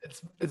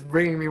it's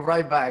bringing me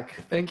right back.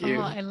 Thank Oh, you.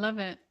 I love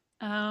it.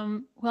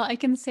 Well, I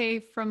can say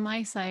from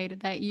my side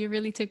that you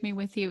really took me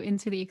with you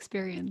into the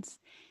experience.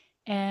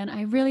 And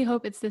I really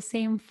hope it's the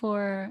same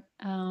for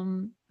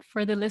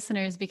the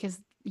listeners, because,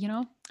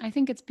 I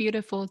think it's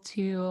beautiful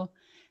to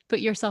put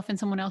yourself in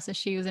someone else's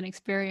shoes and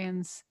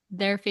experience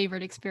their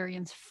favorite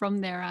experience from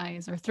their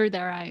eyes or through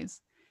their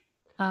eyes.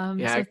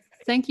 Yeah. So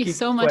thank you Keep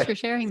so much for question.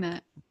 sharing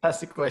that. That's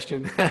the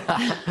question.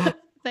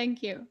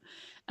 Thank you.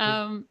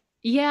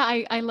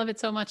 Yeah, I love it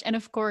so much. And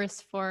of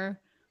course, for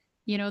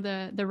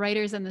the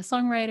writers and the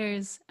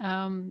songwriters,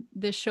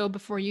 this show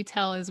Before You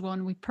Tell is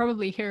one we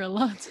probably hear a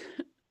lot.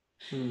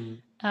 Hmm.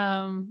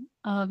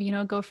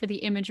 Of go for the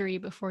imagery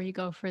before you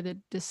go for the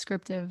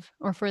descriptive,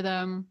 or for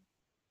the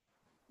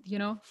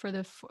for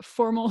the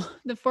formal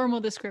the formal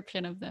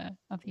description of the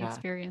Yeah.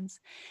 experience.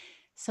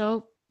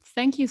 So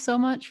thank you so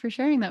much for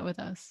sharing that with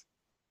us.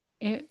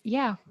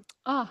 Yeah.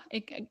 I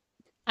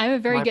have a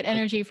very My good pleasure.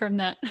 energy from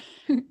that.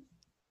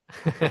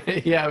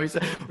 Yeah,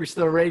 we're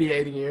still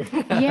radiating here.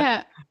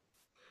 Yeah.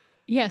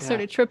 Yeah, sort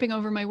Yeah. of tripping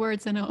over my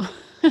words and all.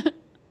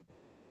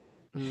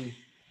 Mm.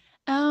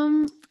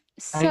 um And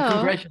so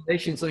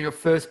congratulations on your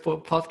first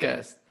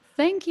podcast.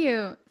 Thank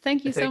you.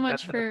 Thank I you so think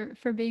much that,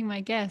 for being my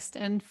guest.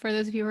 And for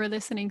those of you who are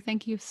listening,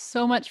 thank you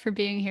so much for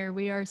being here.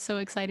 We are so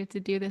excited to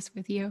do this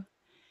with you.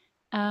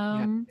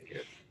 yeah. Um,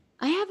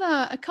 I have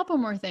a couple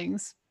more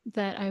things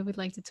that I would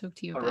like to talk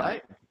to you All about.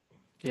 right.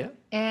 Yeah.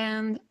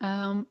 And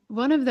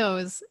one of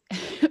those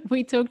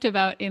we talked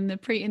about in the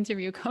pre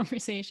interview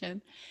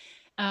conversation.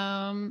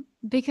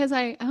 Because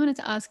I wanted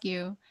to ask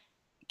you,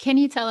 can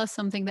you tell us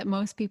something that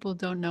most people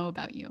don't know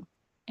about you?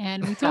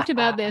 And we talked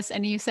about this,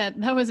 and you said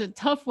that was a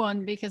tough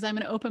one because I'm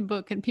an open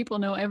book and people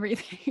know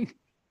everything.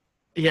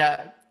 Yeah.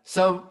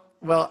 So,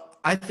 well,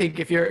 I think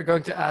if you're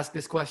going to ask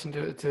this question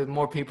to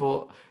more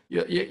people,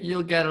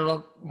 you'll get a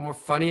lot more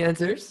funny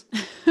answers.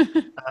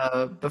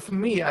 But for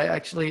me, I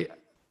actually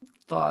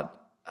thought,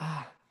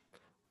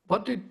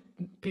 what do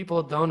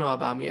people don't know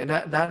about me? And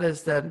that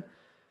is that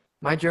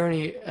my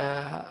journey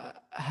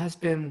has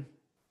been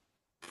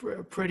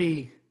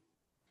pretty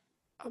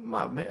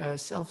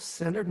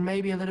self-centered,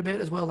 maybe a little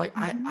bit as well. Like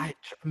Mhm.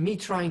 me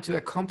trying to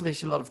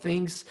accomplish a lot of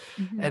things,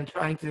 Mhm. and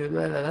trying to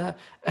blah, blah, blah.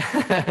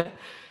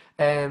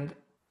 And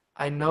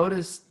I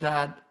noticed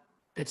that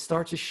it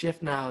starts to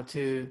shift now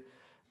to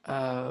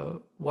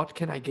what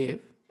can I give,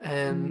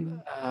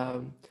 and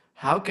Mm.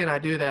 how can I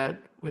do that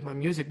with my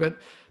music. But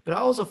I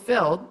also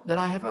felt that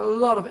I have a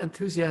lot of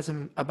enthusiasm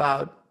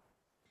about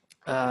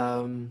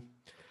um,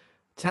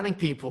 telling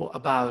people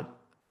about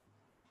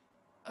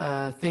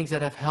things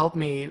that have helped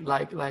me,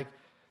 like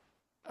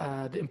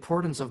the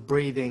importance of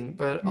breathing,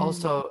 but Mm.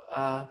 also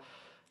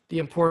the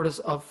importance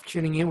of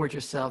tuning in with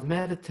yourself,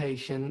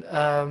 meditation.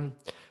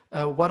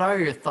 What are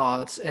your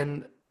thoughts?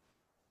 And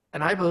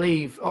I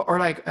believe, or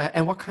like,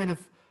 and what kind of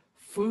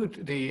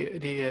food do you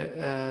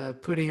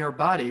put in your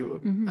body?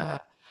 Mhm.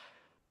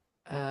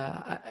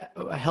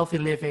 A healthy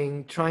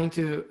living, trying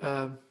to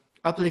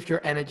uplift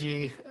your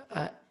energy,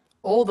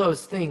 all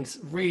those things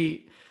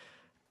really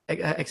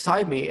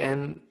excite me,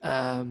 and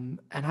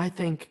I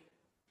think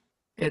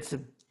it's a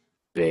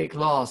big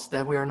loss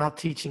that we are not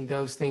teaching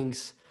those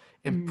things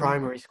in Mm,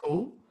 primary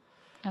school.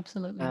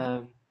 absolutely.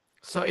 Um,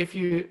 so if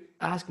you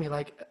ask me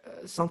like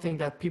something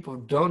that people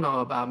don't know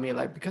about me,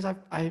 like because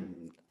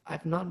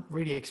I've not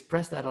really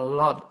expressed that a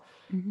lot,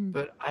 Mm-hmm.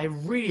 but I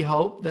really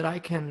hope that I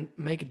can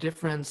make a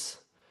difference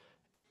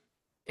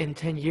in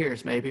 10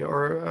 years maybe,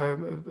 or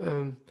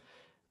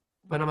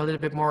when I'm a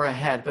little bit more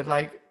ahead, but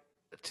like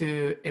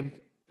to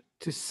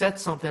to set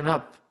something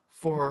up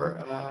for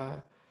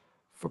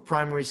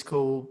primary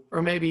school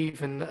or maybe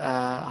even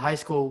high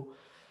school,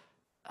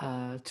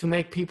 to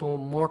make people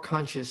more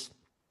conscious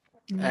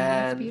Mm,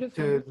 that's and beautiful.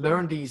 to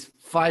learn these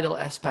vital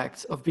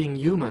aspects of being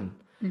human,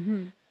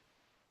 Mm-hmm.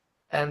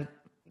 and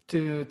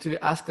to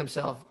ask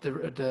themselves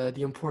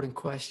the important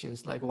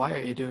questions like why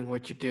are you doing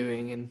what you're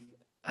doing, and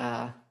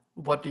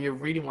what do you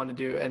really want to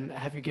do, and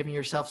have you given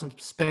yourself some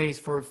space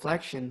for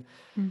reflection,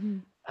 Mm-hmm.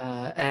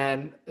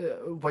 and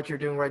what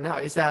you're doing right now,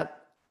 is that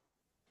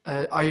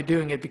are you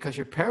doing it because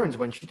your parents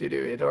want you to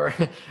do it, or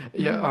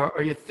yeah, Mm-hmm.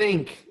 or you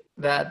think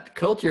that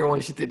culture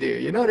wants you to do,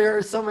 there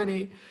are so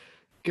many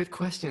good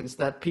questions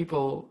that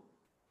people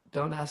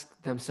don't ask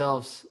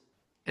themselves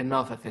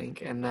enough, I think.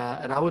 And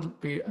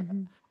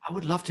Mm-hmm. I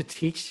would love to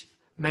teach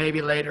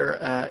maybe later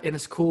in a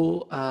school,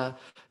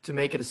 to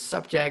make it a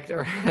subject,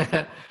 or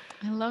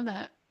I love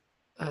that.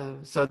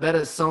 so that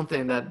is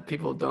something that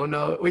people don't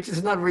know, which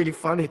is not really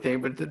funny thing,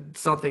 but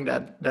it's something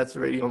that's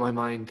really on my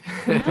mind.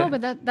 No,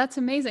 but that's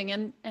amazing.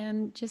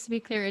 And just to be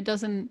clear, it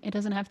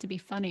doesn't have to be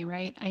funny,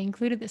 right? I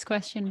included this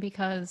question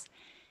because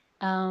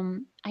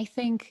I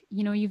think,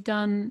 you've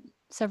done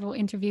several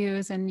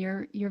interviews and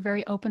you're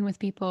very open with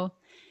people.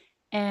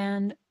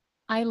 And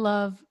I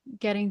love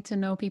getting to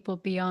know people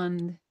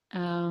beyond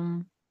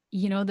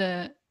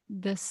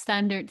the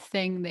standard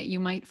thing that you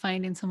might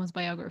find in someone's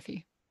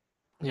biography.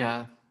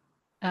 Yeah.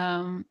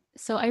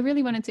 So I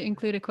really wanted to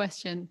include a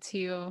question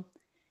to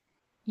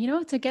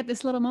get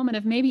this little moment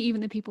of maybe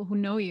even the people who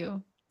know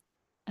you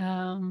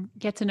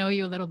get to know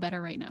you a little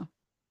better right now.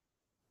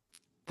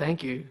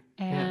 Thank you.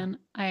 Yeah. And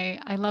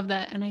I love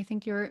that, and I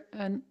think you're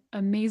an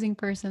amazing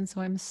person.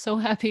 So I'm so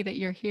happy that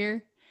you're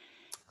here.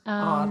 Oh,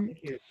 Um,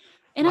 thank you.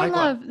 and I Likewise.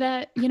 love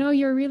that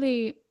you're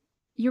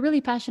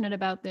really passionate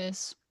about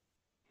this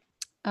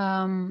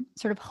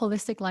sort of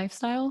holistic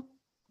lifestyle,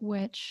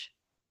 which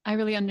I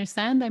really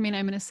understand. I mean,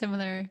 I'm in a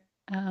similar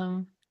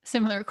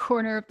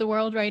corner of the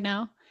world right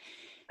now.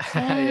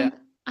 Yeah. And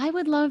I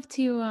would love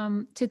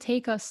to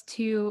take us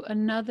to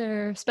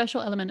another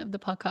special element of the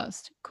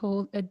podcast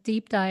called a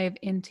deep dive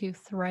into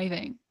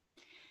thriving.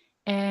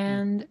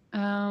 Mm.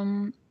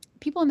 And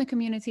people in the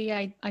community,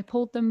 I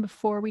polled them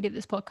before we did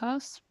this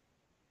podcast.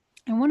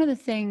 And one of the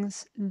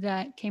things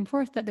that came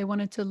forth that they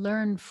wanted to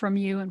learn from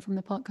you and from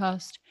the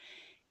podcast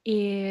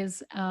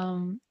is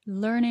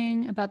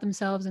learning about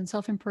themselves and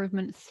self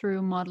improvement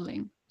through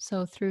modeling.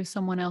 So, through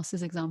someone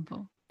else's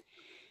example.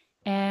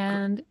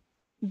 And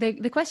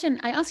the question,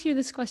 I asked you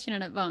this question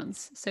in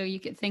advance so you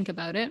could think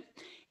about it.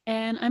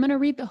 And I'm going to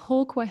read the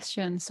whole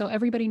question so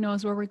everybody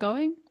knows where we're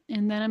going.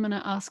 And then I'm going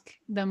to ask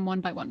them one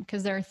by one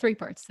because there are three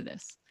parts to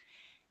this.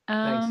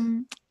 Thanks.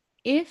 Um,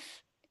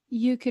 if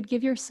you could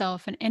give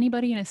yourself and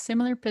anybody in a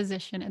similar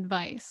position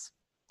advice,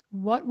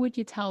 what would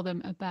you tell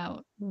them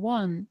about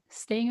one,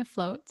 staying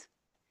afloat,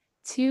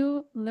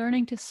 two,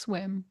 learning to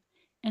swim,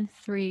 and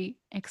three,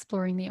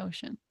 exploring the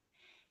ocean?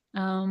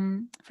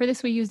 For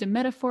this, we used a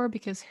metaphor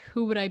because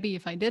who would I be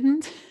if I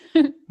didn't?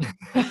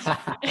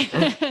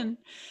 And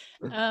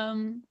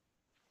um,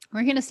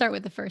 we're going to start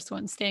with the first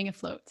one, staying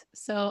afloat.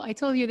 So I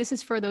told you this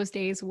is for those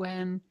days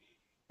when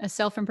a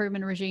self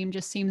improvement regime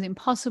just seems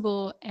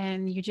impossible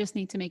and you just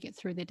need to make it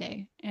through the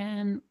day.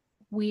 And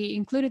we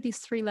included these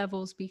three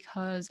levels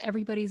because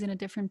everybody's in a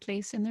different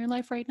place in their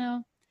life right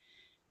now.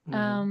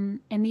 Mhm.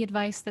 And the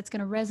advice that's going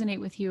to resonate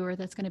with you or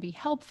that's going to be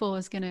helpful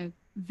is going to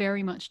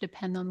very much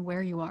depend on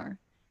where you are,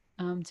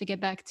 to get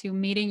back to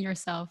meeting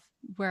yourself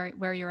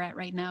where you're at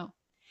right now.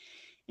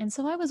 And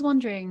so I was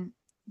wondering,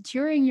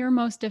 during your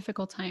most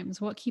difficult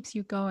times, what keeps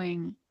you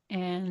going?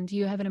 And do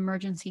you have an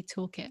emergency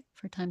toolkit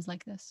for times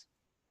like this?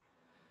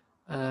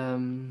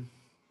 Um,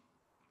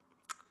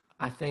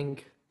 I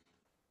think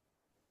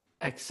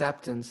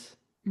acceptance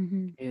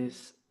Mm-hmm.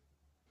 is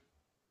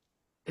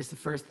the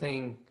first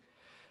thing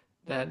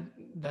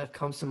that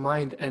comes to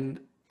mind. And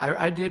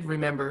I did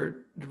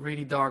remember the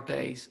really dark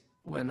days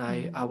when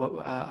Mm-hmm.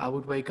 I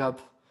would wake up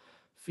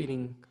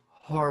feeling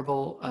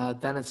horrible.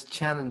 Then it's a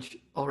challenge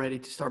already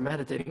to start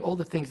meditating. All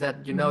the things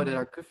that that Mm-hmm.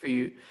 are good for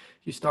you,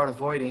 you start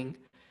avoiding,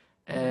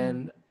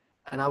 Mm-hmm.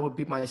 and I would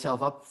beat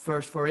myself up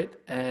first for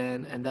it,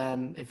 and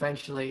then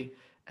eventually,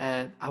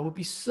 and I would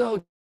be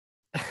so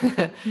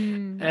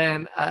Mm.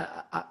 and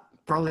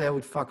probably I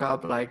would fuck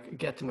up, like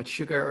get too much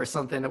sugar or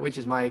something, which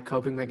is my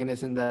coping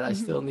mechanism that I Mhm.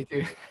 still need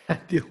to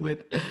deal with.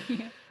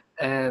 Yeah.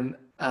 And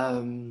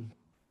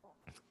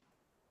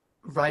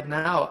right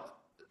now,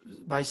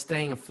 by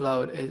staying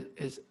afloat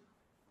is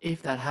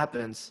if that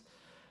happens,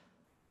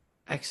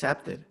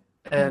 accept it.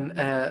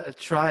 and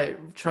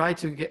try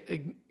to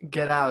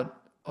get out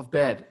of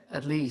bed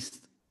at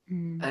least,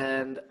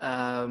 and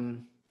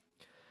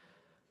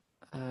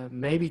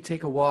maybe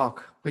take a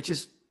walk, which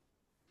is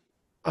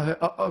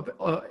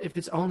if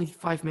it's only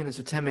 5 minutes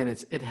or 10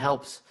 minutes, it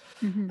helps.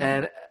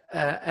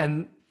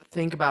 And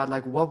think about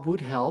like what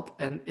would help,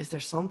 and is there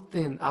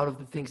something out of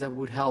the things that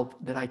would help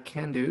that I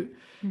can do?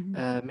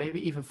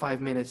 Maybe even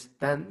 5 minutes.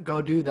 Then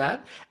go do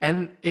that.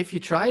 And if you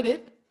tried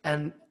it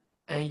and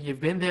you've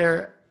been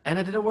there and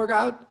it didn't work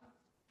out,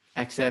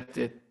 accept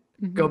it.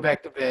 Go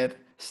back to bed.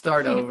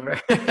 Start over.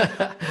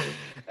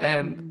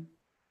 And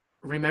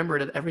remember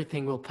that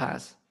everything will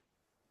pass.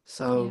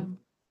 So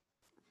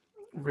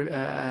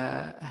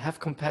have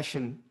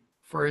compassion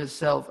for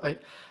yourself.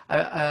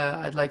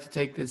 I'd like to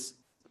take this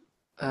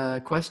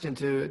question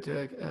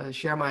to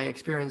share my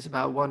experience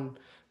about one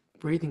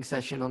breathing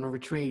session on a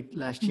retreat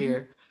last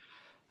year.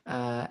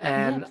 Yeah,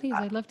 And please.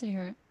 I'd love to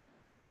hear it.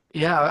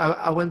 yeah,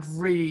 I went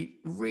really,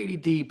 really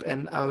deep,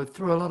 and I went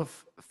through a lot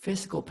of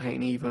physical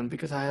pain even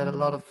because I had a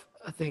lot of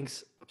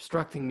things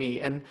obstructing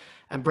me. And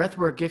breath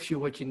work gives you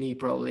what you need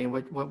probably, and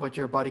what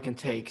your body can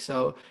take.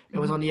 So it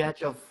was on the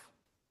edge of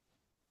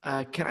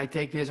can I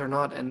take this or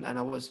not? And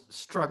I was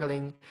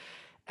struggling,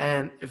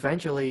 and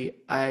eventually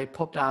I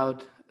popped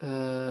out,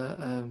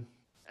 and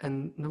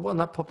well,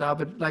 not popped out,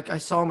 but like I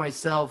saw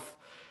myself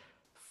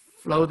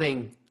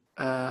floating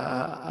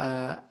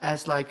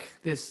as like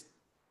this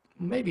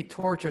maybe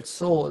tortured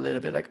soul a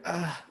little bit,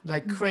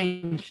 like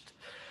cringed,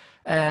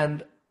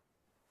 and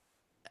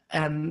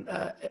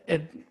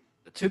it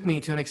took me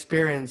to an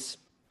experience,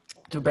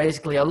 to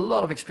basically a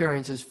lot of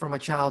experiences from my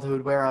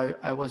childhood where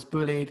I was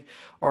bullied,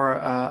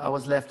 or I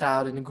was left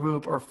out in a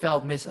group, or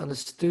felt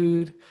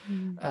misunderstood,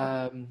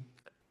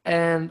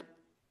 and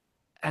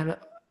and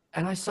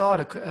and I saw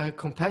the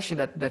compassion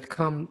that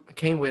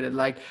came with it.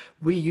 Like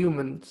we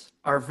humans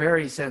are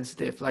very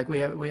sensitive. Like we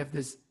have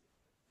this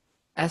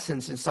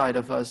essence inside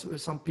of us.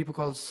 Some people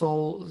call it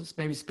soul,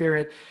 maybe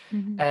spirit,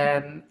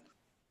 and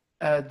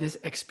this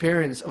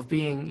experience of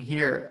being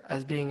here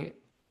as being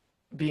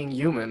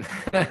human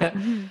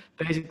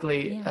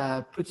basically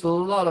puts a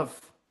lot of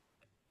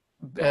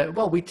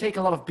well, we take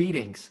a lot of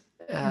beatings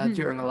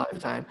during a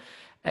lifetime,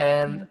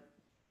 and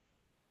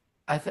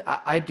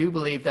I do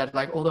believe that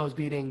like all those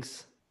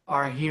beatings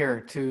are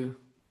here to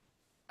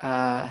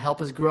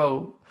help us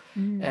grow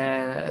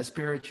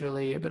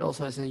spiritually, but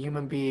also as a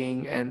human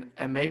being, and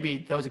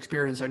maybe those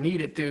experiences are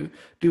needed to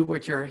do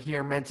what you're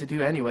here meant to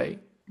do anyway.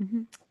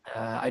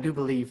 I do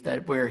believe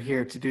that we're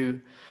here to do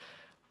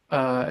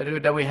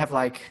that we have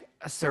like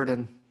a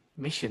certain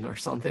mission or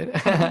something.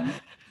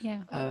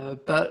 Yeah.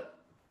 But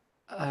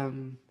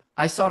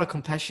I saw the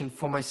compassion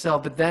for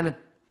myself, but then it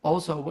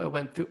also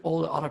went through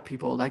all the other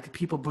people, like the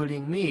people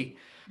bullying me,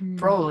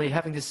 probably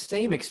having the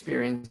same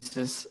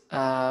experiences.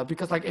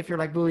 Because like if you're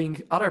like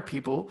bullying other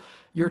people,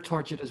 you're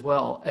tortured as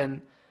well.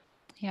 And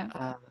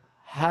Yeah,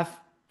 have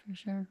for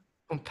sure.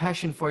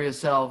 compassion for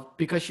yourself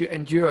because you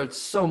endured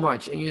so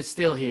much, and you're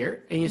still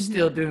here, and you're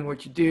still doing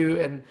what you do,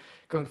 and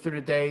going through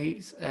the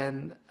days,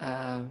 and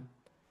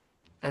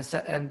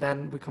then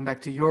we come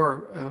back to your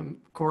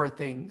core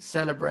thing: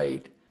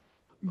 celebrate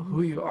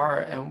who you are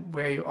and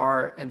where you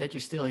are, and that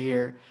you're still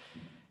here.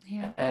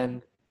 Yeah,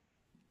 And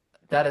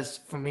that is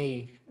for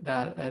me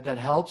that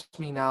helps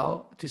me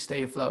now to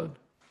stay afloat.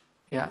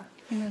 Yeah,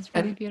 I think that's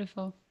really and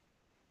beautiful.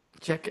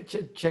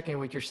 check in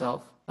with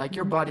yourself. Like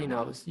your body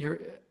knows.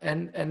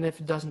 And if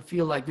it doesn't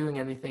feel like doing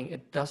anything,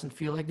 it doesn't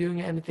feel like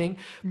doing anything.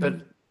 But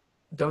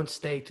don't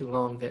stay too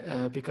long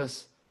there,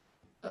 because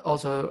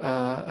also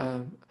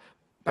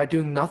by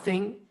doing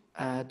nothing,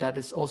 that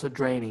is also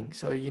draining.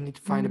 So you need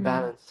to find a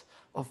balance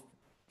of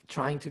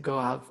trying to go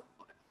out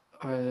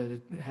or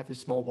have a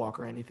small walk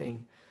or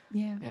anything.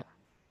 Yeah. Yeah.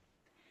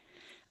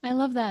 I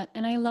love that.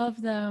 And I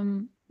love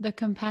the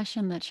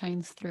compassion that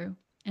shines through.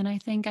 And I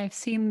think I've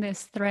seen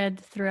this thread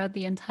throughout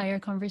the entire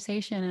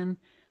conversation.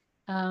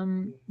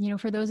 And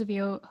for those of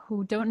you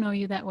who don't know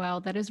you that well,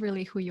 that is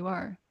really who you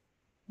are.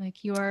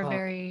 Like you are a Uh,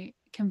 very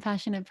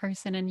compassionate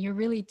person, and you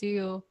really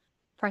do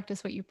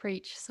practice what you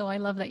preach. So I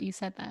love that you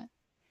said that.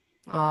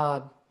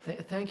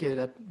 thank you.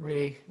 That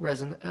really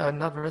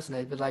not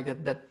resonate, but like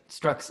that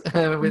struck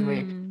with me.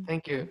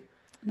 Thank you.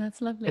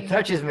 That's It lovely.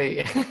 touches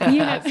me.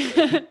 Yeah.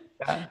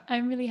 Yeah.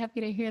 I'm really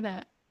happy to hear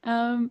that.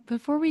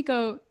 Before we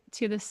go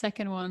to the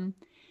second one,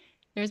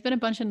 there's been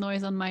a bunch of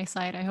noise on my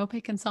side. I hope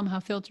I can somehow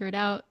filter it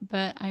out,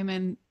 but I'm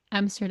in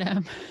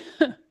Amsterdam.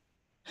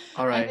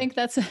 All right. I think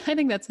that's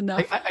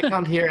enough. I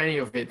can't hear any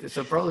of it,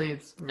 so probably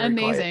it's very quiet.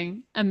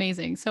 Amazing.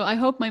 Amazing. So I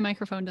hope my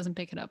microphone doesn't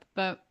pick it up,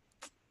 but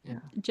Yeah.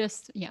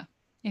 just yeah,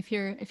 if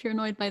you're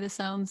annoyed by the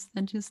sounds,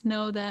 then just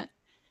know that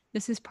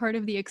this is part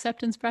of the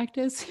acceptance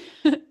practice.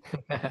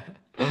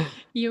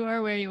 You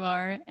are where you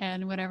are,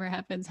 and whatever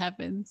happens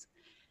happens.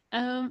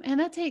 And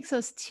that takes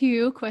us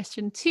to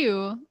question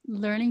 2,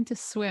 learning to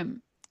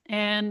swim.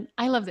 And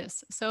I love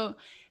this. So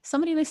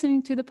somebody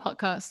listening to the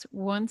podcast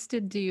wants to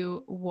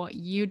do what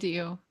you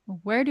do.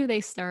 Where do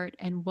they start,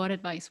 and what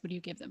advice would you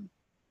give them?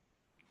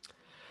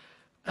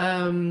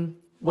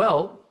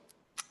 Well,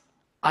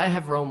 I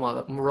have role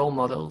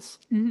models,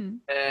 Hmm.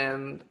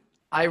 and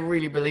I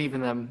really believe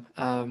in them.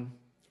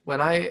 When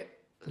I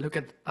look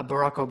at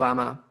Barack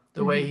Obama,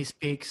 the way Hmm. he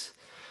speaks,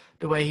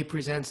 the way he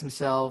presents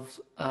himself,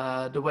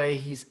 the way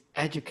he's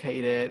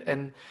educated,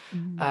 and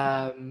Hmm.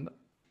 um,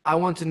 I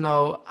want to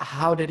know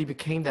how did he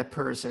became that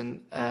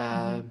person.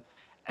 Hmm.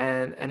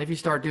 And if you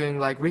start doing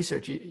like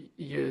research,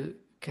 you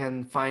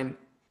can find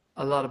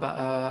a lot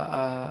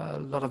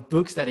of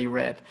books that he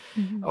read,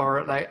 Hmm.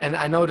 or like, and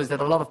I noticed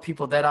that a lot of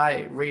people that I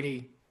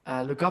really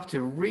look up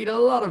to read a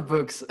lot of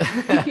books,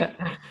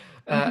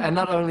 and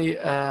not only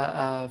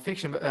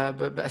fiction,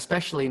 but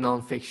especially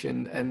nonfiction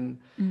and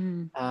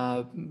Hmm.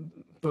 uh,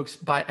 books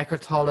by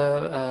Eckhart Tolle,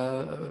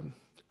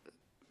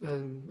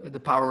 The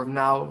Power of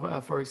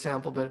Now, for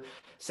example, but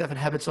Seven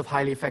Habits of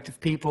Highly Effective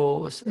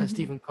People, Hmm.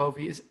 Stephen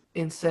Covey is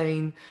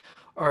insane,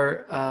 or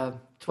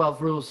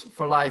 12 Rules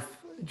for Life,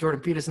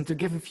 Jordan Peterson, to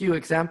give a few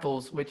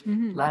examples, which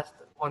Hmm. last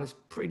one is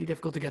pretty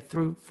difficult to get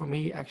through for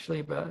me,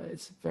 actually, but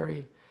it's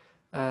very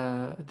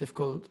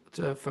difficult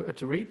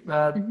to read.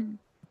 But Hmm.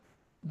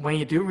 when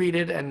you do read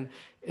it, and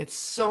it's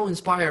so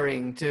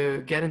inspiring to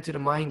get into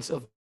the minds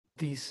of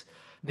these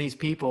these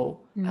people.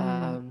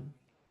 Hmm.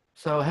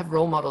 So have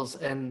role models,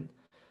 and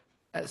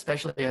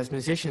especially as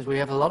musicians, we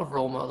have a lot of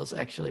role models.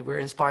 Actually, we're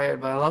inspired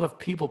by a lot of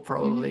people, Hmm.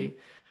 probably,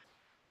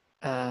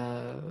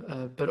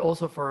 but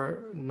also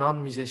for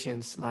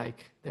non-musicians.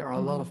 Like there are a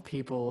lot Hmm. of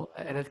people,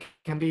 and it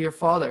can be your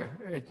father.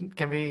 It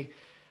can be,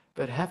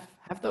 but have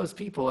those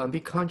people and be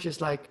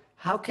conscious. Like,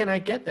 how can I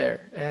get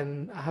there?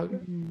 And how,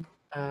 Hmm.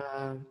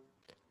 uh,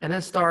 and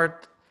then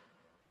start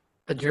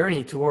a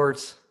journey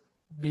towards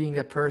being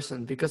that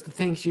person. Because the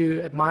things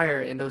you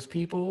admire in those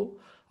people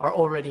are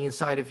already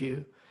inside of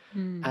you,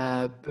 Hmm.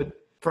 but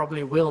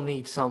probably will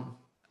need some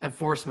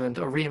enforcement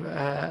or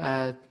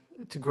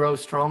to grow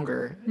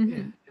stronger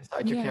Hmm.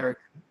 inside your Yeah,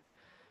 character.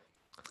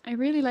 I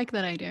really like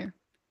that idea.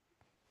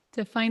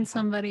 To find Yeah.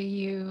 somebody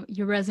you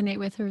resonate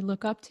with or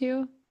look up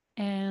to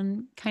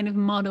and kind of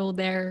model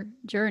their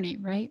journey,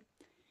 right?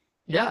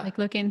 Yeah, Like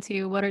look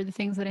into what are the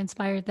things that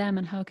inspired them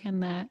and how can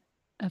that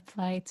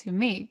apply to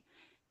me.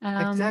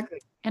 Um, exactly.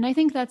 and I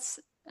think that's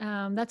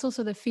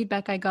also the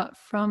feedback I got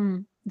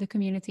from the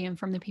community and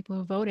from the people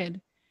who voted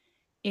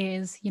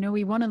is,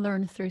 we want to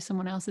learn through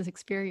someone else's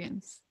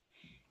experience.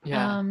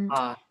 Yeah. Um,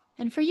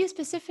 and for you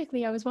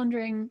specifically, I was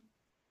wondering,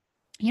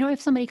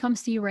 if somebody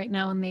comes to you right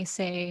now and they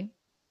say,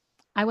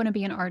 I want to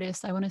be an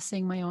artist, I want to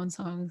sing my own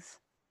songs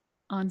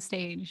on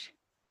stage,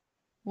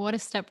 what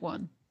is step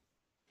one?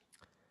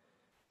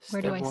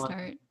 Where do Step I one.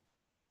 start?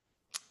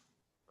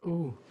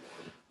 Ooh,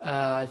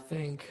 I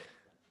think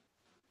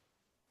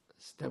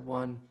step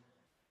one.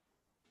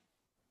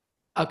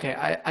 Okay,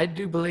 I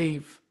do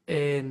believe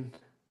in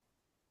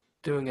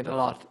doing it a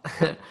lot.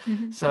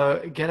 Hmm.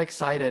 So get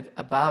excited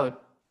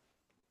about.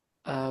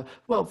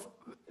 Well,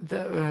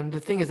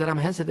 the thing is that I'm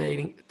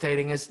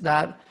hesitating is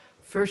that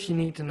first you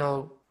need to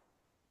know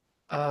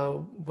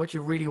what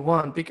you really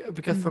want.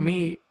 Because for Hmm.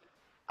 me,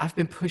 I've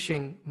been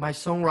pushing my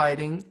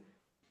songwriting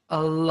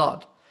a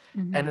lot,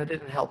 Hmm. and it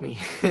didn't help me.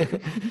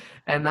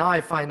 And now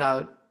I find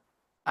out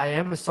I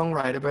am a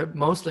songwriter, but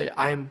mostly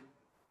I'm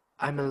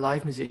a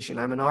live musician.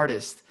 I'm an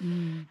artist,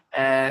 Mm.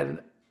 and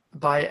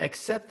by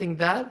accepting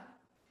that,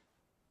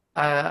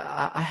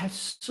 I have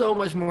so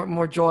much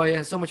more joy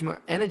and so much more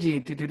energy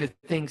to do the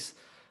things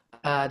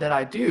that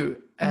I do.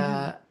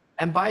 Hmm.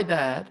 And by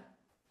that,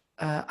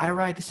 I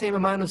write the same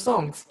amount of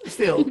songs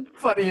still,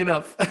 funny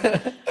enough.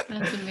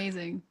 That's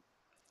amazing.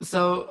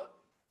 So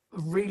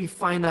really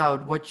find out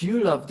what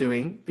you love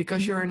doing,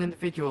 because you're Hmm. an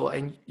individual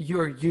and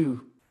you're you.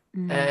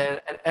 Mm.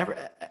 And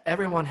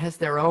everyone has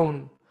their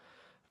own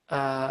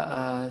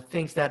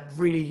things that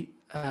really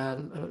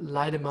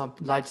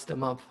lights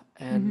them up,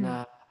 and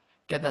Hmm.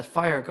 get that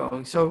fire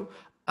going. So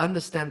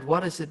understand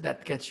what is it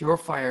that gets your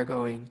fire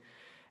going,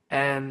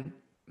 and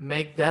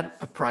make that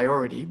a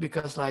priority,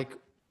 because like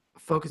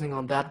focusing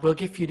on that will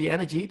give you the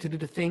energy to do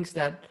the things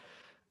that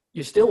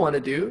you still want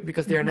to do,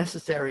 because they're Hmm.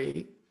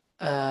 necessary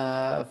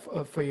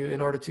for you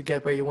in order to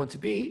get where you want to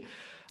be.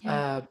 Yeah.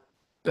 Uh,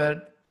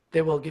 but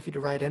they will give you the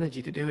right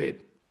energy to do it.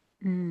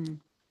 Mm.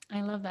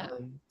 I love that.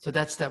 So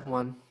that's step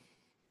one.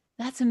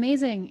 That's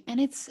amazing. And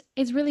it's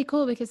really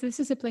cool because this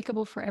is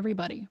applicable for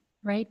everybody,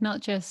 right? Not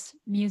just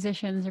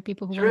musicians or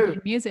people who want to be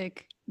True. in music.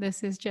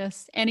 This is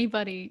just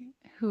anybody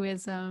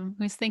who's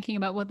thinking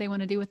about what they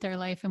want to do with their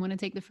life and want to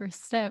take the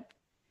first step.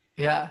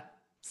 Yeah.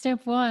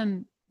 Step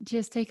one,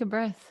 just take a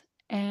breath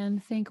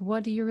and think,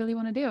 what do you really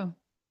want to do?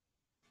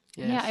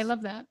 Yeah, I Yes.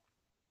 love that.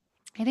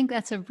 I think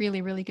that's a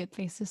really, really good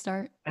place to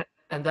start.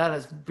 And that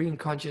is being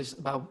conscious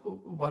about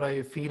what are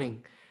you feeling,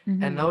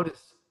 and Hmm.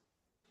 notice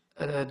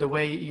the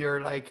way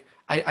you're like.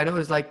 I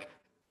notice like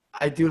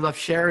I do love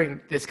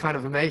sharing this kind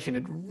of information.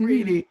 It Hmm.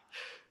 really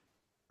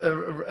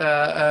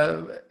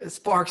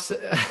sparks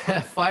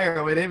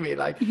fire within me,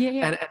 like, Yeah,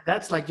 yeah. and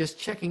that's like just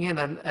checking in.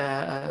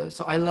 And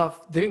so I love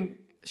doing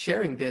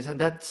sharing this, and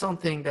that's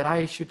something that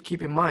I should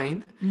keep in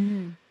mind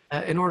Hmm.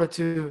 in order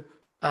to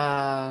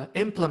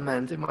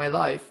implement in my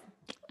life.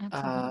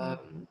 Absolutely.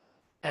 um,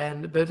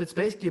 and but it's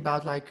basically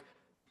about like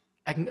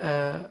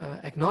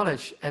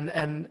acknowledge and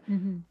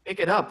Mm-hmm. pick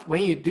it up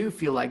when you do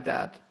feel like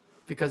that,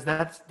 because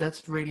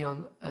that's really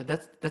on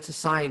that's a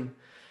sign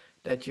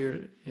that you're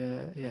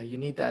yeah, you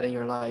need that in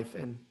your life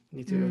and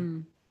need to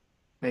Mm.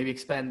 maybe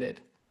expand it.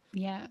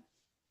 Yeah.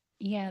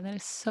 Yeah, that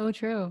is so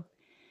true.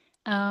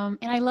 And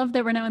I love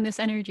that we're now in this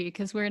energy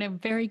because we're in a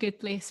very good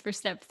place for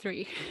step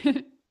three.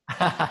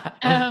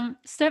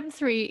 Step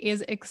three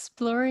is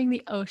exploring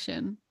the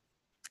ocean.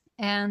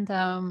 And,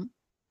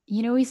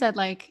 we said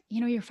like,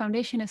 your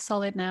foundation is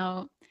solid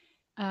now.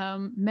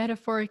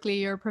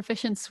 Metaphorically, you're a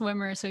proficient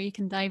swimmer, so you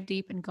can dive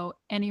deep and go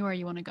anywhere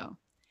you want to go.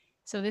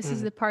 So, this is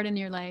Mm, the part in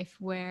your life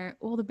where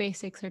all the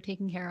basics are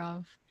taken care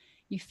of.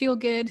 You feel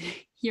good,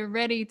 you're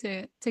ready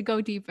to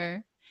go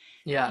deeper.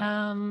 yeah.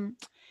 Um,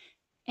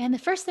 and the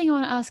first thing I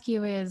want to ask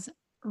you is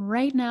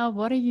right now,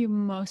 what are you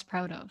most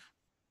proud of?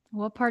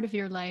 What part of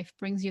your life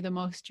brings you the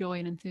most joy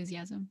and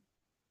enthusiasm?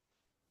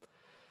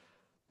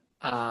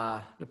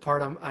 The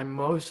part I'm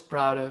most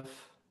proud of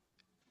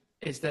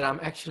is that I'm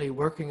actually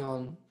working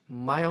on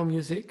my own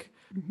music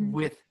Hmm.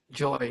 with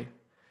joy,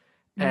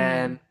 Mm.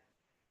 and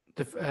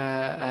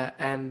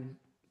and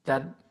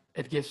that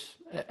it gives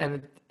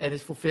and it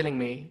is fulfilling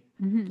me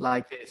Hmm.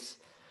 like this,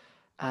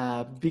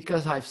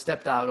 because I've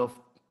stepped out of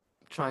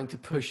trying to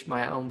push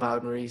my own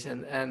boundaries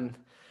and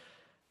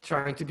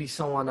trying to be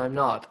someone I'm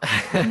not,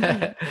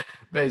 Hmm.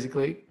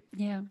 basically.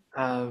 Yeah,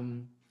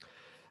 Um,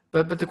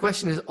 but the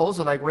question is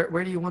also like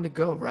where do you want to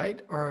go, right?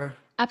 Or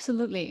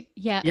absolutely.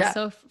 Yeah. yeah,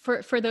 So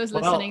for those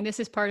listening, well, this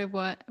is part of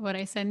what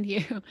I send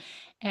you.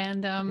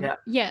 And yeah.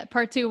 yeah,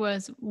 part two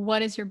was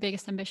what is your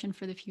biggest ambition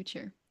for the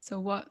future? So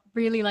what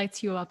really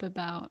lights you up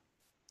about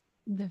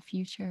the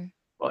future?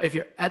 Well, if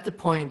you're at the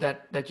point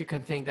that you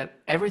can think that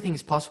everything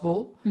is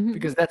possible, Hmm.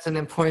 because that's an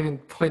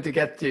important point to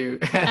get to,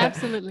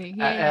 Absolutely.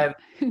 Yeah,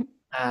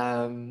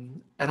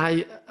 and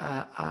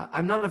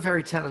I'm not a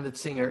very talented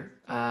singer,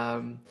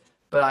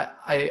 but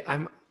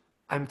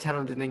I'm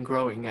talented in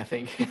growing, I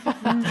think, yeah.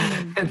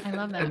 Mm, and, I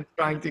love that. and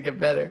trying to get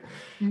better,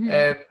 Hmm.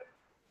 and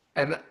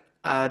and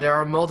there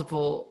are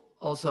multiple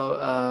also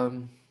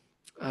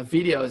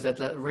videos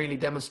that really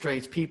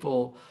demonstrates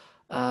people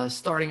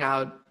starting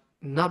out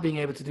not being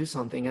able to do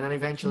something and then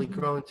eventually Hmm.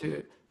 grow into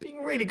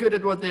being really good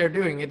at what they're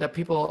doing, and that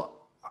people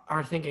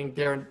are thinking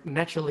they're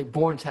naturally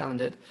born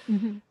talented.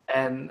 Hmm.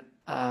 And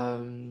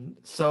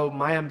so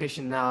my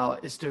ambition now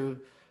is to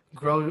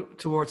grow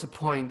towards a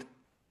point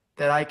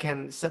that I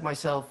can set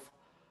myself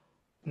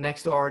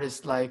next to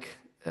artists like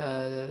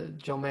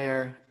John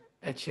Mayer,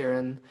 Ed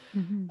Sheeran,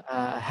 Hmm.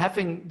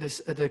 having this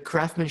the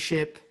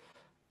craftsmanship,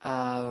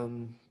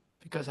 um,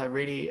 because I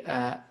really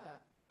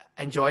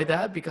enjoy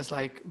that, because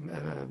like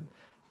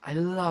I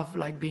love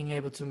like being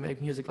able to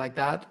make music like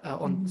that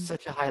on Hmm.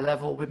 such a high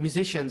level with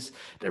musicians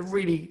that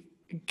really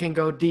can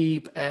go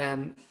deep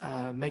and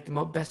make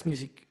the best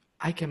music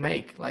I can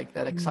make. Like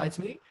that Hmm. excites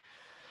me,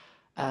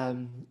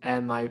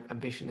 and my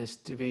ambition is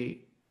to be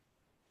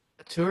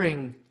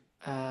touring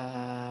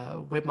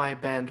with my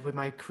band, with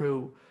my crew,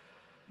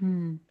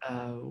 Hmm.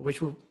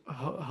 which will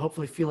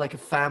hopefully feel like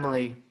a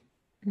family,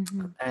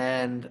 Hmm.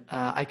 and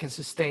I can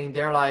sustain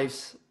their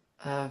lives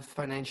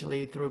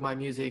financially through my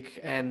music,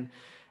 and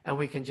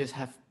we can just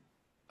have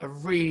a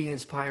really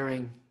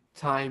inspiring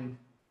time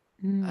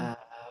Hmm. uh,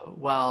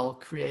 while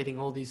creating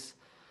all these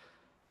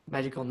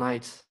magical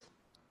nights,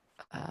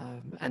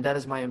 and that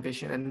is my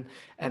ambition,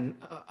 and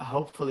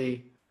hopefully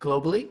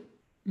globally.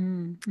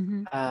 Hmm.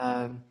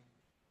 Um,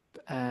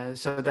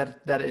 so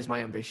that is my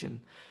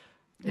ambition.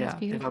 That's Yeah,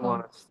 if I'm beautiful.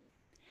 honest.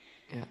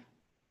 Yeah.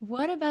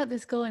 What about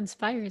this goal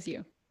inspires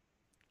you?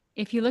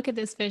 If you look at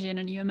this vision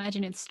and you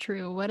imagine it's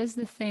true, what is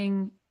the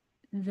thing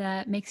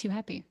that makes you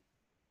happy?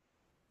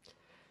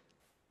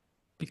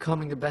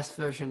 Becoming the best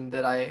version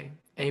that I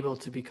able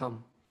to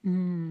become.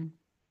 Mm,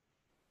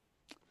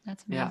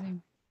 that's Yeah.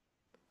 amazing.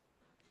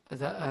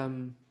 That,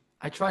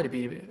 I try to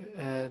be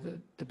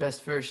the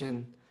best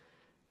version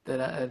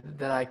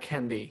that I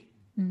can be.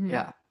 Hmm.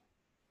 Yeah.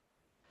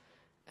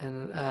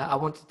 And I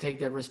want to take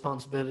that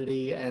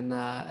responsibility, and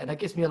that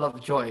gives me a lot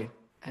of joy,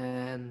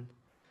 and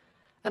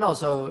and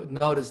also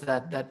notice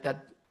that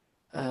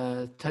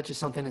touches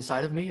something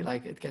inside of me.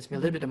 Like it gets me a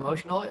little Hmm. bit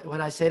emotional when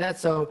I say that.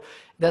 So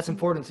that's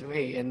important to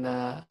me,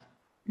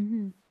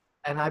 Hmm.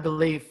 and I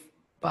believe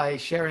by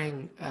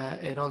sharing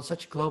it on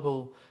such a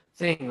global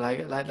thing,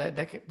 like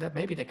that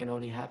maybe that can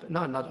only happen.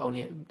 No, not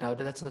only no,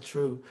 that's not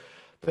true,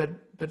 but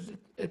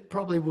it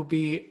probably would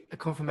be a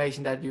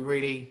confirmation that you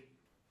really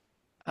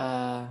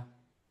uh,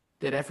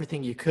 did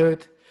everything you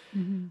could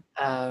Hmm.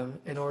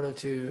 in order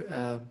to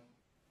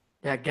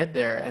yeah, get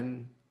there.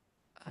 And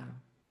uh,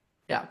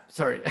 yeah,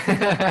 sorry,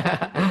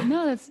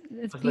 No, that's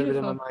was a little bit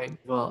in my beautiful. mind.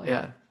 Well,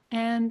 yeah.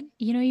 And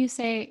you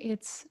say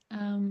it's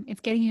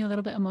getting you a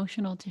little bit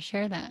emotional to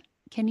share that.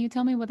 Can you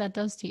tell me what that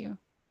does to you?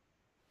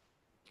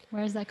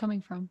 Where is that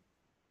coming from?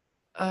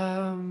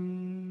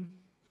 Um,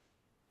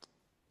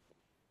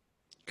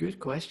 Good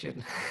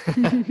question.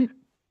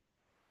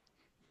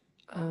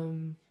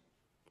 um,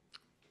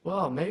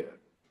 well, maybe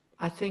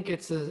I think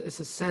it's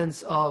a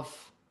sense of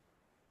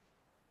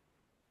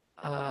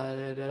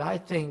that I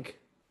think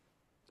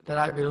that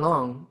I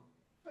belong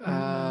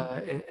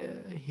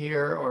Mm-hmm.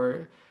 here,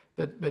 or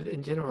but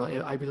in general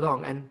I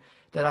belong, and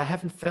that I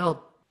haven't felt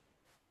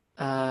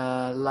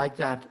like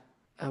that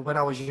when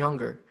I was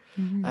younger.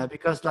 Mm-hmm.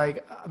 Because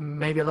like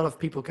maybe a lot of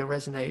people can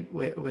resonate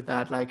with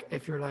that. Like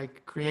if you're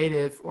like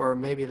creative or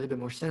maybe a little bit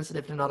more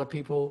sensitive than other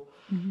people,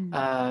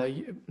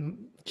 Mm-hmm.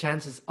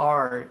 chances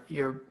are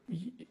you're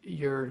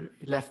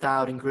left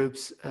out in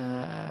groups,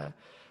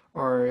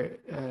 or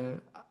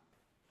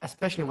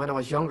especially when I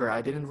was younger,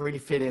 I didn't really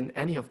fit in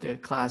any of the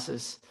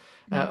classes.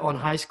 On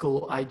high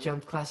school, I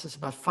jumped classes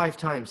about 5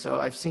 times, so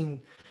I've seen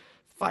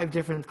 5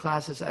 different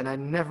classes, and I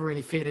never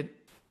really fitted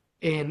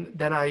in.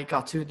 Then I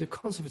got to the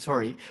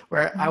conservatory,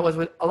 where I Mm-hmm. was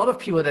with a lot of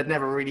people that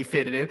never really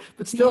fitted in,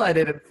 but still Yeah. I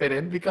didn't fit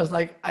in because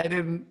like I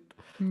didn't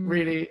Mm-hmm.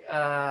 really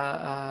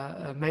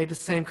made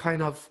the same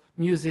kind of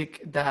music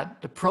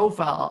that the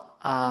profile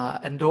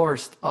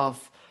endorsed of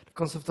the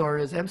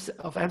Conservatory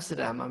of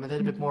Amsterdam. I'm a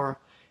little bit Mm-hmm. more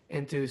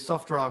into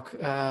soft rock,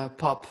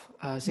 pop,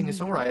 Mm-hmm.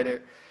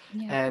 singer-songwriter,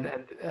 Yeah. and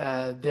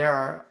they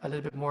are a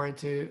little bit more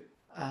into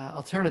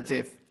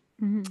alternative,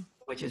 Mm-hmm.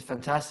 which is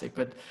fantastic.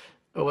 But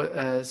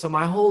so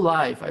my whole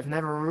life, I've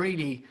never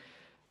really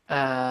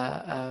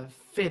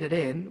fitted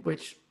in,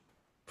 which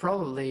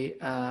probably,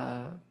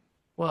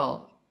 well,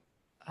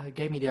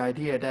 gave me the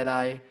idea that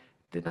I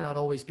did not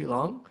always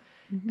belong.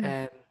 Mm-hmm.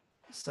 And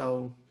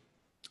so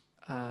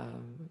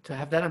to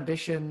have that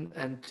ambition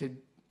and to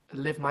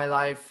live my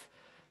life,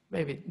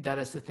 maybe that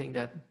is the thing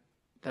that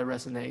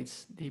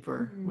resonates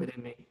deeper Mm-hmm.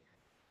 within me.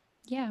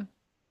 Yeah.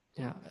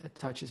 Yeah, it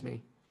touches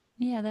me.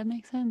 Yeah, that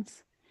makes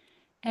sense.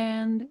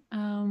 And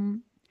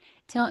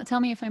tell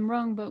me if I'm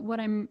wrong, but what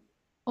I'm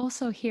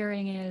also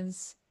hearing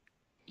is,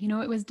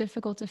 it was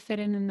difficult to fit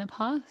in the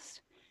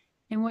past,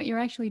 and what you're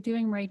actually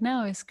doing right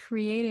now is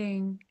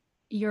creating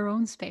your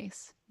own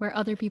space where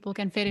other people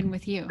can fit in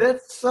with you.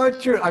 That's so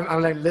true.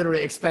 I'm like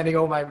literally expanding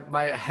all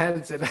my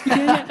hands. And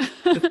Yeah.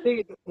 the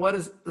thing, what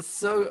is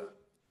so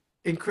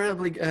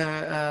incredibly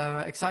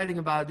exciting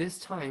about this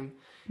time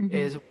Mm-hmm.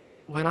 is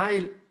when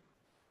I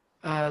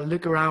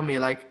look around me,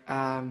 like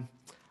I'm,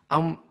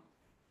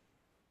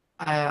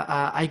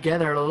 I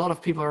gather a lot of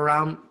people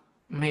around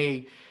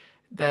me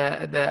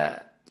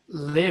that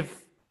live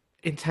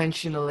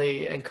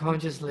intentionally and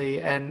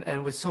consciously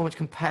and with so much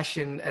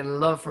compassion and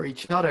love for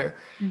each other.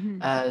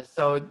 Mm-hmm.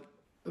 So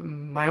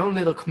my own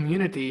little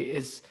community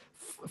is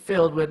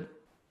filled with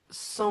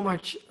so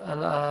much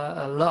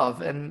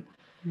love and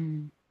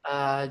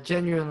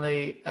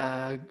genuinely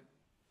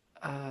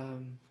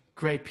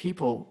great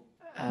people.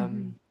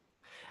 Mm-hmm.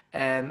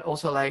 And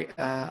also, like,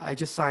 I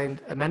just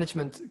signed a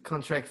management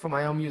contract for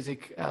my own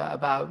music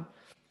about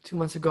 2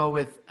 months ago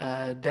with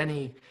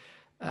Danny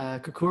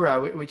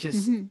Kakura, which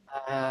is Mm-hmm.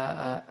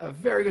 a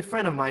very good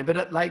friend of mine.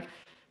 But like,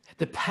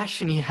 the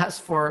passion he has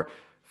for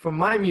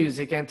my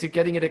music and to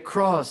getting it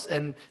across,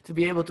 and to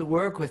be able to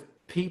work with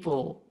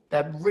people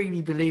that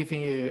really believe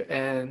in you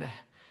and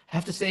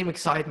have the same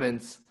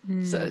excitement,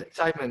 so Mm.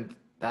 excitement,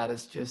 that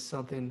is just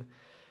something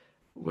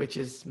which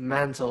is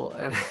mental.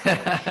 And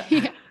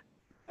Yeah.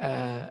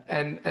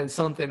 and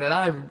something that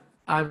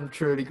I'm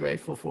truly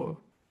grateful for.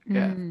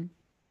 Yeah, Mm.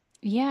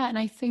 Yeah, and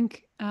I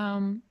think,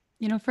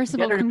 first of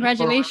all, gather people around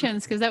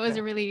congratulations, me. because that was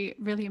Yeah, a really,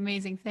 really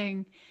amazing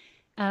thing.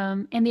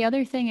 And the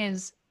other thing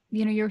is,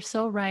 you're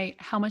so right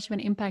how much of an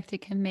impact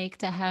it can make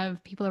to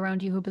have people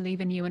around you who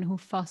believe in you and who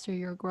foster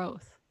your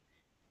growth.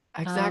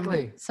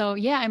 exactly. So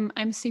yeah,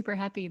 I'm super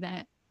happy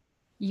that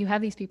you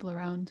have these people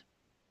around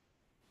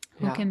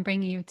who Yeah, can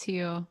bring you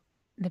to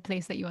the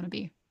place that you want to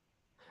be.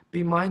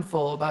 be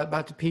mindful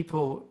about the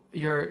people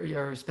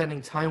you're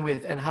spending time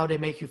with and how they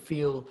make you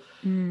feel,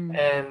 Mm.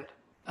 and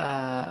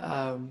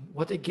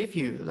what they give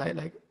you.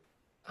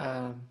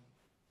 Um,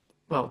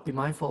 well, be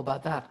mindful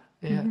about that.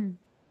 Yeah, Hmm.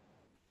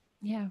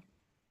 Yeah,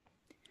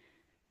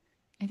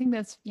 I think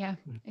that's, yeah,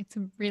 it's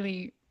a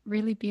really,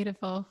 really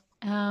beautiful.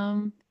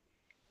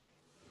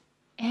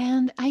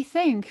 And I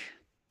think,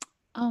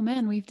 oh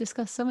man, we've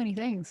discussed so many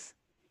things.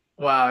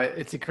 wow,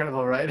 it's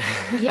incredible, right?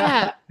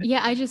 Yeah,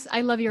 yeah,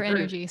 I love your Very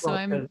energy, so well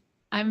I'm said.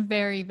 I'm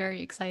very,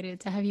 very excited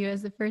to have you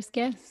as the first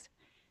guest.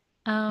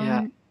 Yeah,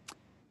 Um,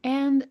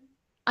 and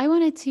I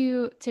wanted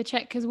to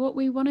check, because what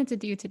we wanted to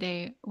do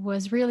today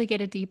was really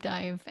get a deep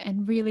dive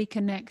and really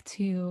connect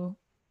to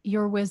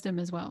your wisdom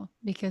as well,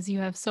 because you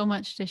have so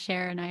much to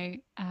share, and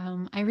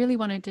I really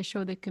wanted to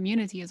show the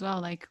community as well,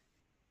 like,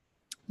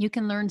 you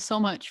can learn so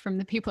much from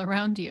the people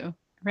around you,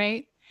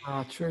 right?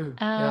 true.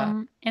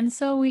 Yeah. And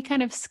so we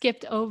kind of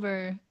skipped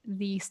over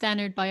the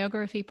standard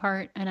biography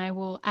part, and I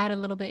will add a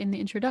little bit in the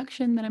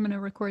introduction that I'm going to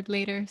record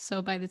later.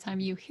 So by the time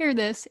you hear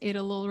this,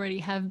 it'll already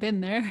have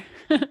been there.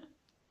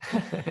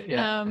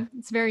 Yeah.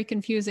 It's very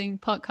confusing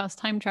podcast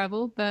time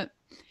travel, but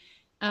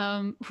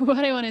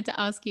what I wanted to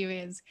ask you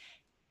is,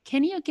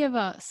 can you give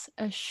us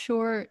a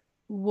short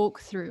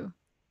walkthrough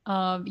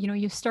of,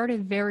 you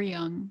started very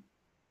young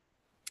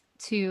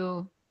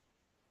to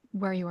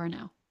where you are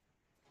now?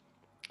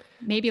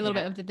 Maybe a little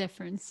Yeah. bit of the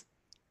difference.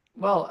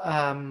 Well,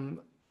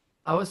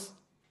 I was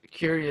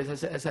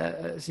curious as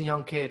a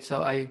young kid.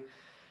 So I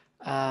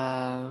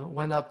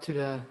went up to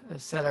the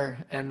cellar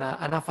and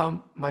I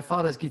found my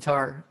father's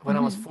guitar when I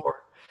was Hmm. 4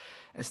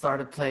 and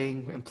started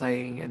playing and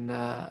playing. And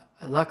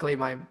luckily,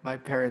 my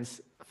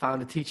parents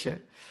found a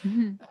teacher,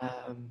 Hmm.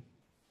 um,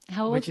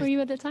 How old which were is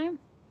you at the time?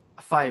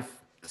 5.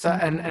 So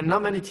and Mm.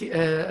 not many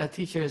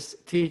teachers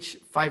teach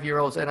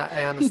 5-year-olds, and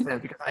I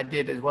understand because I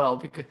did as well.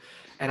 Because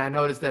and I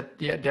noticed that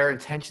their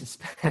attention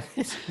span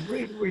is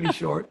really really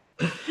short.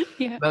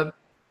 Yeah. But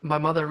my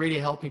mother really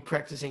helped me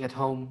practicing at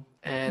home,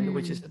 and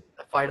which is Mm.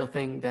 a vital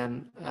thing then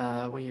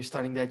when you're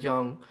starting that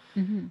young,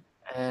 Hmm.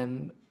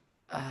 and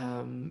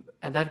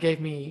and that gave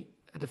me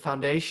the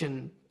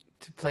foundation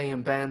to play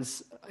in bands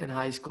in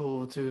high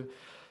school, to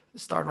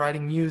start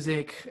writing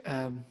music,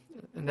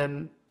 and then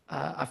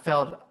I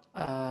felt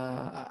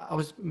I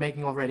was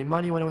making already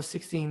money when I was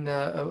 16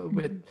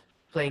 with Hmm.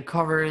 playing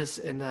covers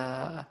in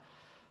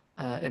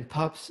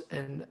pubs,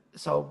 and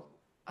so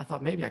I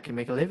thought maybe I can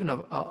make a living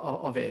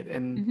of it,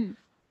 and Hmm.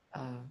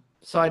 uh,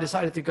 so I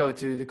decided to go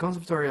to the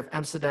Conservatory of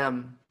Amsterdam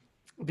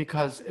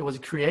because it was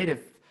a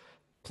creative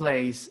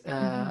place,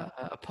 Hmm.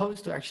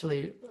 opposed to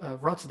actually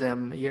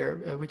Rotterdam here,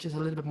 which is a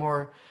little bit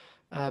more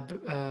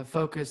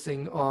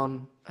focusing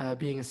on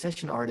being a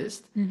session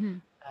artist. Hmm.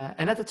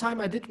 And at the time,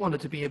 I did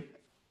wanted to be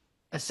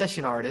a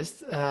session artist,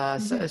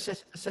 Hmm. a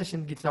session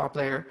guitar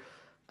player,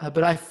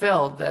 but I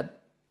felt that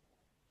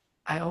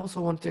I also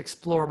wanted to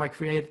explore my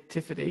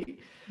creativity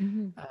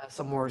Hmm.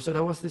 some more. So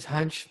there was this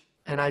hunch,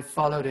 and I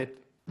followed it.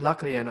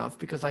 Luckily enough,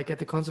 because like at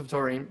the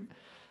conservatory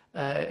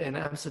in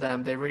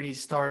Amsterdam, they really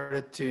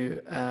started to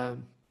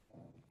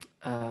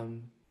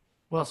um,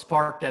 well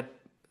spark that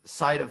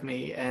side of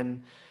me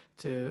and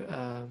to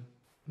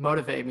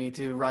motivate me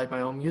to write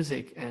my own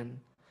music. And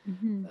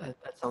Hmm.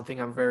 that's something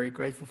I'm very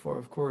grateful for,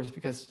 of course,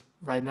 because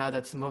right now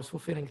that's the most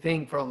fulfilling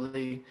thing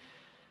probably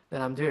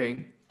that I'm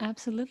doing.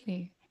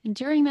 Absolutely. And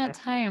during that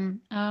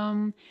time,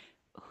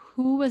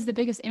 who was the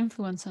biggest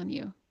influence on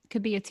you?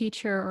 Could be a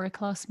teacher or a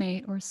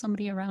classmate or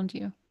somebody around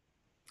you.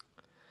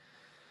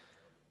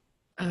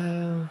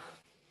 Uh,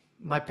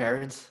 my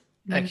parents,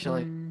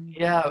 actually. Mm.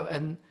 Yeah,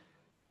 and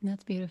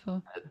That's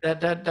beautiful.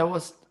 that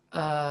was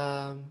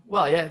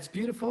well, yeah, it's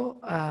beautiful.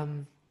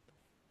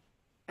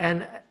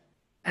 And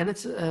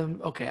it's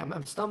okay.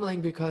 I'm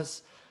stumbling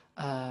because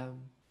um,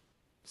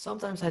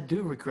 sometimes I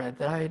do regret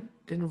that I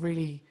didn't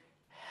really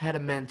had a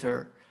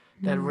mentor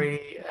that Mm.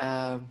 really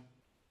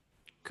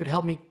could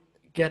help me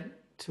get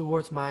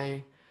towards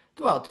my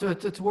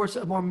towards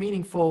a more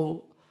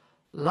meaningful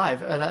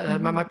life.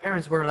 My Hmm.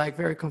 parents were like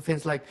very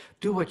convinced, like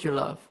do what you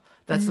love.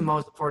 That's the Hmm.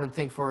 most important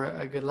thing for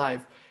a good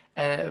life.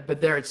 But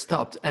there it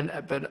stopped, and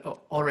but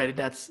already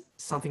that's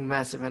something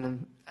massive,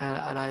 and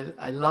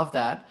I love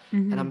that,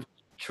 and Hmm. I'm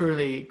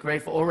truly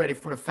grateful already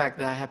for the fact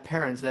that I had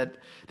parents that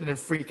didn't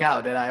freak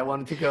out that I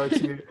wanted to go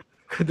to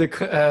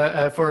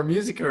for a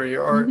music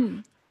career, or Hmm.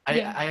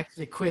 Yeah. I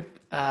actually quit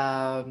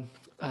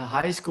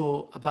high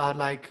school about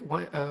like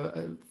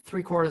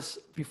 3 quarters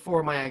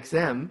before my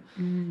exam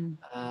Mm.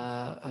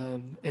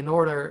 in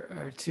order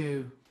to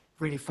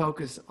really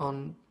focus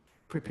on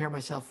prepare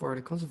myself for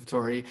the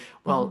conservatory. Hmm.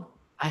 Well,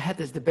 I had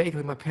this debate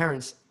with my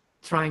parents,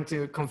 trying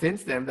to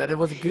convince them that it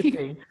was a good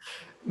thing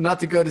not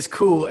to go to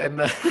school,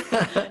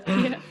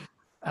 Yeah.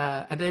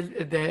 and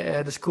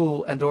the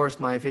school endorsed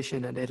my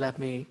vision, and they let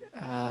me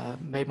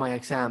make my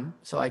exam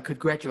so I could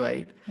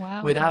graduate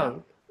Wow.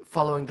 without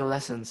following the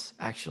lessons.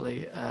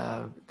 Actually,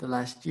 the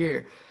last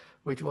year,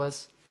 which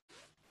was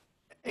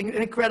an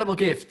incredible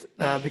gift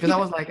because I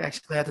Yeah. was like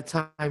actually at the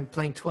time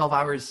playing 12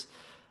 hours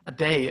a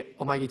day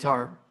on my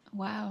guitar,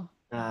 Wow.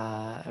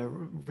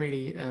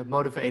 really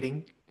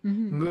motivating,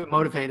 Hmm.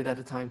 motivated at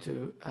the time to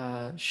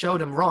show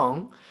them wrong,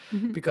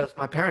 Hmm. because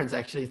my parents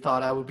actually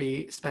thought I would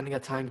be spending a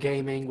time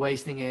gaming,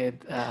 wasting it,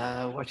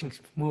 watching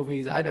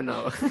movies. I don't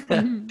know.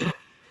 Hmm.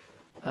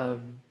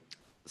 um,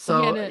 Yeah, so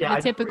the yeah,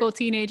 typical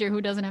teenager who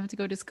doesn't have to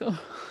go to school.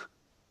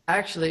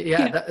 actually,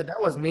 yeah, Yeah. that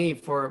was me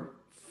for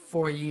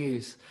 4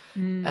 years,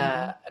 Mm.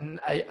 and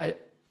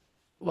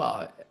well,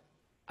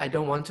 I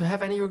don't want to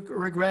have any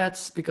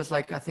regrets because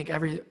like I think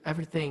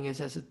everything is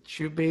as it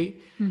should be.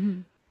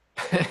 Hmm.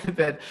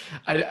 But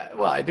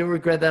I do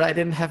regret that I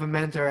didn't have a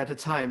mentor at the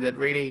time that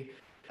really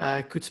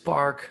could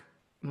spark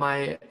my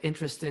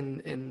interest Hmm.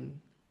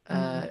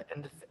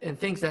 in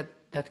things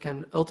that can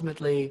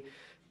ultimately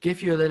give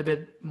you a little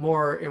bit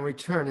more in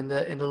return in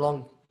the long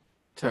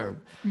term.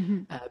 Hmm.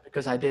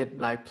 Because I did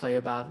like play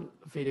about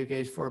video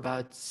games for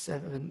about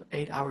 7,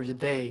 8 hours a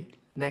day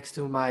next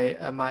to my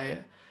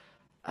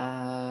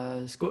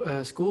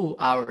school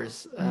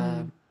hours.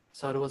 Mm.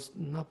 So there was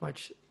not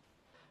much.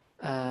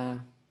 Uh,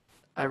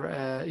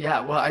 yeah,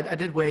 well, I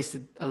did waste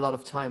a lot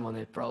of time on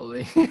it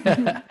probably.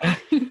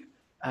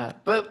 Hmm.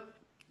 But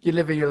you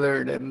live and you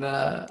learn,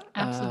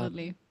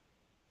 Absolutely.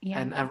 Yeah.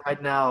 and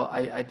right now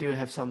I do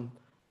have some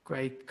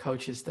great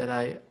coaches that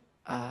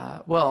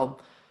well,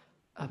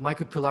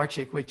 Michael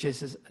Pilarczyk, which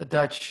is a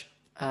Dutch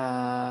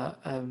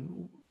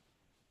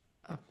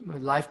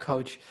life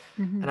coach,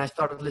 Hmm. and I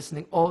started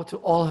listening all to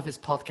all of his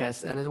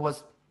podcasts, and it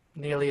was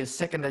nearly a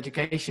second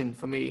education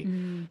for me.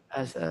 Mm.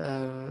 As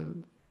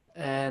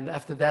and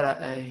after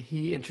that,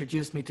 he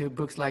introduced me to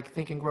books like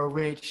Think and Grow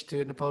Rich,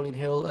 to Napoleon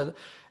Hill,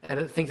 and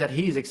the things that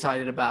he's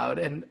excited about,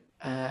 and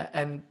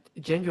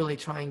genuinely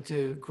trying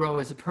to grow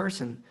as a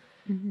person.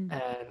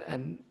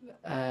 Mhm.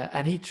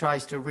 And he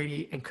tries to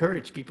really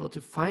encourage people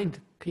to find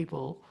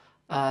people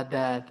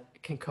that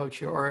can coach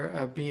you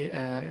or be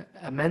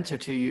a mentor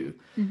to you.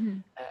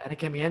 Mhm. And it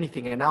can be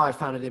anything. And now I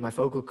found it in my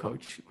vocal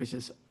coach, which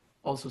is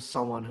also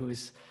someone who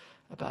is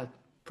about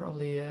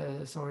probably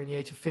somewhere in the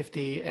age of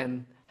 50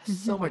 and has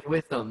so Mhm. much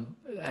wisdom,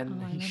 and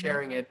Oh, I he's love that.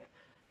 sharing it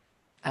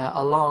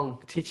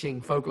along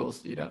teaching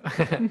vocals, you know.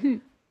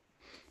 Mhm.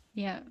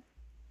 Yeah.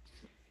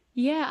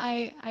 Yeah,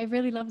 I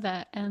really love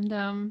that.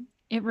 And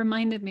it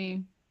reminded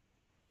me,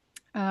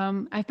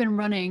 I've been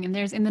running, and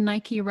there's in the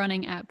Nike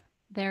running app,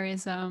 there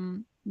is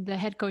the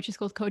head coach is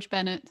called Coach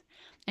Bennett,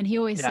 and he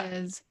always Yeah.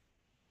 says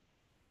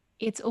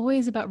it's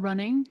always about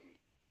running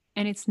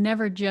and it's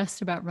never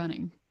just about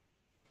running.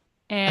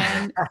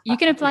 And you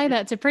can apply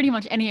that to pretty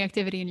much any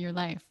activity in your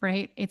life,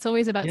 right? It's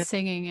always about Yeah,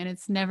 singing and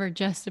it's never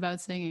just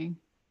about singing.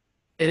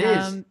 it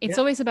is. It's Yeah.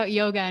 always about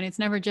yoga and it's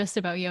never just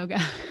about yoga.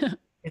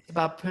 It's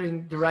about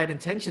putting the right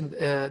intention.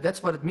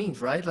 That's what it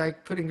means, right?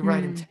 Like putting the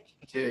right Mm, intention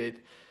to it.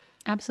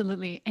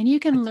 absolutely. And you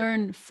can It's-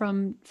 learn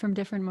from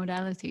different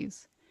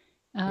modalities.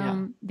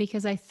 yeah.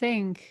 Because I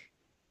think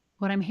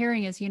what I'm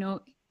hearing is,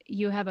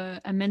 you have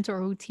a mentor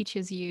who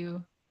teaches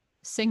you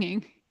singing,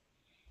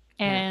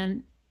 Yeah.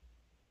 and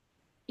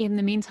in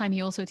the meantime,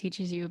 he also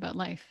teaches you about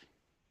life.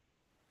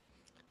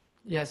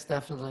 Yes,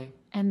 definitely.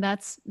 And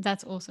that's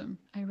awesome.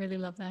 I really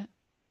love that.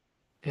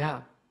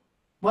 Yeah.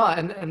 Well,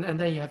 and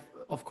then you have,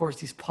 of course,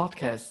 these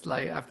podcasts.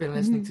 Like I've been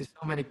listening Hmm. to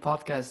so many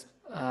podcasts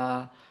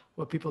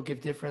where people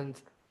give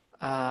different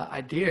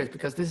ideas,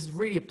 because this is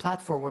really a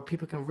platform where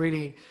people can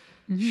really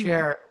Hmm.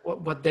 share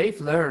what they've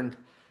learned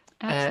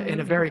in a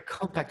Absolutely. very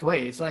compact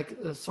way. It's like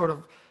a sort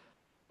of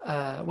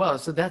well,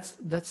 so that's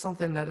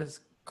something that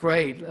is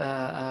great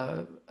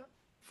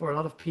for a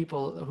lot of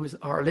people who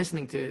are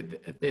listening to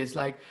this.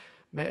 Like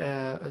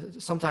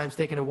sometimes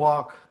taking a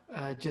walk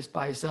just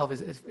by yourself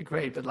is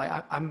great, but like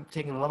I'm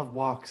taking a lot of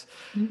walks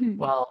Hmm.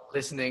 while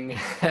listening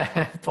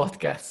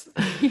podcasts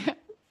Yeah.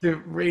 to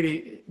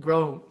really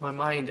grow my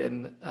mind,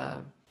 and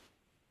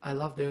I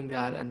love doing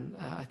that, and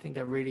I think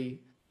that really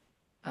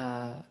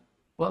uh,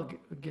 well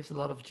gives a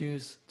lot of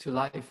juice to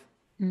life.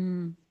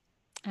 Mm,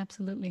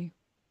 absolutely.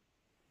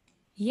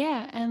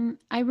 Yeah, and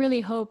I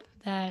really hope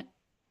that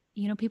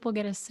people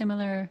get a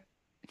similar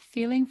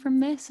feeling from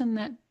this, and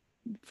that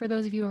for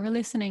those of you who are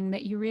listening,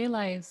 that you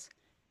realize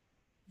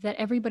that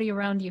everybody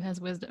around you has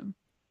wisdom.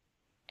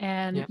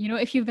 And Yeah.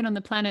 if you've been on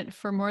the planet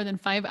for more than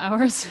 5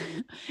 hours,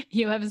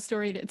 you have a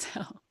story to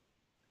tell.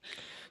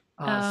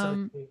 So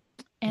Um, true.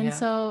 and Yeah.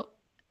 so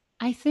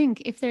I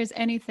think if there's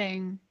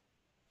anything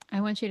I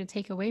want you to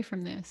take away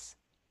from this,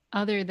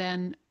 other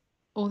than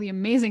all the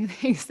amazing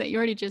things that you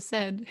already just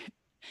said,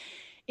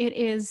 it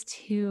is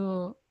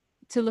to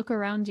look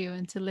around you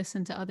and to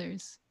listen to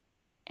others,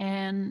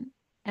 and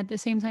at the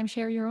same time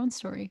share your own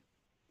story.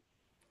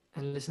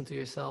 And listen to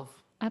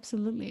yourself.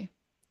 Absolutely.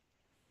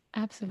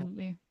 Yeah.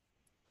 Absolutely.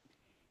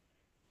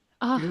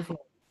 Ah,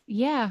 Beautiful.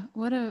 yeah,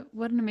 what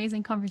an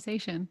amazing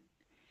conversation.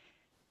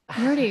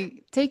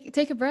 Jordi,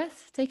 take a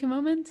breath, take a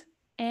moment,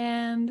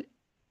 and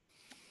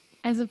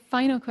as a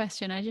final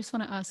question, I just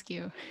want to ask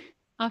you,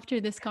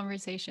 after this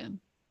conversation,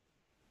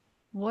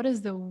 what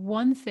is the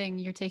one thing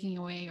you're taking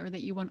away or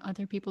that you want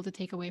other people to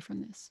take away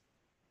from this?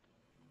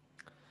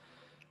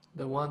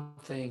 The one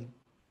thing,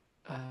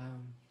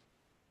 um,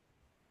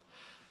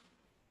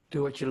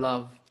 do what you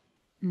love,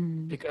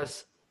 Mm.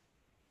 because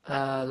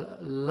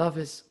love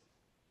is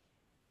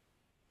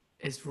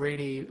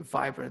really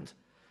vibrant,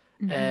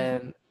 Hmm.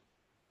 and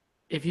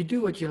if you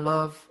do what you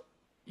love,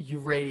 you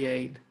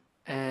radiate,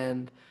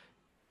 and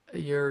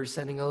you're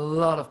sending a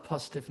lot of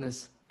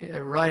positiveness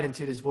right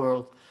into this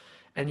world,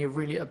 and you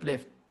really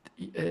uplift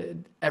uh,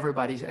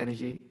 everybody's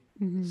energy.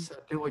 Hmm. So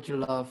do what you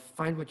love,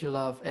 find what you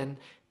love, and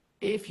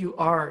if you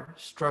are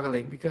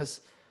struggling,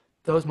 because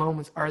those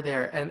moments are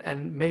there,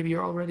 and maybe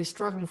you're already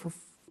struggling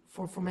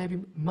for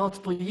maybe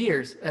multiple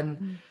years,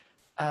 and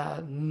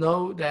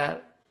know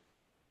that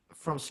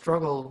from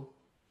struggle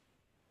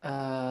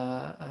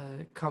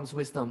comes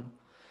wisdom,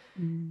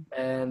 Mm.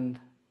 and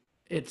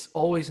it's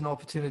always an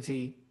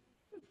opportunity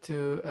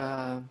to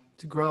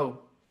grow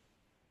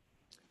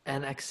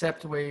and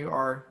accept where you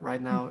are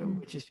right now, Hmm.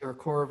 which is your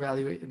core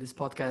value in this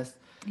podcast,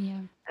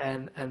 Yeah.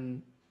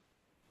 and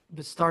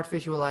but start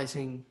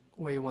visualizing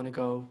where you want to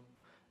go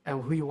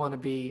and who you want to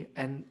be,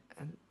 and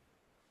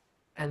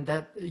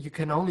that you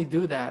can only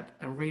do that,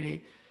 and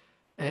really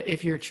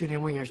if you're tuning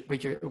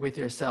in with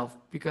yourself,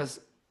 because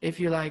if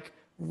you like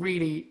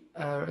really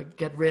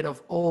get rid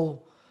of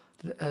all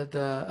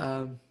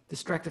the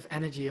distractive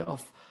energy of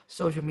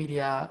social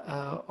media,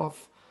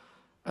 of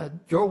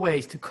your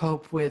ways to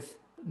cope with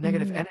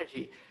negative Hmm.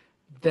 energy,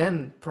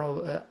 then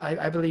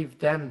I believe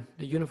then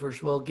the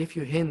universe will give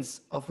you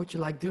hints of what you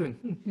like doing.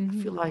 I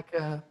Hmm. feel like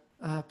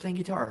playing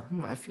guitar.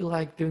 I feel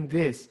like doing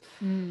this.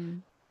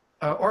 Mm.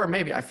 Or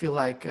maybe I feel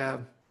like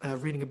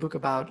reading a book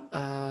about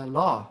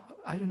law.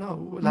 I don't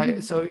know.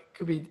 Like, so it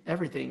could be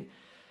everything.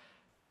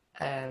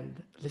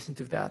 And listen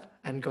to that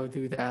and go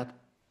do that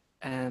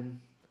and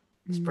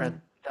spread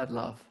that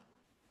love.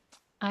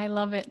 I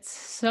love it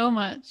so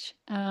much.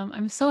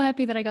 I'm so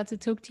happy that I got to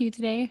talk to you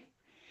today. Me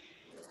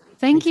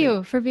Thank too.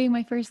 you for being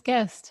my first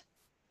guest.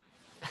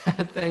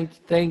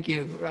 Thank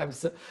you. I'm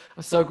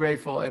so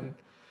grateful, and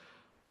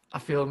I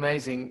feel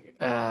amazing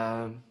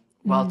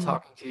while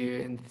talking to you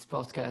in this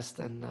podcast,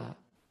 and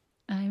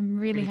I'm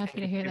really really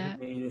happy thank to you for hear giving that.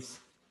 me this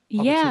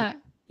opportunity. Yeah.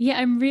 Yeah,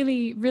 I'm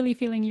really, really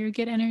feeling your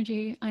good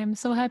energy. I'm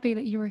so happy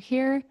that you were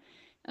here.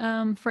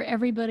 For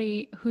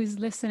everybody who's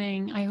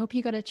listening, I hope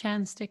you got a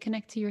chance to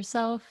connect to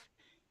yourself,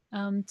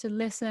 to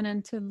listen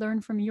and to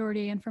learn from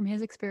Jordi and from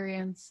his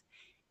experience,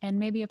 and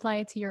maybe apply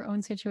it to your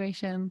own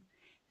situation.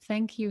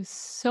 Thank you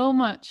so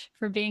much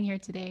for being here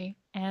today.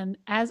 And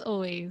as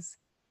always,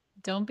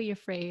 don't be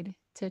afraid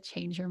to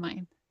change your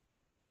mind.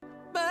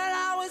 But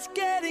I was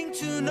getting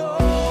to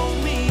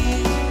know me.